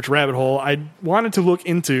Internet Research Rabbit Hole. I wanted to look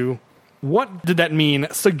into what did that mean,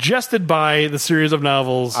 suggested by the series of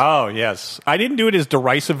novels. Oh, yes. I didn't do it as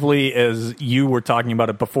derisively as you were talking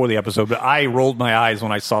about it before the episode, but I rolled my eyes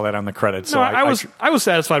when I saw that on the credits. No, so I was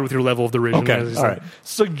satisfied with your level of derision. Okay, all right.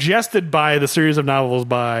 Suggested by the series of novels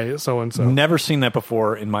by so-and-so. Never seen that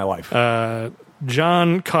before in my life.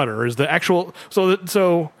 John Cutter is the actual...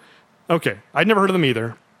 So, okay. I'd never heard of them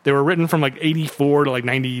either. They were written from 84 to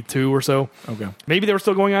 92 or so. Okay. Maybe they were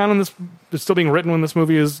still going on in this. It's still being written when this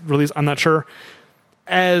movie is released. I'm not sure.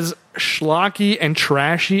 As schlocky and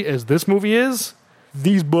trashy as this movie is,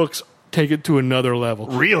 these books take it to another level.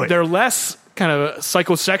 Really? They're less kind of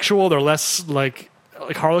psychosexual. They're less like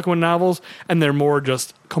Harlequin novels, and they're more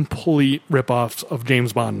just complete ripoffs of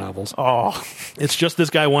James Bond novels. Oh. It's just this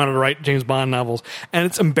guy wanted to write James Bond novels, and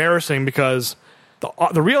it's embarrassing because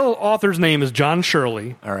the real author's name is John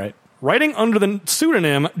Shirley. All right. Writing under the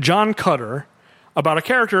pseudonym John Cutter about a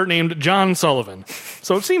character named John Sullivan.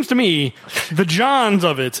 So it seems to me, the Johns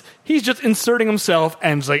of it, he's just inserting himself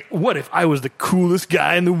and it's like, what if I was the coolest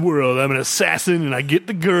guy in the world? I'm an assassin and I get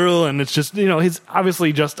the girl, and it's just, he's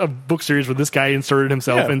obviously just a book series where this guy inserted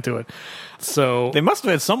himself into it. So they must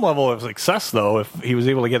have had some level of success, though, if he was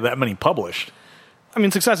able to get that many published. I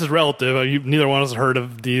mean, success is relative. Neither one of us has heard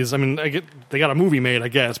of these. I mean, they got a movie made, I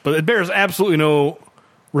guess, but it bears absolutely no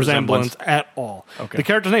resemblance at all. Okay. The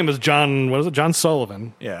character's name is John. What is it? John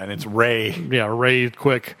Sullivan. Yeah, and it's Ray. Yeah, Ray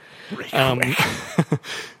Quick.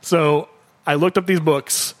 So I looked up these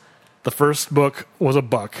books. The first book was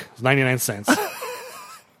 $1. It was 99 cents.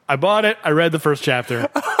 I bought it. I read the first chapter.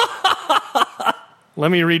 Let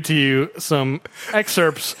me read to you some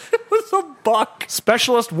excerpts. It was $1.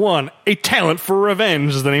 Specialist 1, A Talent for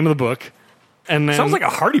Revenge is the name of the book. And then Sounds like a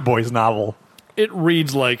Hardy Boys novel. It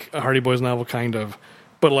reads like a Hardy Boys novel, kind of,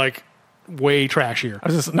 but way trashier. I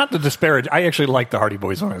was just, not to disparage, I actually liked the Hardy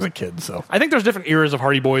Boys when I was a kid. So I think there's different eras of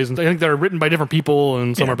Hardy Boys, and I think they're written by different people,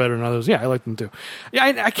 and some are better than others. Yeah, I like them too. Yeah,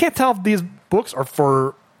 I can't tell if these books are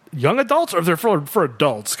for young adults or if they're for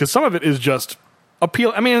adults, because some of it is just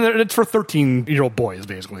appeal. I mean, it's for 13-year-old boys,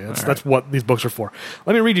 basically. That's what these books are for.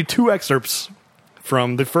 Let me read you 2 excerpts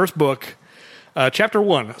from the first book. Chapter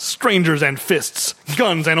 1, Strangers and Fists,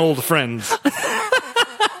 Guns and Old Friends.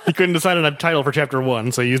 He couldn't decide on a title for Chapter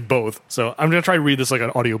 1, so he used both. So I'm going to try to read this like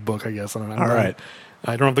an audiobook, I guess. All right.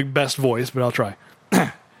 I don't have the best voice, but I'll try.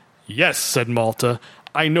 Yes, said Malta.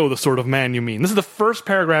 I know the sort of man you mean. This is the first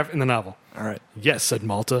paragraph in the novel. All right. Yes, said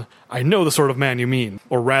Malta. I know the sort of man you mean.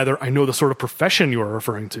 Or rather, I know the sort of profession you are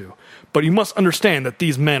referring to. But you must understand that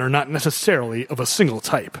these men are not necessarily of a single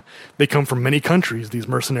type. They come from many countries, these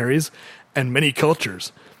mercenaries, and many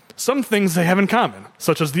cultures. Some things they have in common,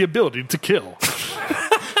 such as the ability to kill.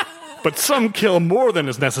 But some kill more than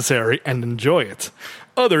is necessary and enjoy it.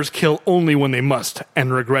 Others kill only when they must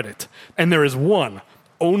and regret it. And there is one,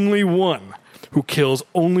 only one, who kills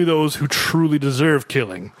only those who truly deserve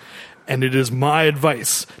killing. And it is my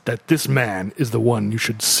advice that this man is the one you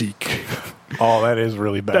should seek. Oh, that is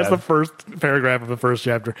really bad. That's the first paragraph of the first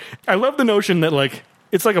chapter. I love the notion that, like,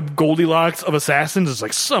 it's like a Goldilocks of assassins. It's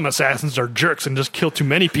like some assassins are jerks and just kill too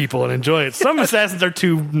many people and enjoy it. Some assassins are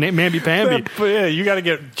too mamby-pamby. But yeah, you got to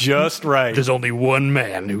get just right. There's only one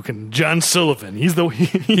man who can. John Sullivan. He's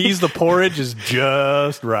the porridge is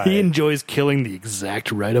just right. He enjoys killing the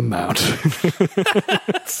exact right amount.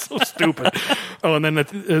 It's so stupid. Oh, and then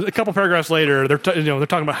a couple paragraphs later, they're talking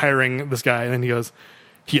about hiring this guy, and then he goes,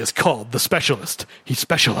 "He is called the Specialist. He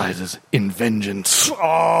specializes in vengeance."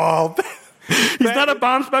 Oh. He's not a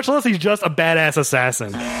bomb specialist. He's just a badass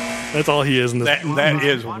assassin. That's all he is in this. That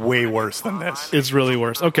is way worse than this. It's really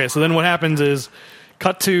worse. Okay, so then what happens is,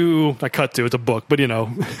 it's a book, but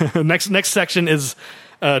next section is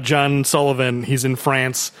John Sullivan. He's in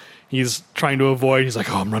France. He's trying to avoid. He's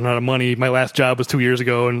like, I'm running out of money. My last job was 2 years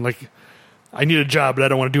ago, and like, I need a job, but I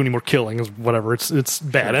don't want to do any more killing. Whatever. It's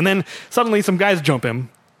bad. And then suddenly some guys jump him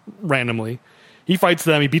randomly. He fights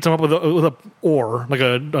them. He beats them up with a oar, like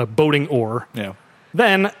a boating oar. Yeah.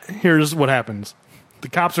 Then, here's what happens. The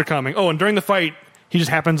cops are coming. Oh, and during the fight, he just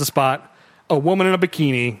happens to spot a woman in a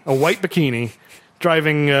bikini, a white bikini,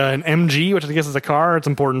 driving an MG, which I guess is a car. It's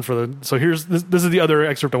important for the... So this is the other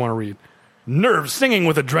excerpt I want to read. Nerves singing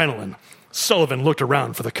with adrenaline. Sullivan looked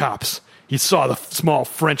around for the cops. He saw the small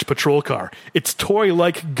French patrol car. Its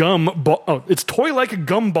toy-like a gumball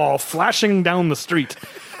flashing down the street.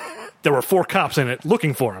 There were 4 cops in it,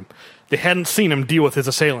 looking for him. They hadn't seen him deal with his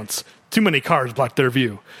assailants. Too many cars blocked their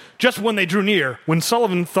view. Just when they drew near, when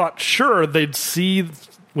Sullivan thought sure they'd see the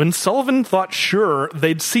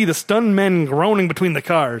stunned men groaning between the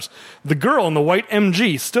cars, the girl in the white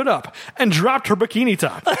MG stood up and dropped her bikini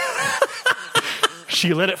top.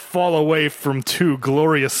 She let it fall away from 2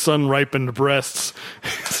 glorious sun-ripened breasts.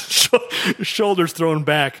 Shoulders thrown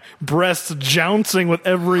back, breasts jouncing with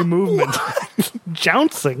every movement.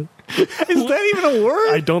 Jouncing? Is that even a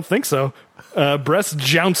word? I don't think so. Breasts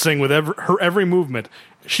jouncing with her every movement.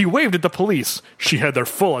 She waved at the police. She had their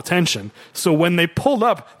full attention. So when they pulled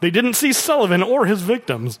up, they didn't see Sullivan or his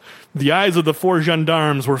victims. The eyes of the 4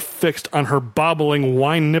 gendarmes were fixed on her bobbling,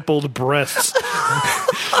 wine-nippled breasts.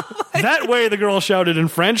 That way, the girl shouted in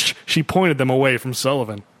French. She pointed them away from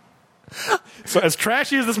Sullivan. So as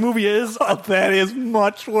trashy as this movie is, that is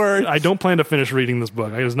much worse. I don't plan to finish reading this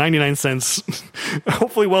book. It was 99 cents.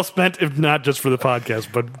 Hopefully well spent, if not just for the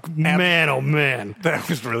podcast. But man, oh man. That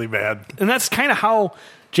was really bad. And that's kind of how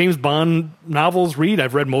James Bond novels read.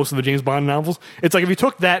 I've read most of the James Bond novels. It's like if you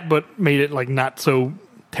took that but made it like not so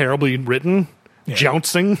terribly written,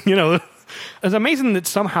 jouncing, It's amazing that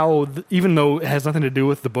somehow, even though it has nothing to do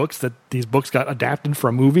with the books, that these books got adapted for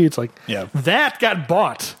a movie. It's like, that got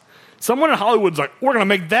bought. Someone in Hollywood's like, we're going to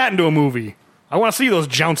make that into a movie. I want to see those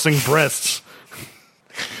jouncing breasts.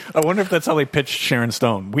 I wonder if that's how they pitched Sharon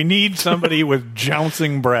Stone. We need somebody with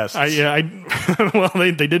jouncing breasts. Well,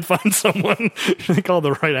 they did find someone. They called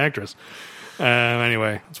the right actress.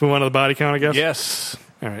 Anyway, let's move on to the body count, I guess. Yes.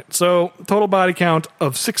 All right. So, total body count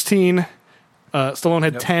of 16. Stallone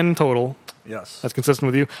had 10 total. Yes. That's consistent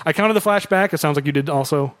with you. I counted the flashback. It sounds like you did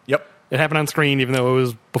also. Yep. It happened on screen, even though it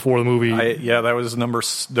was before the movie.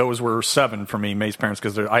 Those were 7 for me, May's parents,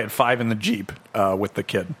 because I had 5 in the Jeep with the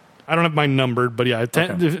kid. I don't have mine numbered, but yeah,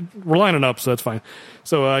 10, we're lining up, so that's fine.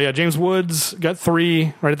 So James Woods got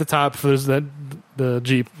 3 right at the top. There's the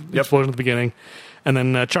Jeep explosion at the beginning, and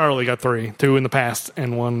then Charlie got 3, 2 in the past,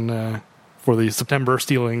 and 1 for the September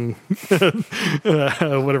stealing,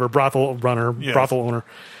 whatever brothel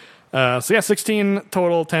owner. 16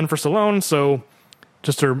 total, 10 for Stallone. So.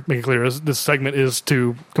 Just to make it clear, this segment is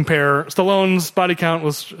to compare Stallone's body count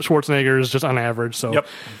with Schwarzenegger's just on average. So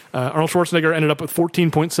Arnold Schwarzenegger ended up with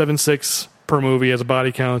 14.76 per movie as a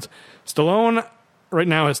body count. Stallone right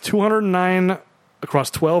now has 209 across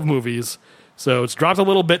 12 movies. So it's dropped a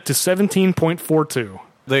little bit to 17.42.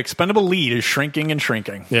 The expendable lead is shrinking and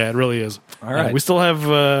shrinking. Yeah, it really is. All right. We still have,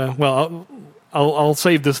 I'll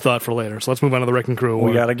save this thought for later. So let's move on to the Wrecking Crew award.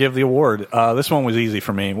 We got to give the award. This one was easy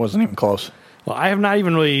for me. It wasn't even close. Well, I have not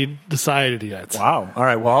even really decided yet. Wow. All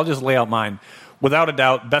right. Well, I'll just lay out mine. Without a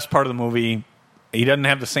doubt, best part of the movie. He doesn't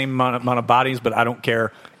have the same amount of bodies, but I don't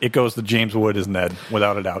care. It goes to James Wood as Ned,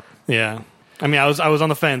 without a doubt. Yeah. I mean, I was on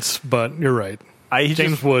the fence, but you're right.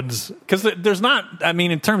 James Woods. Because there's not, I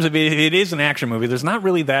mean, in terms of it is an action movie, there's not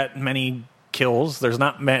really that many kills. There's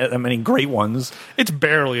not that many great ones. It's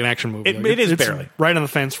barely an action movie. It is barely. Right on the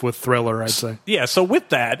fence with Thriller, I'd say. Yeah, so with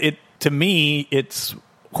that, to me, it's...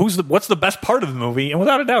 What's the best part of the movie? And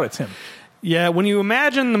without a doubt, it's him. Yeah, when you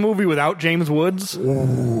imagine the movie without James Woods,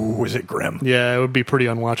 Ooh, is it grim? yeah, it would be pretty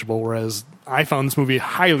unwatchable, whereas I found this movie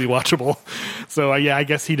highly watchable. So, yeah, I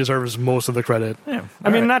guess he deserves most of the credit. Yeah, I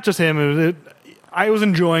mean, right. not just him. I was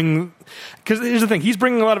enjoying... Because here's the thing. He's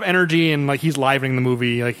bringing a lot of energy and, like, he's livening the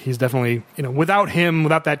movie. Like, he's definitely... without him,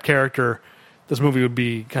 without that character, this movie would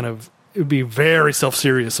be kind of... It would be very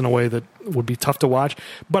self-serious in a way that would be tough to watch.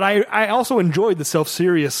 But I also enjoyed the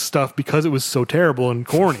self-serious stuff because it was so terrible and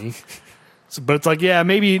corny. But it's like, yeah,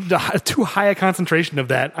 maybe too high a concentration of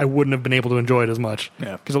that, I wouldn't have been able to enjoy it as much.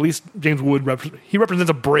 Yeah. Because at least James Wood, he represents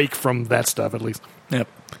a break from that stuff, at least. Yep.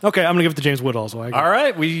 Okay, I'm going to give it to James Wood also. I agree. All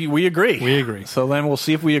right, we agree. We agree. So then we'll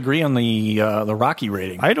see if we agree on the Rocky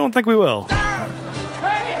rating. I don't think we will.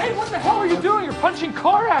 Hey, what the hell are you doing? You're punching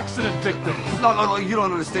car accident victims. No, you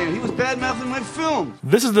don't understand. He was bad-mouthing my film.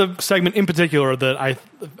 This is the segment in particular that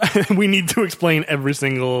we need to explain every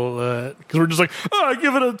single... Because we're just like, I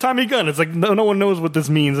give it a Tommy gun. It's like, no one knows what this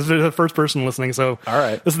means. This is the first person listening. So All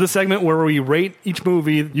right. This is the segment where we rate each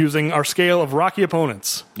movie using our scale of Rocky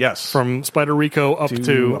opponents. Yes. From Spider Rico up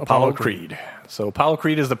to Apollo Creed. So Apollo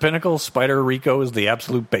Creed is the pinnacle. Spider Rico is the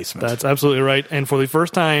absolute basement. That's absolutely right. And for the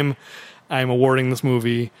first time, I'm awarding this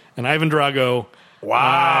movie an Ivan Drago.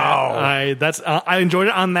 Wow. I enjoyed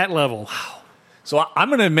it on that level. So I'm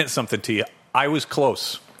going to admit something to you. I was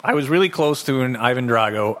close. I was really close to an Ivan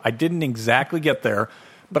Drago. I didn't exactly get there,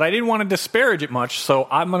 but I didn't want to disparage it much, so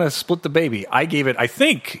I'm going to split the baby. I gave it, I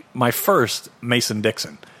think, my first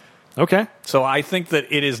Mason-Dixon. Okay. So I think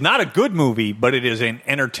that it is not a good movie, but it is an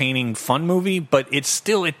entertaining, fun movie, but it's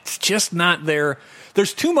just not there.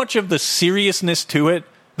 There's too much of the seriousness to it.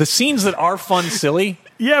 The scenes that are fun, silly.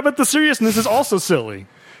 Yeah, but the seriousness is also silly.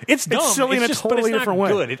 It's dumb. It's silly in a totally but it's different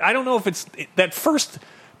not way. good. I don't know if that first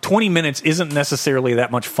 20 minutes isn't necessarily that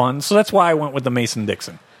much fun, so that's why I went with the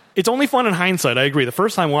Mason-Dixon. It's only fun in hindsight, I agree. The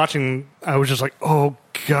first time watching, I was just like, oh,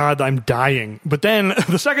 God, I'm dying. But then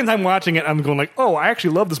the second time watching it, I'm going like, oh, I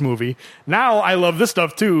actually love this movie. Now I love this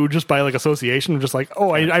stuff, too, just by like association. I'm just like,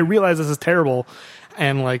 oh, I realize this is terrible.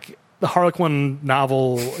 And like the Harlequin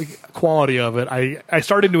novel quality of it, I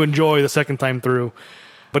started to enjoy the second time through.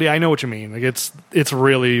 But yeah, I know what you mean. Like it's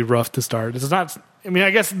really rough to start. It's not... I mean,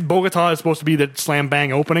 I guess Bogota is supposed to be the slam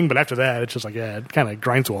bang opening, but after that, it's just like, yeah, it kind of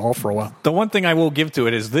grinds to a halt for a while. The one thing I will give to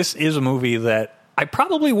it is this is a movie that I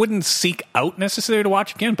probably wouldn't seek out necessarily to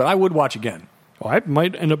watch again, but I would watch again. Well, I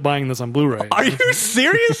might end up buying this on Blu-ray. Are you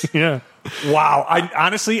serious? Yeah. Wow.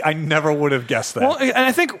 I never would have guessed that. Well, and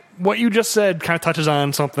I think what you just said kind of touches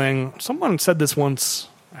on something. Someone said this once.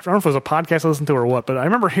 I don't know if it was a podcast I listened to or what, but I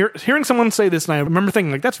remember hearing someone say this, and I remember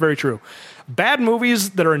thinking, like, that's very true. Bad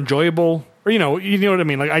movies that are enjoyable, or you know what I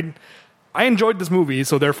mean. Like I enjoyed this movie,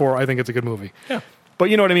 so therefore I think it's a good movie. Yeah. But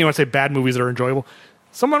you know what I mean when I say bad movies that are enjoyable.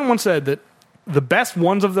 Someone once said that the best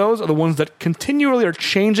ones of those are the ones that continually are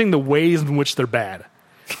changing the ways in which they're bad.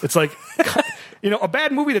 It's like, a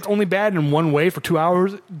bad movie that's only bad in one way for 2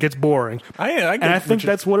 hours gets boring. I think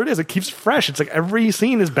that's what it is. It keeps it fresh. It's like every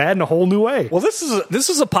scene is bad in a whole new way. Well, this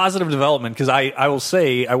is a positive development because I will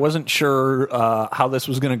say I wasn't sure how this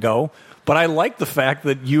was going to go, but I like the fact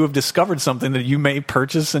that you have discovered something that you may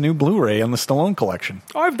purchase a new Blu-ray on the Stallone collection.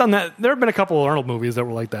 Oh, I've done that. There have been a couple of Arnold movies that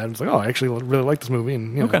were like that. It's like, oh, I actually really like this movie.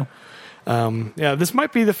 And, okay. Yeah, this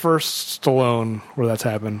might be the first Stallone where that's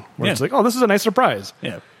happened. Where it's Yeah. like, oh, this is a nice surprise.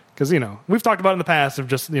 Yeah. Because, we've talked about it in the past of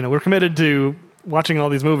just, we're committed to watching all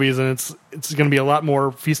these movies and it's going to be a lot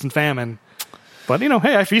more feast and famine. But,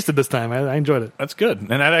 hey, I feasted this time. I enjoyed it. That's good. And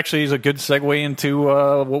that actually is a good segue into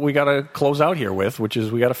what we got to close out here with, which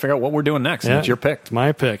is we got to figure out what we're doing next. Yeah, And it's your pick. It's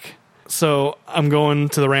my pick. So I'm going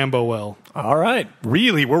to the Rambo well. All right.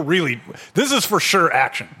 This is for sure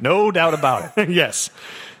action. No doubt about it. Yes.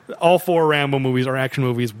 All 4 Rambo movies are action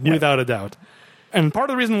movies, without a doubt. And part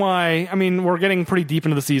of the reason why, we're getting pretty deep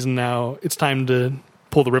into the season now. It's time to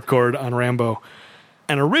pull the ripcord on Rambo.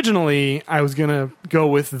 And originally, I was going to go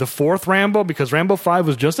with the 4th Rambo because Rambo 5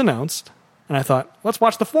 was just announced. And I thought, let's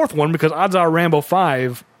watch the 4th one because odds are Rambo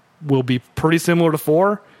 5 will be pretty similar to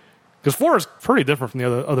 4. Because 4 is pretty different from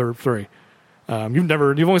the other 3.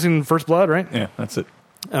 You've only seen First Blood, right? Yeah, that's it.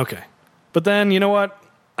 Okay. But then, you know what?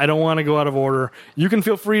 I don't want to go out of order. You can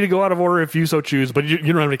feel free to go out of order if you so choose, but you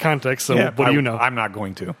don't have any context, so what do you know? I'm not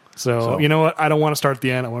going to. So, you know what? I don't want to start at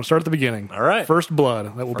the end. I want to start at the beginning. All right. First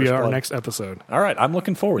Blood. That will be First our Blood. next episode. All right. I'm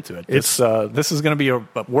looking forward to it. This is going to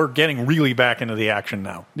be we're getting really back into the action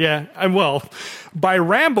now. Yeah. And well, by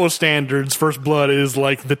Rambo standards, First Blood is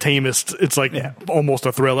like the tamest. It's like almost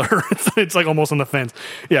a thriller. It's like almost on the fence.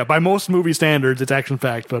 Yeah. By most movie standards, it's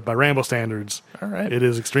action-packed, but by Rambo standards, all right, it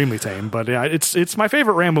is extremely tame. But yeah, it's my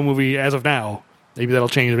favorite Rambo movie as of now. Maybe that'll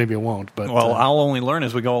change, maybe it won't. But Well, I'll only learn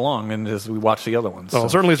as we go along and as we watch the other ones. well, so.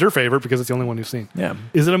 certainly it's your favorite because it's the only one you've seen. Yeah.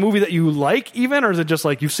 Is it a movie that you like even, or is it just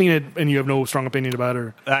like you've seen it and you have no strong opinion about it?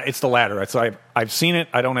 Or? It's the latter. I've seen it.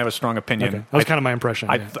 I don't have a strong opinion. Okay. That was kind of my impression.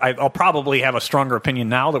 I'll probably have a stronger opinion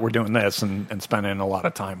now that we're doing this and spending a lot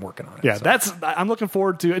of time working on it. Yeah, so. I'm looking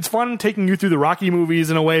forward to. It's fun taking you through the Rocky movies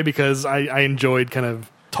in a way because I enjoyed kind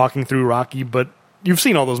of talking through Rocky, but you've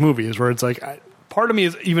seen all those movies where it's like part of me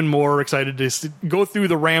is even more excited to go through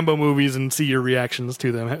the Rambo movies and see your reactions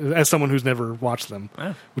to them as someone who's never watched them,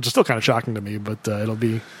 which is still kind of shocking to me, but it'll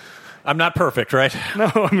be... I'm not perfect, right?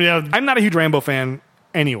 No, I mean, I'm not a huge Rambo fan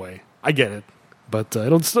anyway. I get it, but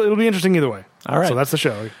it'll be interesting either way. All right. So that's the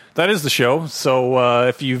show. That is the show. So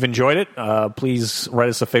if you've enjoyed it, please write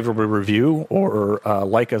us a favorable review or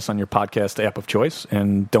like us on your podcast app of choice.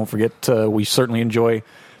 And don't forget, we certainly enjoy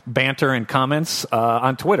banter and comments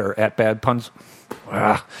on Twitter at Bad Puns.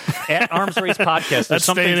 At Arms Race Podcast. That's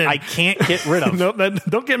something I can't get rid of. No,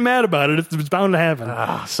 don't get mad about it. It's bound to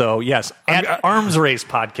happen. So, yes, at Arms Race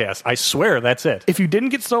Podcast. I swear that's it. If you didn't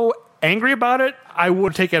get so angry about it, I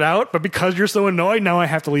would take it out. But because you're so annoyed, now I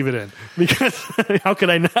have to leave it in. Because how could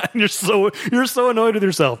I not? You're so annoyed with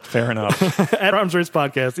yourself. Fair enough. At Arms Race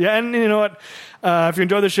Podcast. Yeah, and you know what? If you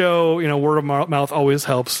enjoy the show, word of mouth always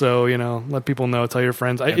helps. So, let people know, tell your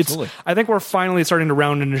friends. Absolutely. I think we're finally starting to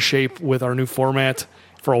round into shape with our new format.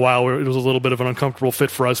 For a while, it was a little bit of an uncomfortable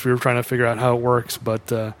fit for us. We were trying to figure out how it works,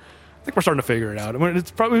 but I think we're starting to figure it out. I mean,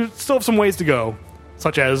 it's probably still have some ways to go,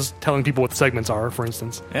 such as telling people what the segments are, for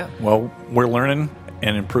instance. Yeah, well, we're learning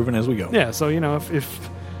and improving as we go. Yeah, so, if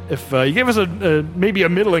you gave us maybe a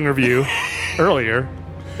middling review earlier,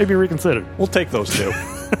 maybe reconsider. We'll take those two.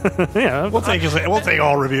 Yeah, We'll take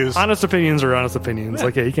all reviews. Honest opinions are honest opinions. Yeah.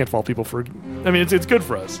 Like, you can't fault people for... I mean, it's good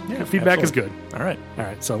for us. Yeah, feedback absolutely. is good. All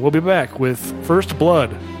right. So we'll be back with First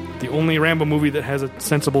Blood, the only Rambo movie that has a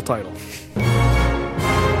sensible title.